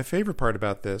 My favorite part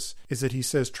about this is that he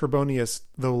says Trebonius,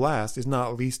 though last, is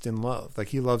not least in love. Like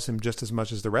he loves him just as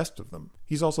much as the rest of them.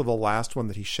 He's also the last one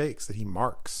that he shakes, that he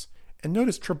marks. And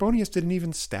notice, Trebonius didn't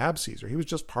even stab Caesar. He was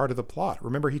just part of the plot.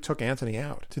 Remember, he took Antony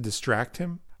out to distract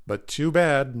him. But too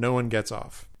bad, no one gets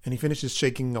off. And he finishes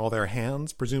shaking all their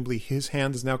hands. Presumably his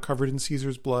hand is now covered in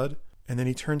Caesar's blood. And then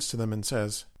he turns to them and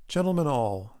says, Gentlemen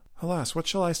all, alas, what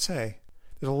shall I say?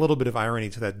 There's a little bit of irony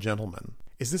to that gentleman.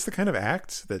 Is this the kind of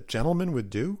act that gentlemen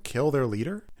would do? Kill their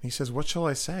leader? And he says, what shall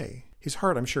I say? His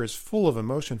heart, I'm sure, is full of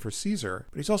emotion for Caesar,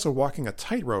 but he's also walking a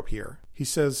tightrope here. He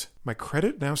says, my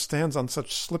credit now stands on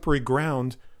such slippery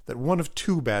ground that one of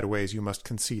two bad ways you must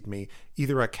conceit me,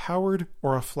 either a coward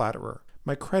or a flatterer.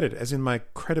 My credit, as in my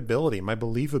credibility, my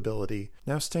believability,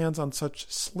 now stands on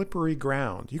such slippery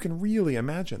ground. You can really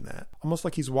imagine that. Almost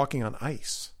like he's walking on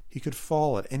ice. He could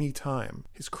fall at any time.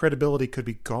 His credibility could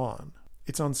be gone.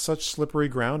 It's on such slippery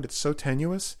ground, it's so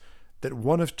tenuous, that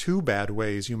one of two bad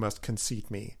ways you must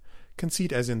conceit me.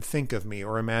 Conceit as in think of me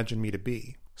or imagine me to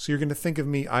be. So you're going to think of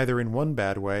me either in one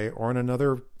bad way or in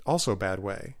another also bad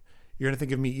way. You're going to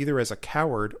think of me either as a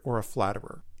coward or a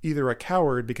flatterer. Either a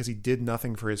coward because he did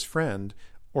nothing for his friend,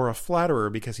 or a flatterer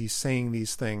because he's saying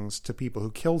these things to people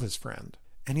who killed his friend.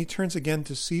 And he turns again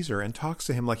to Caesar and talks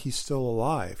to him like he's still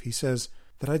alive. He says,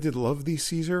 that I did love thee,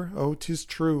 Caesar? Oh, 'tis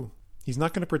true. He's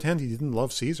not going to pretend he didn't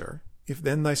love Caesar. If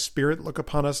then thy spirit look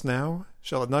upon us now,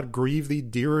 shall it not grieve thee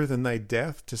dearer than thy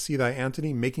death to see thy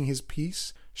Antony making his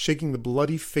peace, shaking the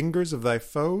bloody fingers of thy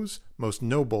foes, most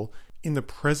noble, in the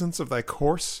presence of thy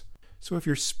corse? So if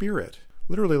your spirit,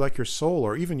 literally like your soul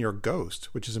or even your ghost,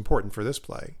 which is important for this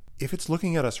play, if it's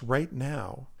looking at us right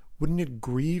now, wouldn't it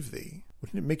grieve thee?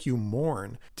 Wouldn't it make you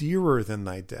mourn dearer than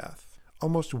thy death?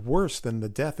 Almost worse than the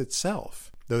death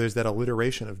itself, though there's that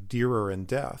alliteration of dearer and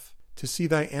death. To see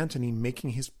thy Antony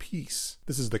making his peace.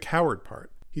 This is the coward part.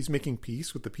 He's making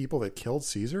peace with the people that killed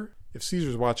Caesar? If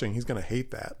Caesar's watching, he's going to hate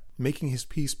that. Making his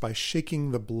peace by shaking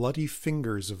the bloody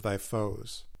fingers of thy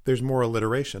foes. There's more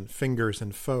alliteration, fingers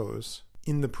and foes.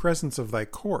 In the presence of thy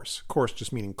corse. Corse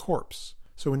just meaning corpse.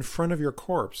 So in front of your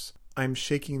corpse, I'm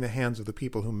shaking the hands of the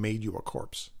people who made you a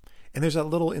corpse. And there's that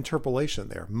little interpolation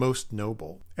there, most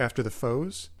noble. After the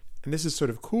foes. And this is sort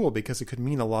of cool because it could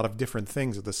mean a lot of different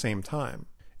things at the same time.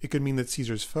 It could mean that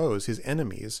Caesar's foes, his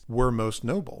enemies, were most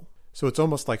noble. So it's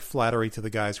almost like flattery to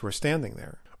the guys who are standing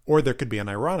there. Or there could be an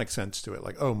ironic sense to it,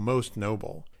 like, oh, most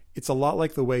noble. It's a lot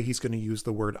like the way he's going to use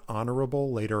the word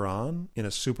honorable later on, in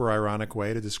a super ironic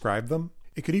way to describe them.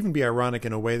 It could even be ironic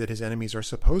in a way that his enemies are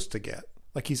supposed to get.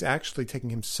 Like he's actually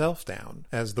taking himself down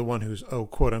as the one who's, oh,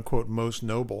 quote-unquote, most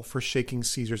noble for shaking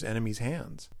Caesar's enemies'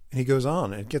 hands. And he goes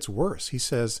on, and it gets worse. He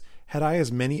says, had I as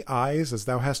many eyes as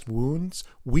thou hast wounds,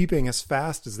 weeping as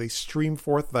fast as they stream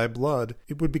forth thy blood,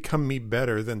 it would become me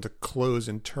better than to close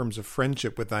in terms of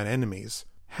friendship with thine enemies.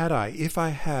 Had I, if I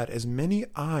had, as many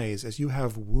eyes as you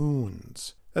have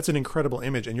wounds. That's an incredible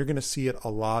image, and you're going to see it a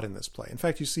lot in this play. In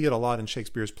fact, you see it a lot in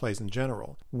Shakespeare's plays in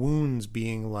general. Wounds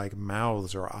being like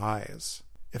mouths or eyes.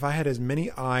 If I had as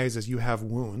many eyes as you have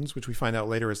wounds, which we find out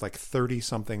later is like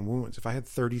 30-something wounds. If I had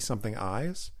 30-something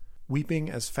eyes,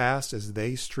 weeping as fast as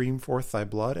they stream forth thy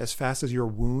blood, as fast as your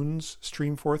wounds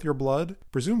stream forth your blood?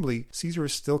 Presumably, Caesar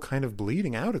is still kind of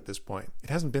bleeding out at this point. It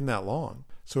hasn't been that long.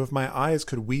 So if my eyes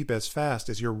could weep as fast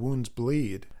as your wounds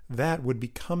bleed, that would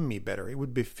become me better. It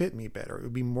would befit me better. It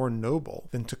would be more noble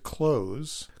than to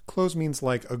close. Close means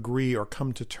like agree or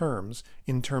come to terms,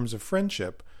 in terms of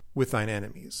friendship, with thine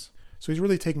enemies. So he's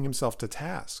really taking himself to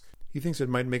task. He thinks it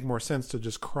might make more sense to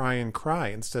just cry and cry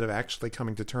instead of actually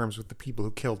coming to terms with the people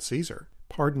who killed Caesar.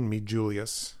 Pardon me,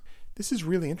 Julius. This is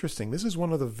really interesting. This is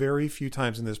one of the very few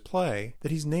times in this play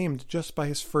that he's named just by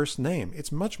his first name.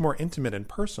 It's much more intimate and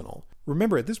personal.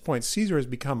 Remember, at this point, Caesar has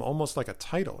become almost like a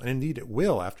title, and indeed it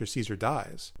will after Caesar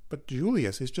dies. But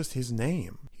Julius is just his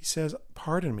name. He says,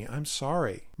 pardon me, I'm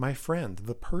sorry, my friend,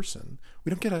 the person. We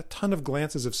don't get a ton of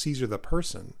glances of Caesar the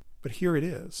person, but here it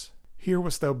is. Here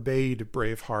wast thou bade,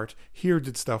 brave heart, here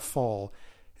didst thou fall,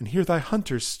 and here thy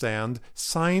hunters stand,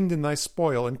 signed in thy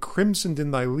spoil and crimsoned in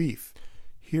thy leaf.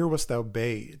 Here wast thou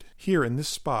bade. Here, in this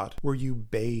spot, were you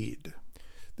bade.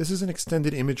 This is an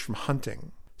extended image from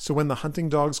hunting. So when the hunting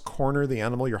dogs corner the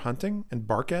animal you're hunting and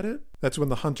bark at it, that's when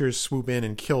the hunters swoop in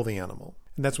and kill the animal.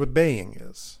 And that's what baying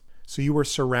is. So you were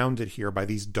surrounded here by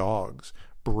these dogs.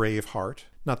 Brave heart,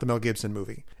 not the Mel Gibson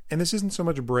movie. And this isn't so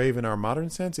much brave in our modern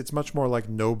sense, it's much more like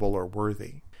noble or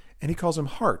worthy. And he calls him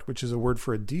hart, which is a word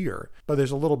for a deer, but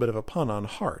there's a little bit of a pun on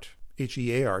heart,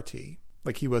 H-E-A-R-T,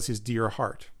 like he was his dear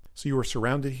heart. So you were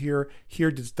surrounded here,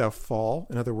 here didst thou fall,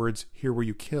 in other words, here were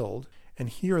you killed, and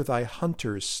here thy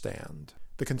hunters stand.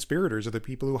 The conspirators are the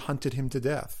people who hunted him to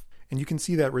death. And you can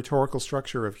see that rhetorical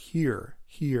structure of here,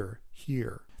 here,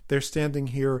 here. They're standing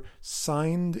here,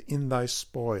 signed in thy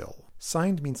spoil.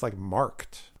 Signed means like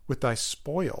marked, with thy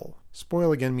spoil.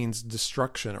 Spoil again means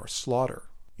destruction or slaughter.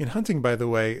 In hunting, by the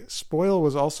way, spoil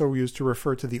was also used to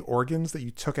refer to the organs that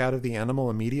you took out of the animal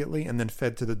immediately and then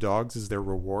fed to the dogs as their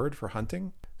reward for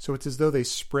hunting. So it's as though they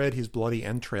spread his bloody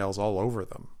entrails all over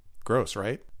them. Gross,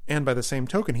 right? And by the same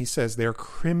token, he says, they are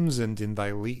crimsoned in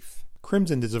thy leaf.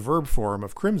 Crimsoned is a verb form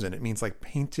of crimson. It means like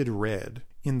painted red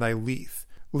in thy leaf.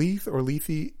 Leith or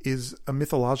Lethe is a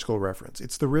mythological reference.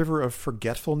 It's the river of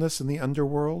forgetfulness in the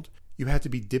underworld. You had to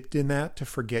be dipped in that to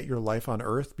forget your life on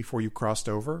earth before you crossed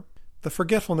over. The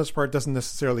forgetfulness part doesn't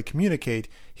necessarily communicate.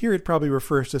 Here it probably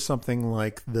refers to something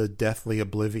like the deathly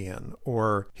oblivion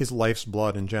or his life's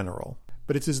blood in general.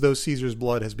 But it's as though Caesar's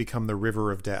blood has become the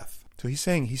river of death. So he's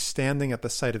saying he's standing at the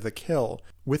site of the kill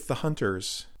with the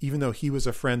hunters, even though he was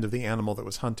a friend of the animal that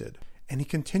was hunted. And he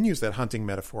continues that hunting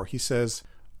metaphor. He says,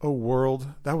 O world,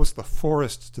 thou wast the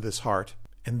forest to this heart,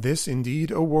 and this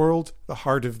indeed, O world, the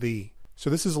heart of thee. So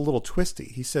this is a little twisty.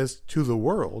 He says, to the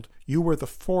world, you were the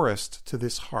forest to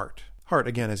this heart. Heart,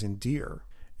 again, as in deer.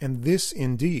 And this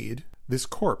indeed, this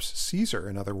corpse, Caesar,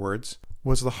 in other words,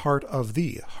 was the heart of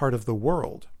thee, heart of the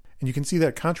world. And you can see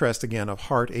that contrast again of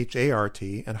heart,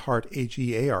 H-A-R-T, and heart,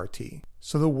 H-E-A-R-T.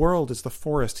 So the world is the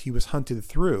forest he was hunted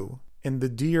through, and the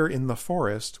deer in the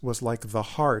forest was like the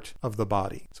heart of the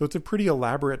body. So it's a pretty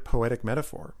elaborate poetic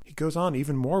metaphor. He goes on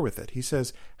even more with it. He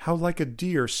says, how like a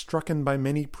deer strucken by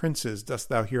many princes dost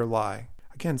thou here lie.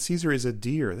 Again, Caesar is a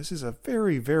deer. This is a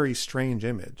very, very strange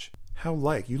image. How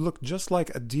like? You look just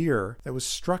like a deer that was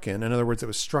strucken, in other words, that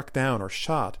was struck down or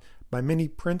shot by many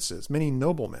princes, many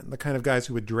noblemen, the kind of guys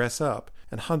who would dress up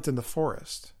and hunt in the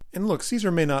forest. And look,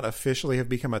 Caesar may not officially have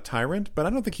become a tyrant, but I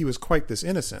don't think he was quite this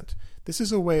innocent. This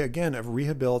is a way, again, of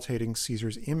rehabilitating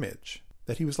Caesar's image,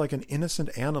 that he was like an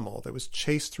innocent animal that was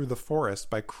chased through the forest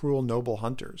by cruel noble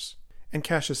hunters. And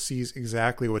Cassius sees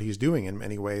exactly what he's doing in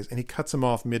many ways, and he cuts him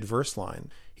off mid-verse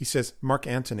line. He says, Mark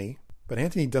Antony, but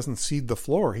Antony doesn't cede the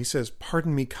floor. He says,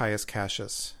 pardon me, Caius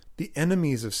Cassius. The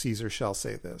enemies of Caesar shall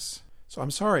say this. So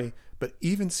I'm sorry, but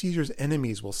even Caesar's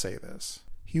enemies will say this.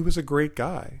 He was a great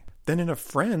guy. Then in a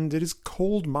friend, it is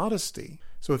cold modesty.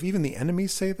 So if even the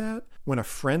enemies say that, when a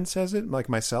friend says it, like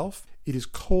myself, it is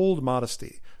cold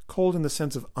modesty. Cold in the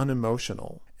sense of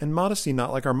unemotional. And modesty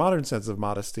not like our modern sense of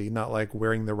modesty, not like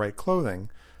wearing the right clothing,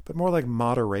 but more like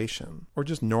moderation, or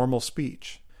just normal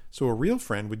speech. So a real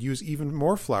friend would use even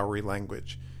more flowery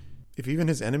language. If even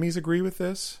his enemies agree with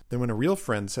this, then when a real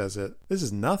friend says it, this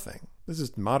is nothing. This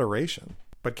is moderation.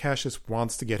 But Cassius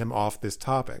wants to get him off this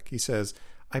topic. He says,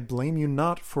 I blame you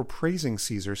not for praising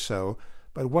Caesar so,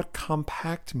 but what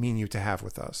compact mean you to have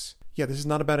with us? Yeah, this is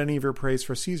not about any of your praise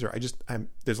for Caesar.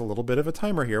 There's a little bit of a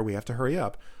timer here. We have to hurry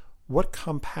up. What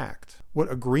compact,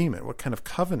 what agreement, what kind of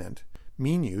covenant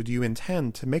do you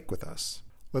intend to make with us?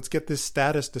 Let's get this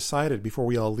status decided before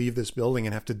we all leave this building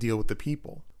and have to deal with the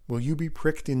people. Will you be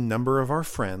pricked in number of our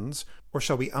friends, or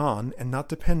shall we on and not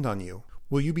depend on you?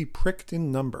 Will you be pricked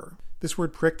in number? This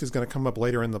word pricked is going to come up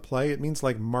later in the play. It means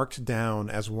like marked down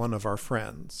as one of our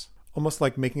friends, almost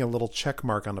like making a little check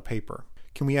mark on a paper.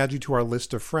 Can we add you to our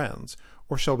list of friends?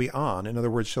 Or shall we on? In other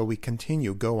words, shall we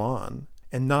continue, go on,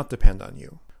 and not depend on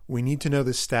you? We need to know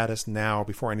this status now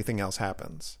before anything else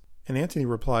happens. And Antony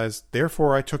replies,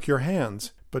 therefore I took your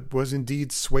hands, but was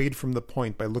indeed swayed from the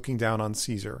point by looking down on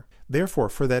Caesar. Therefore,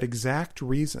 for that exact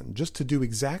reason, just to do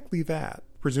exactly that,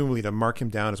 presumably to mark him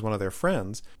down as one of their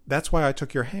friends, that's why I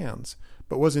took your hands,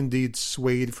 but was indeed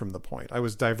swayed from the point. I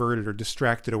was diverted or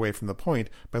distracted away from the point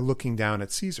by looking down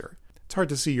at Caesar. It's hard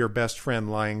to see your best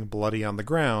friend lying bloody on the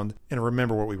ground and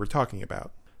remember what we were talking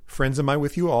about. Friends am I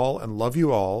with you all, and love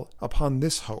you all, upon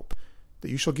this hope, that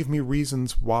you shall give me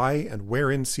reasons why and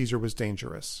wherein Caesar was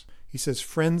dangerous. He says,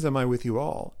 friends am I with you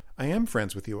all. I am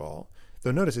friends with you all.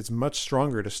 Though notice it's much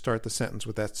stronger to start the sentence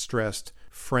with that stressed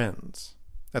friends.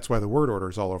 That's why the word order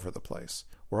is all over the place.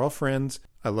 We're all friends.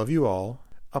 I love you all.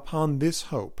 Upon this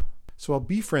hope. So I'll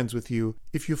be friends with you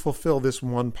if you fulfill this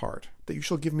one part, that you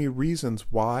shall give me reasons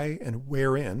why and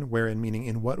wherein meaning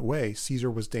in what way,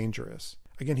 Caesar was dangerous.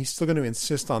 Again, he's still going to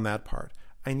insist on that part.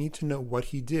 I need to know what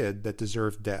he did that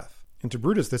deserved death. And to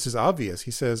Brutus, this is obvious.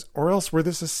 He says, or else were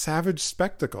this a savage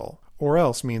spectacle. Or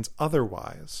else means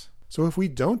otherwise. So if we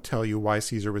don't tell you why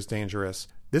Caesar was dangerous,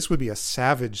 this would be a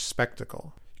savage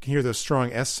spectacle. You can hear those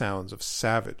strong S sounds of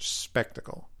savage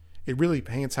spectacle. It really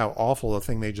paints how awful the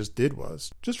thing they just did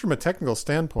was. Just from a technical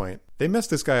standpoint, they messed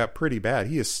this guy up pretty bad.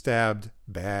 He is stabbed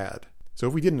bad. So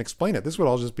if we didn't explain it, this would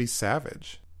all just be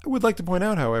savage. I would like to point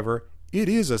out, however, it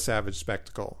is a savage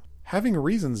spectacle. Having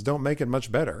reasons don't make it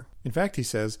much better. In fact, he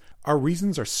says, our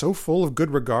reasons are so full of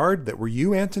good regard that were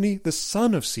you, Antony, the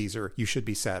son of Caesar, you should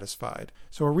be satisfied.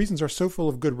 So our reasons are so full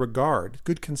of good regard,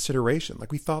 good consideration,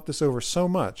 like we thought this over so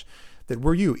much, that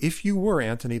were you, if you were,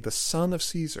 Antony, the son of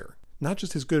Caesar, not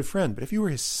just his good friend, but if you were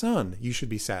his son, you should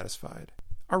be satisfied.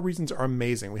 Our reasons are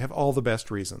amazing. We have all the best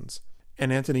reasons.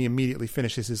 And Antony immediately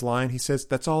finishes his line. He says,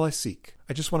 that's all I seek.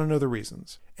 I just want to know the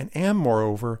reasons. And am,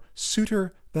 moreover,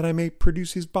 suitor that I may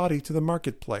produce his body to the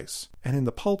marketplace, and in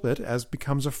the pulpit, as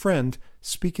becomes a friend,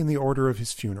 speak in the order of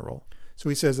his funeral. So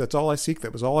he says, that's all I seek.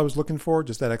 That was all I was looking for,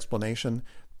 just that explanation.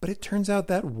 But it turns out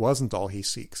that wasn't all he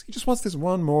seeks. He just wants this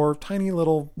one more tiny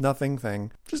little nothing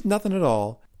thing. Just nothing at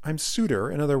all. I'm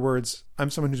suitor. In other words, I'm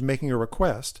someone who's making a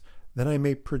request that I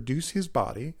may produce his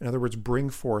body, in other words, bring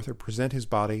forth or present his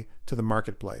body to the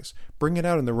marketplace. Bring it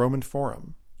out in the Roman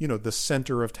Forum, the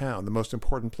center of town, the most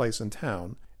important place in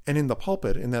town. And in the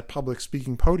pulpit, in that public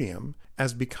speaking podium,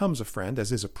 as becomes a friend,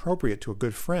 as is appropriate to a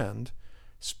good friend,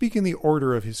 speak in the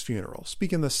order of his funeral,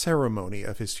 speak in the ceremony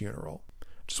of his funeral.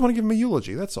 Just want to give him a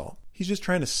eulogy, that's all. He's just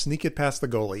trying to sneak it past the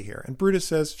goalie here. And Brutus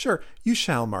says, sure, you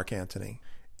shall, Mark Antony.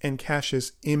 And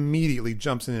Cassius immediately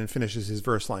jumps in and finishes his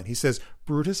verse line. He says,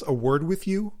 Brutus, a word with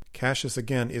you? Cassius,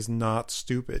 again, is not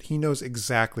stupid. He knows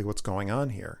exactly what's going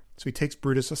on here. So he takes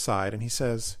Brutus aside and he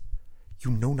says, you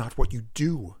know not what you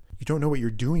do. You don't know what you're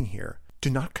doing here.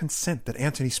 Do not consent that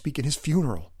Antony speak in his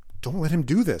funeral. Don't let him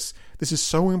do this. This is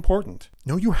so important.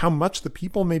 Know you how much the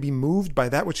people may be moved by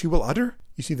that which he will utter?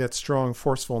 You see that strong,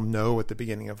 forceful no at the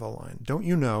beginning of the line. Don't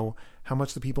you know how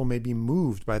much the people may be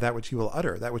moved by that which he will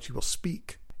utter, that which he will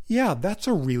speak? Yeah, that's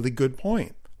a really good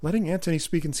point. Letting Antony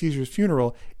speak in Caesar's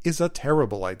funeral is a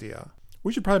terrible idea.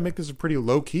 We should probably make this a pretty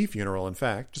low-key funeral, in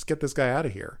fact. Just get this guy out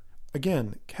of here.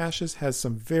 Again, Cassius has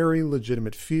some very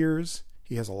legitimate fears.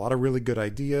 He has a lot of really good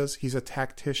ideas. He's a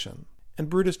tactician. And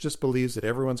Brutus just believes that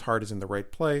everyone's heart is in the right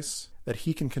place, that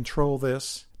he can control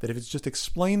this, that if it's just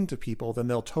explained to people, then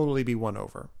they'll totally be won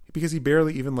over. Because he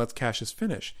barely even lets Cassius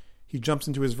finish. He jumps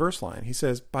into his verse line. He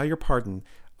says, by your pardon,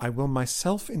 I will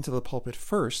myself into the pulpit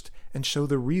first and show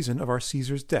the reason of our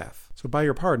Caesar's death. So by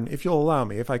your pardon, if you'll allow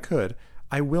me, if I could,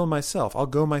 I'll go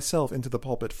myself into the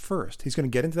pulpit first. He's going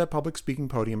to get into that public speaking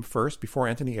podium first before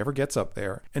Antony ever gets up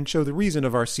there and show the reason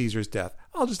of our Caesar's death.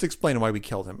 I'll just explain why we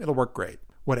killed him. It'll work great.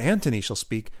 What Antony shall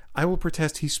speak, I will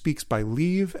protest he speaks by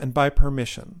leave and by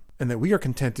permission, and that we are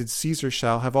contented Caesar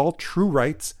shall have all true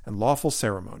rights and lawful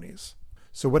ceremonies.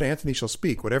 So what Antony shall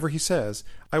speak, whatever he says,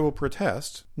 I will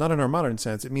protest, not in our modern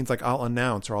sense, it means like I'll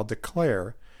announce or I'll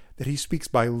declare that he speaks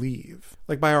by leave,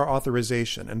 like by our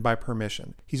authorization and by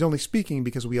permission. He's only speaking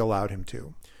because we allowed him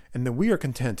to. And that we are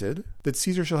contented that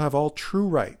Caesar shall have all true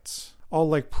rights, all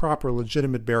like proper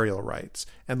legitimate burial rights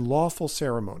and lawful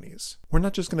ceremonies. We're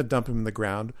not just going to dump him in the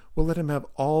ground, we'll let him have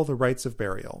all the rights of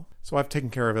burial. So I've taken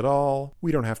care of it all,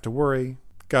 we don't have to worry,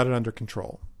 got it under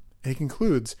control. And he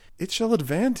concludes, it shall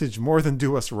advantage more than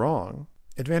do us wrong.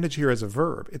 Advantage here as a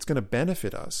verb. It's going to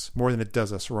benefit us more than it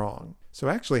does us wrong. So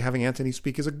actually having Antony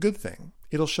speak is a good thing.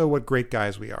 It'll show what great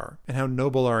guys we are and how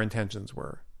noble our intentions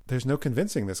were. There's no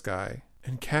convincing this guy.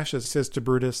 And Cassius says to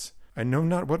Brutus, I know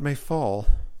not what may fall.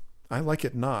 I like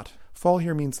it not. Fall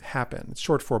here means happen. It's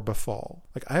short for befall.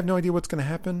 Like, I have no idea what's going to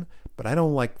happen, but I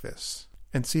don't like this.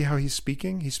 And see how he's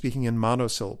speaking? He's speaking in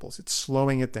monosyllables. It's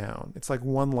slowing it down. It's like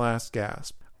one last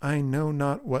gasp. I know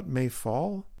not what may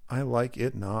fall. I like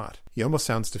it not. He almost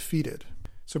sounds defeated.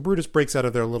 So Brutus breaks out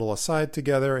of their little aside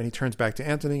together, and he turns back to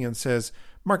Antony and says,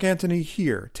 Mark Antony,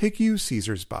 here, take you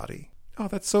Caesar's body. Oh,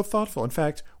 that's so thoughtful. In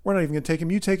fact, we're not even going to take him.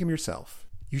 You take him yourself.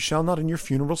 You shall not in your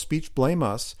funeral speech blame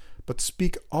us, but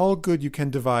speak all good you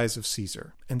can devise of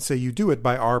Caesar, and say you do it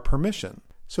by our permission.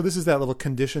 So this is that little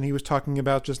condition he was talking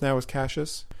about just now with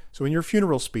Cassius. So in your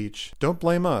funeral speech, don't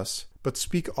blame us, but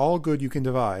speak all good you can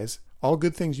devise, all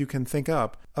good things you can think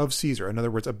up of Caesar, in other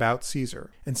words, about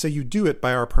Caesar, and say you do it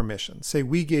by our permission. Say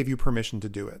we gave you permission to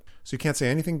do it. So you can't say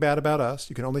anything bad about us.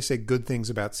 You can only say good things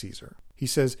about Caesar. He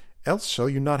says, else shall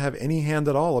you not have any hand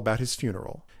at all about his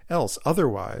funeral. Else,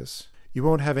 otherwise, you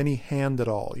won't have any hand at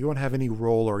all. You won't have any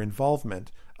role or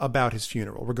involvement about his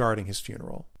funeral, regarding his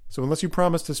funeral. So unless you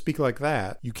promise to speak like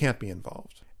that, you can't be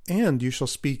involved. And you shall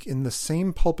speak in the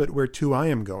same pulpit whereto I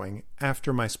am going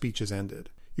after my speech is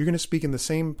ended. You're going to speak in the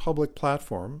same public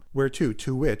platform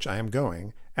to which I am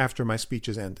going after my speech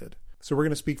is ended. So we're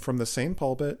going to speak from the same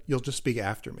pulpit. You'll just speak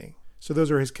after me. So those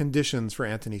are his conditions for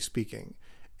Antony speaking.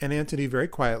 And Antony very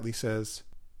quietly says,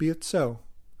 be it so.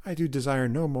 I do desire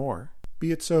no more.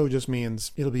 Be it so just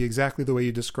means it'll be exactly the way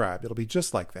you described. It'll be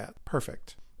just like that.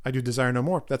 Perfect. I do desire no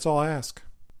more. That's all I ask.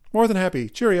 More than happy.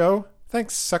 Cheerio.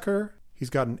 Thanks, sucker. He's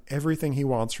gotten everything he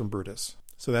wants from Brutus.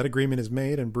 So that agreement is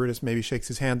made, and Brutus maybe shakes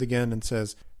his hand again and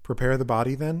says, prepare the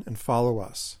body then, and follow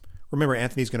us. Remember,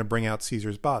 Antony's going to bring out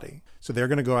Caesar's body. So they're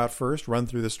going to go out first, run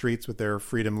through the streets with their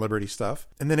freedom, liberty stuff,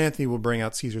 and then Antony will bring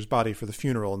out Caesar's body for the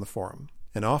funeral in the forum.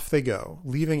 And off they go,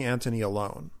 leaving Antony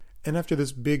alone. And after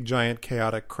this big, giant,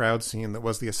 chaotic crowd scene that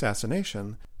was the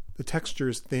assassination, the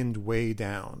textures thinned way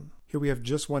down. Here we have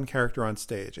just one character on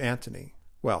stage, Antony.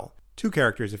 Well, two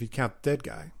characters if you count the dead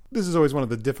guy. This is always one of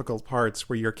the difficult parts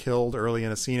where you're killed early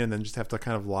in a scene and then just have to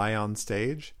kind of lie on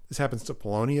stage. This happens to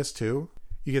Polonius too.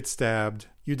 You get stabbed,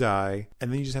 you die,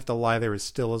 and then you just have to lie there as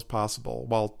still as possible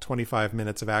while 25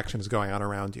 minutes of action is going on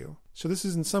around you. So this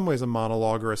is in some ways a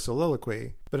monologue or a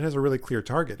soliloquy, but it has a really clear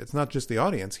target. It's not just the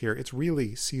audience here, it's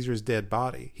really Caesar's dead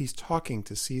body. He's talking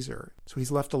to Caesar. So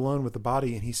he's left alone with the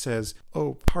body and he says,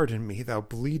 oh, pardon me, thou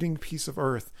bleeding piece of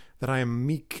earth, that I am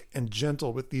meek and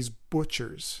gentle with these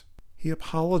butchers. He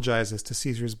apologizes to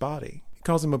Caesar's body. He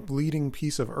calls him a bleeding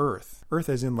piece of earth. Earth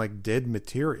as in like dead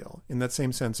material, in that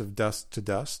same sense of dust to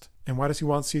dust. And why does he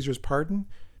want Caesar's pardon?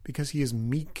 Because he is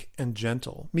meek and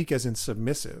gentle. Meek as in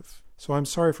submissive. So I'm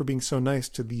sorry for being so nice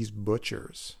to these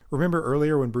butchers. Remember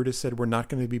earlier when Brutus said we're not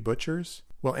going to be butchers?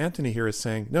 Well, Antony here is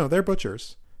saying, no, they're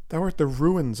butchers. Thou art the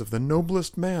ruins of the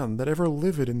noblest man that ever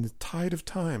lived in the tide of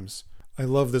times. I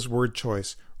love this word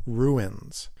choice,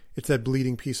 ruins. It's that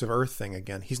bleeding piece of earth thing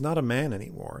again. He's not a man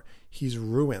anymore. He's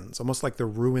ruins, almost like the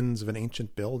ruins of an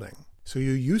ancient building. So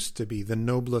you used to be the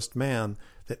noblest man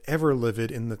that ever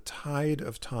lived in the tide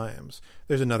of times.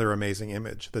 There's another amazing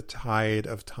image, the tide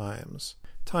of times.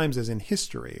 Times as in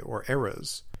history or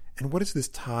eras. And what is this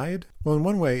tide? Well, in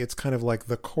one way, it's kind of like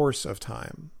the course of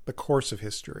time, the course of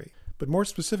history. But more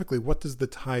specifically, what does the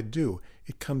tide do?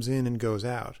 It comes in and goes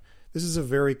out. This is a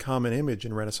very common image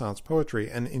in Renaissance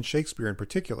poetry, and in Shakespeare in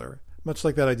particular. Much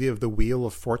like that idea of the wheel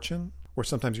of fortune, where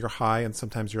sometimes you're high and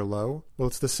sometimes you're low. Well,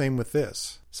 it's the same with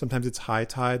this. Sometimes it's high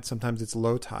tide, sometimes it's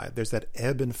low tide. There's that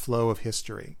ebb and flow of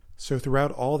history. So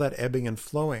throughout all that ebbing and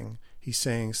flowing, he's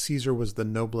saying Caesar was the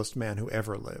noblest man who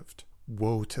ever lived.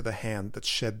 Woe to the hand that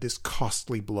shed this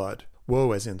costly blood.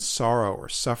 Woe as in sorrow or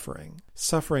suffering.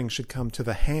 Suffering should come to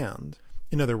the hand.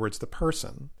 In other words, the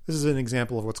person. This is an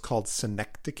example of what's called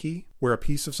synecdoche, where a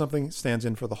piece of something stands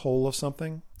in for the whole of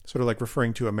something, sort of like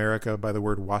referring to America by the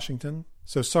word Washington.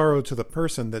 So sorrow to the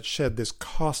person that shed this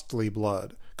costly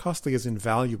blood. Costly as in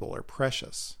valuable or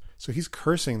precious. So he's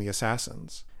cursing the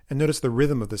assassins. And notice the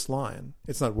rhythm of this line.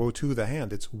 It's not woe to the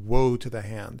hand, it's woe to the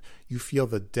hand. You feel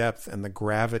the depth and the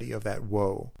gravity of that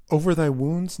woe. Over thy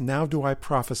wounds now do I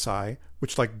prophesy,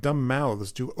 which like dumb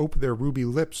mouths do ope their ruby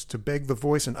lips to beg the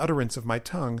voice and utterance of my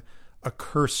tongue, a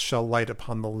curse shall light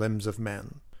upon the limbs of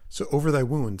men. So over thy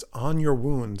wounds, on your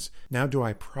wounds, now do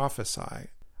I prophesy.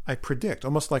 I predict,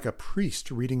 almost like a priest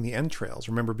reading the entrails.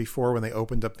 Remember before when they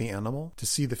opened up the animal to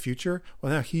see the future?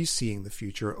 Well, now he's seeing the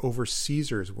future over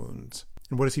Caesar's wounds.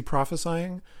 And what is he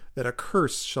prophesying? That a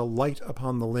curse shall light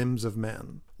upon the limbs of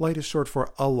men. Light is short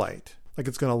for a light, like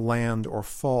it's going to land or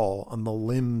fall on the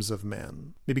limbs of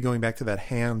men. Maybe going back to that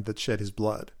hand that shed his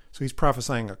blood. So he's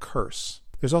prophesying a curse.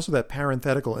 There's also that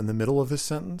parenthetical in the middle of this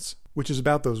sentence, which is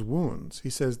about those wounds. He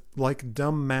says, like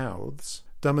dumb mouths.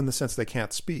 Dumb in the sense they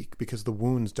can't speak because the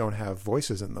wounds don't have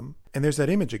voices in them. And there's that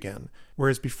image again.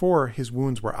 Whereas before his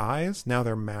wounds were eyes, now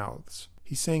they're mouths.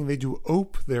 He's saying they do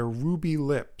ope their ruby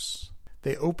lips.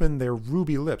 They open their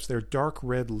ruby lips, their dark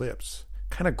red lips.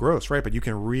 Kind of gross, right? But you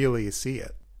can really see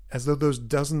it. As though those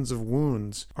dozens of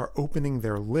wounds are opening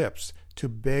their lips to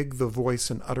beg the voice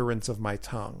and utterance of my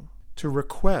tongue. To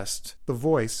request the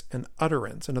voice and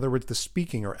utterance, in other words, the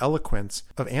speaking or eloquence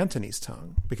of Antony's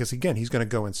tongue. Because again, he's going to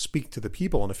go and speak to the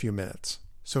people in a few minutes.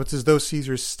 So it's as though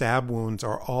Caesar's stab wounds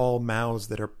are all mouths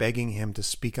that are begging him to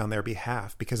speak on their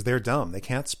behalf because they're dumb, they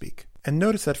can't speak. And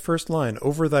notice that first line,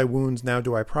 over thy wounds now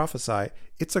do I prophesy.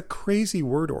 It's a crazy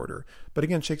word order. But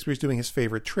again, Shakespeare's doing his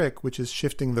favorite trick, which is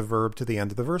shifting the verb to the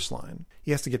end of the verse line.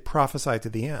 He has to get prophesy to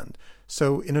the end.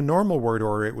 So in a normal word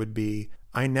order, it would be,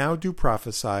 I now do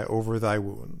prophesy over thy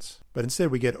wounds. But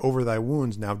instead we get over thy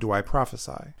wounds now do I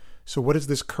prophesy. So what is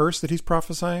this curse that he's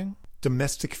prophesying?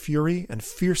 Domestic fury and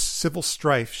fierce civil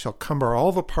strife shall cumber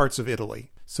all the parts of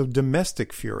Italy. So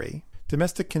domestic fury.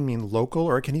 Domestic can mean local,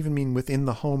 or it can even mean within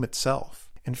the home itself.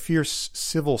 And fierce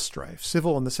civil strife.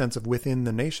 Civil in the sense of within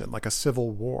the nation, like a civil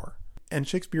war. And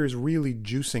Shakespeare is really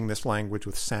juicing this language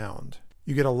with sound.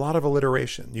 You get a lot of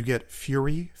alliteration. You get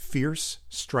fury, fierce,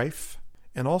 strife,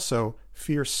 and also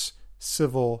fierce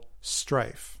civil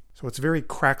strife. So it's very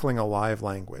crackling alive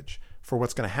language for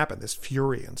what's going to happen, this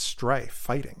fury and strife,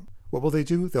 fighting. What will they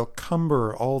do? They'll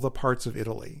cumber all the parts of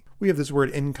Italy. We have this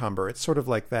word encumber. It's sort of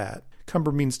like that.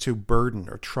 Cumber means to burden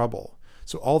or trouble.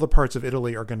 So all the parts of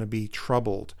Italy are going to be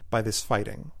troubled by this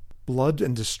fighting. Blood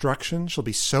and destruction shall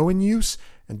be so in use,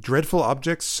 and dreadful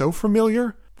objects so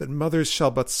familiar, that mothers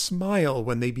shall but smile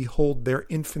when they behold their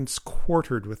infants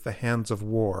quartered with the hands of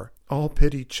war, all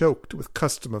pity choked with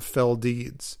custom of fell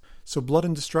deeds. So blood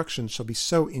and destruction shall be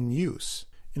so in use,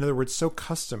 in other words, so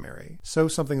customary, so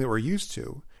something that we're used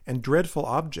to, and dreadful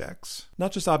objects,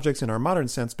 not just objects in our modern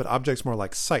sense, but objects more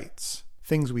like sights,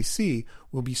 things we see,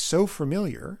 will be so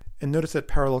familiar, and notice that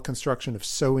parallel construction of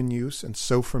so in use and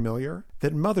so familiar,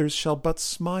 that mothers shall but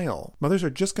smile. Mothers are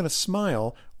just going to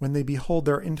smile when they behold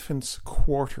their infants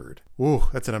quartered. Ooh,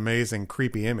 that's an amazing,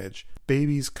 creepy image.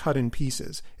 Babies cut in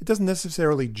pieces. It doesn't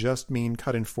necessarily just mean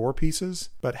cut in 4 pieces,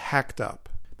 but hacked up.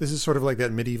 This is sort of like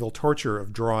that medieval torture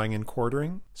of drawing and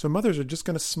quartering. So mothers are just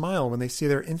going to smile when they see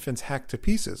their infants hacked to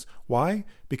pieces. Why?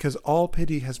 Because all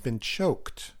pity has been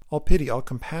choked. All pity, all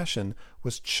compassion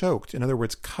was choked, in other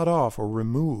words, cut off or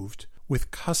removed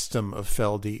with custom of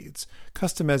fell deeds.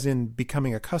 Custom as in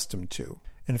becoming accustomed to.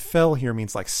 And fell here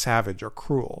means like savage or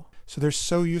cruel. So they're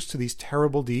so used to these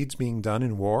terrible deeds being done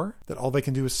in war that all they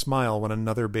can do is smile when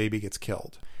another baby gets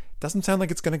killed. Doesn't sound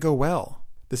like it's going to go well.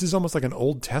 This is almost like an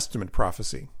Old Testament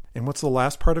prophecy. And what's the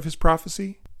last part of his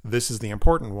prophecy? This is the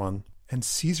important one. And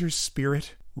Caesar's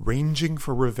spirit, ranging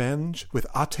for revenge, with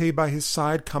Ate by his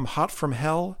side come hot from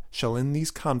hell, shall in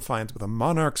these confines with a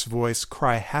monarch's voice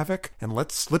cry havoc and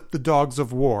let slip the dogs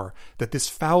of war, that this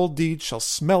foul deed shall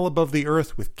smell above the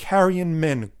earth with carrion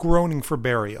men groaning for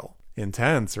burial.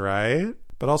 Intense, right?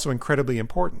 But also incredibly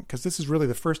important, because this is really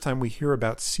the first time we hear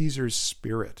about Caesar's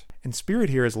spirit. And spirit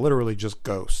here is literally just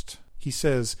ghost. He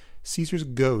says Caesar's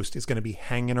ghost is going to be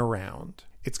hanging around.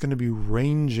 It's going to be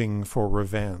ranging for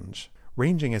revenge.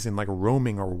 Ranging as in like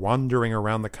roaming or wandering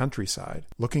around the countryside,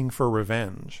 looking for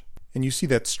revenge. And you see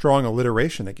that strong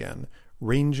alliteration again,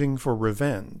 ranging for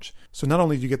revenge. So not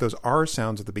only do you get those R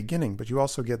sounds at the beginning, but you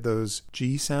also get those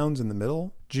G sounds in the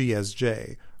middle. G as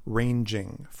J,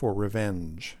 ranging for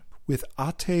revenge. With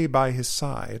Ate by his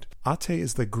side, Ate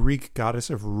is the Greek goddess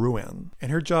of ruin,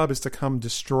 and her job is to come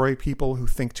destroy people who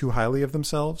think too highly of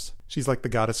themselves. She's like the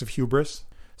goddess of hubris.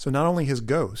 So not only his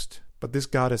ghost, but this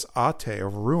goddess Ate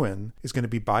of ruin is going to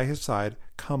be by his side,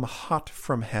 come hot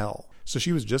from hell. So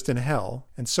she was just in hell,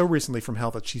 and so recently from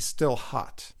hell that she's still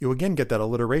hot. You again get that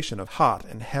alliteration of hot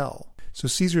and hell. So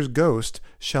Caesar's ghost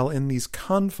shall in these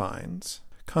confines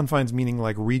meaning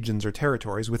like regions or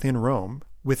territories within Rome,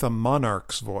 with a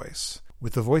monarch's voice,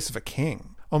 with the voice of a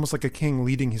king, almost like a king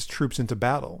leading his troops into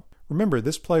battle. Remember,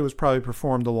 this play was probably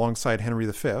performed alongside Henry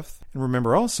V, and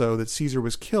remember also that Caesar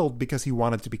was killed because he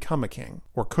wanted to become a king,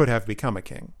 or could have become a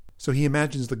king. So he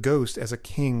imagines the ghost as a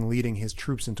king leading his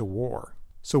troops into war.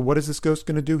 So what is this ghost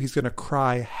going to do? He's going to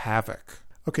cry havoc.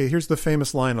 Okay, here's the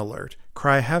famous line alert.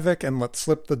 Cry havoc and let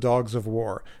slip the dogs of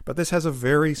war. But this has a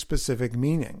very specific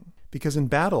meaning. Because in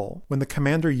battle, when the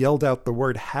commander yelled out the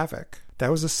word havoc, that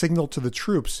was a signal to the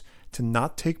troops to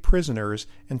not take prisoners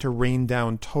and to rain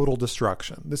down total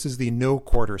destruction. This is the no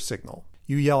quarter signal.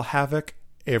 You yell havoc,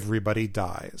 everybody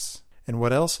dies. And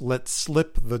what else? Let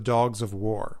slip the dogs of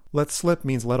war. Let slip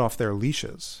means let off their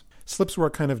leashes. Slips were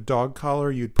a kind of dog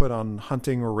collar you'd put on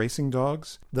hunting or racing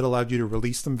dogs that allowed you to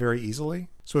release them very easily.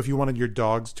 So if you wanted your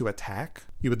dogs to attack,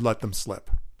 you would let them slip.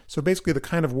 So basically the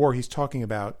kind of war he's talking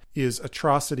about is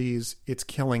atrocities, it's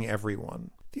killing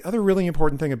everyone. The other really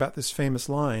important thing about this famous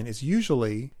line is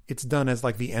usually it's done as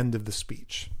like the end of the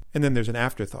speech. And then there's an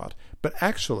afterthought. But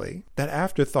actually, that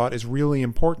afterthought is really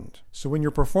important. So when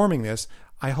you're performing this,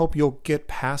 I hope you'll get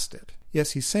past it.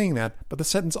 Yes, he's saying that, but the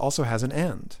sentence also has an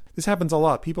end. This happens a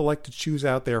lot. People like to choose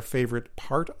out their favorite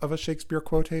part of a Shakespeare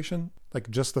quotation, like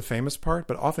just the famous part,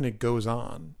 but often it goes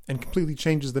on and completely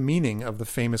changes the meaning of the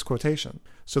famous quotation.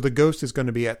 So the ghost is going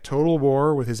to be at total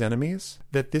war with his enemies,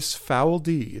 that this foul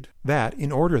deed, that,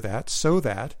 in order that, so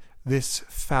that, this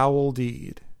foul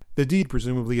deed. The deed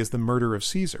presumably is the murder of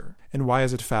Caesar. And why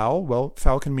is it foul? Well,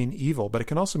 foul can mean evil, but it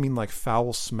can also mean like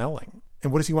foul smelling.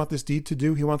 And what does he want this deed to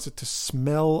do? He wants it to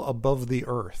smell above the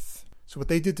earth. So what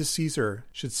they did to Caesar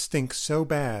should stink so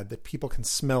bad that people can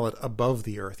smell it above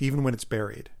the earth, even when it's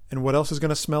buried. And what else is going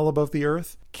to smell above the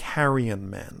earth? Carrion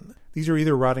men. These are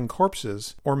either rotting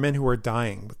corpses or men who are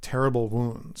dying with terrible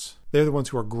wounds. They're the ones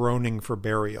who are groaning for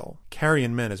burial.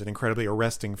 Carrion men is an incredibly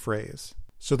arresting phrase.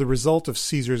 So the result of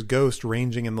Caesar's ghost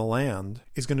ranging in the land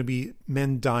is going to be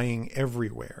men dying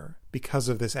everywhere because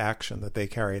of this action that they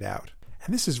carried out.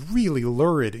 And this is really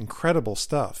lurid, incredible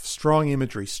stuff. Strong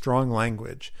imagery, strong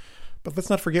language. But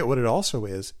let's not forget what it also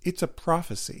is. It's a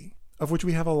prophecy, of which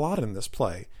we have a lot in this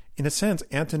play. In a sense,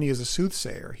 Antony is a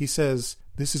soothsayer. He says,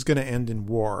 this is going to end in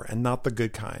war, and not the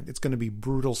good kind. It's going to be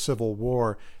brutal civil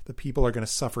war. The people are going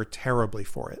to suffer terribly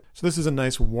for it. So this is a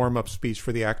nice warm-up speech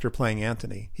for the actor playing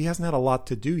Antony. He hasn't had a lot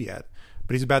to do yet,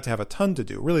 but he's about to have a ton to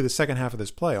do. Really, the second half of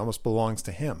this play almost belongs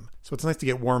to him. So it's nice to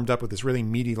get warmed up with this really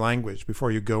meaty language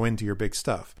before you go into your big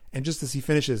stuff. And just as he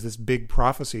finishes this big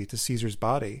prophecy to Caesar's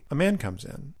body, a man comes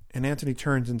in, and Antony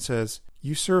turns and says,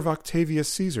 "You serve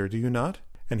Octavius Caesar, do you not?"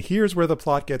 And here's where the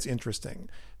plot gets interesting.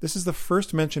 This is the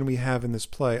first mention we have in this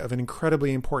play of an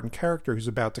incredibly important character who's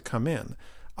about to come in,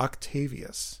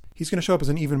 Octavius. He's going to show up as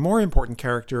an even more important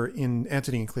character in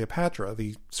Antony and Cleopatra,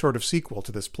 the sort of sequel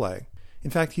to this play. In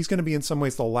fact, he's going to be in some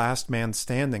ways the last man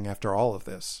standing after all of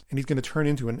this, and he's going to turn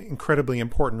into an incredibly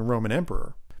important Roman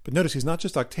emperor. But notice he's not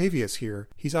just Octavius here,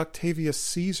 he's Octavius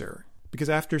Caesar. Because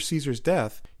after Caesar's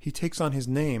death, he takes on his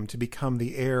name to become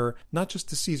the heir not just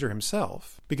to Caesar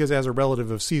himself, because as a relative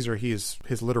of Caesar he is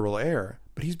his literal heir,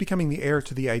 but he's becoming the heir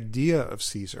to the idea of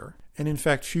Caesar. And in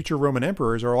fact, future Roman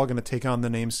emperors are all going to take on the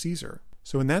name Caesar.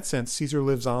 So in that sense, Caesar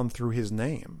lives on through his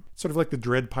name. Sort of like the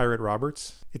Dread Pirate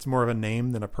Roberts. It's more of a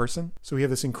name than a person. So we have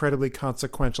this incredibly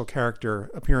consequential character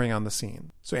appearing on the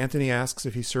scene. So Antony asks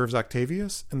if he serves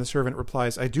Octavius, and the servant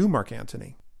replies, "I do, Mark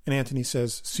Antony." And Antony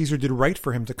says, "Caesar did right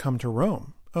for him to come to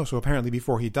Rome." Oh, so apparently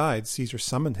before he died, Caesar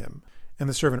summoned him. And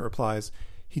the servant replies,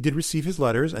 "He did receive his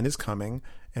letters and is coming,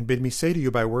 and bid me say to you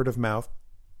by word of mouth."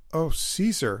 Oh,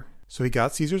 Caesar. So he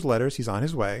got Caesar's letters, he's on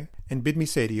his way, and bid me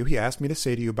say to you, he asked me to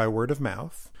say to you by word of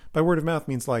mouth. By word of mouth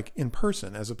means like in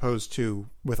person as opposed to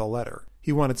with a letter.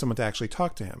 He wanted someone to actually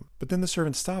talk to him. But then the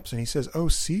servant stops and he says, "Oh,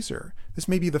 Caesar." This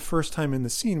may be the first time in the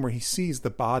scene where he sees the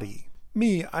body.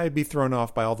 Me, I'd be thrown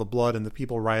off by all the blood and the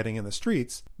people rioting in the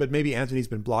streets, but maybe Antony's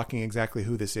been blocking exactly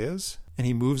who this is, and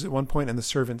he moves at one point and the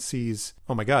servant sees,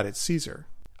 oh my god, it's Caesar.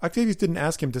 Octavius didn't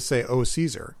ask him to say, "Oh,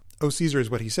 Caesar." "Oh, Caesar" is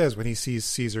what he says when he sees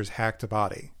Caesar's hacked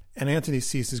body. And Antony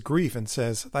sees his grief and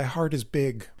says, "Thy heart is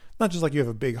big." Not just like you have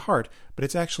a big heart, but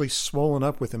it's actually swollen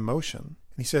up with emotion.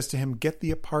 And he says to him, "Get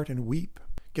thee apart and weep.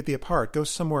 Get thee apart, go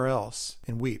somewhere else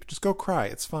and weep. Just go cry,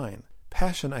 it's fine.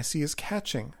 Passion I see is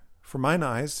catching. For mine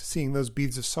eyes, seeing those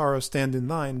beads of sorrow stand in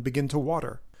thine, begin to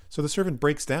water." So the servant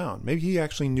breaks down. Maybe he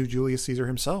actually knew Julius Caesar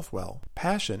himself well.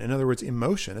 Passion, in other words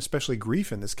emotion, especially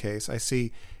grief in this case, I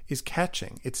see, is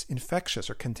catching. It's infectious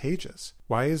or contagious.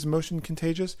 Why is emotion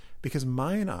contagious? Because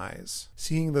mine eyes,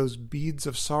 seeing those beads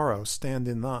of sorrow stand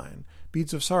in thine.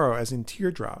 Beads of sorrow as in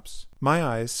teardrops. My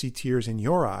eyes see tears in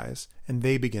your eyes, and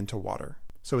they begin to water.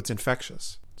 So it's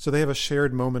infectious. So they have a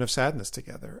shared moment of sadness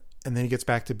together. And then he gets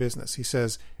back to business. He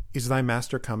says, "Is thy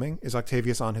master coming? Is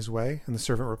Octavius on his way?" And the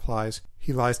servant replies,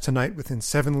 "He lies tonight within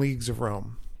 7 leagues of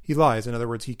Rome." He lies, in other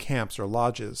words, he camps or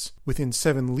lodges within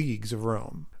 7 leagues of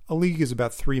Rome. A league is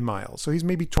about 3 miles, so he's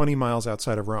maybe 20 miles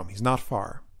outside of Rome. He's not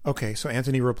far. Okay, so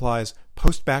Antony replies,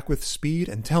 "Post back with speed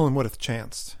and tell him what hath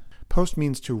chanced." Post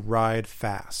means to ride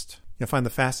fast. Find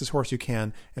the fastest horse you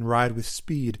can and ride with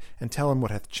speed and tell him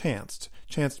what hath chanced.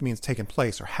 Chanced means taken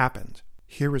place or happened.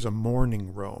 Here is a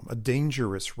mourning Rome, a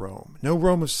dangerous Rome. No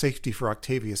Rome of safety for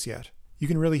Octavius yet. You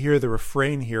can really hear the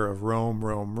refrain here of Rome,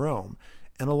 Rome, Rome.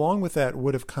 And along with that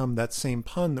would have come that same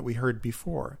pun that we heard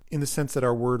before, in the sense that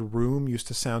our word room used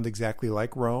to sound exactly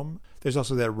like Rome. There's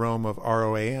also that Rome of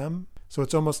R-O-A-M. So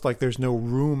it's almost like there's no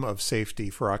room of safety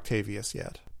for Octavius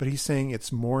yet. But he's saying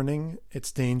it's morning,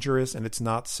 it's dangerous, and it's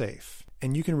not safe.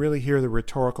 And you can really hear the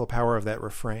rhetorical power of that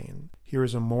refrain. Here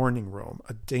is a morning Rome,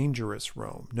 a dangerous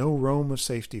Rome, no Rome of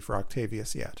safety for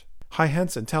Octavius yet. Hie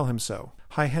hence and tell him so.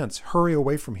 Hie hence, hurry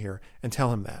away from here and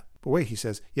tell him that. But wait, he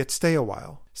says, yet stay a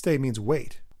while. Stay means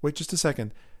wait. Wait just a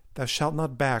second. Thou shalt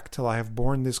not back till I have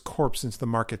borne this corpse into the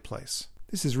marketplace.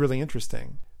 This is really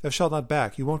interesting. Thou shalt not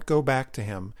back. You won't go back to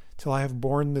him till I have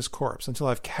borne this corpse, until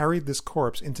I've carried this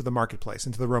corpse into the marketplace,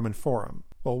 into the Roman Forum.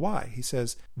 Well, why? He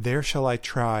says, there shall I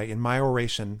try in my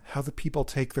oration how the people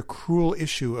take the cruel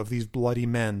issue of these bloody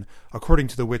men, according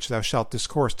to the which thou shalt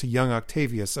discourse to young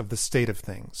Octavius of the state of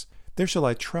things. There shall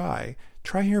I try.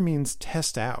 Try here means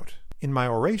test out. In my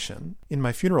oration, in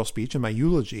my funeral speech, in my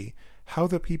eulogy, how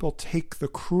the people take the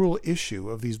cruel issue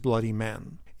of these bloody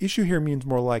men. Issue here means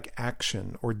more like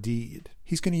action or deed.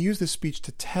 He's going to use this speech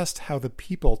to test how the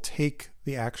people take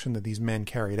the action that these men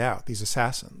carried out, these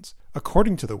assassins.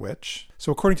 According to the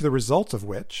result of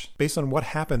which, based on what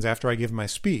happens after I give my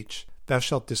speech, thou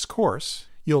shalt discourse,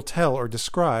 you'll tell or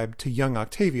describe to young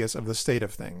Octavius of the state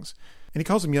of things. And he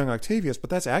calls him young Octavius, but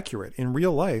that's accurate. In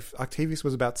real life, Octavius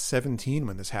was about 17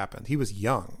 when this happened. He was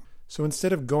young. So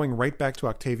instead of going right back to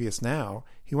Octavius now,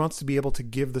 he wants to be able to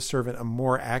give the servant a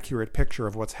more accurate picture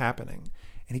of what's happening.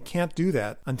 And he can't do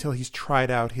that until he's tried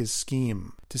out his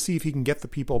scheme to see if he can get the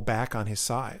people back on his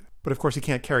side. But of course he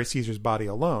can't carry Caesar's body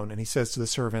alone, and he says to the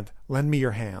servant, lend me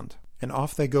your hand. And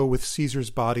off they go with Caesar's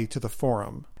body to the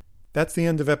Forum. That's the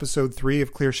end of episode 3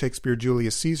 of Clear Shakespeare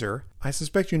Julius Caesar. I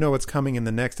suspect you know what's coming in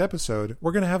the next episode.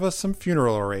 We're going to have some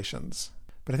funeral orations.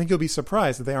 But I think you'll be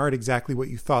surprised that they aren't exactly what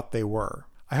you thought they were.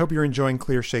 I hope you're enjoying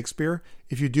Clear Shakespeare.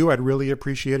 If you do, I'd really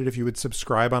appreciate it if you would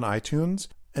subscribe on iTunes.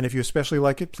 And if you especially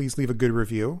like it, please leave a good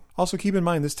review. Also, keep in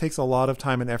mind, this takes a lot of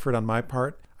time and effort on my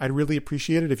part. I'd really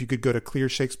appreciate it if you could go to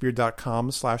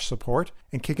clearshakespeare.com/support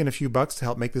and kick in a few bucks to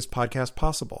help make this podcast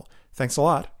possible. Thanks a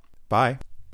lot. Bye.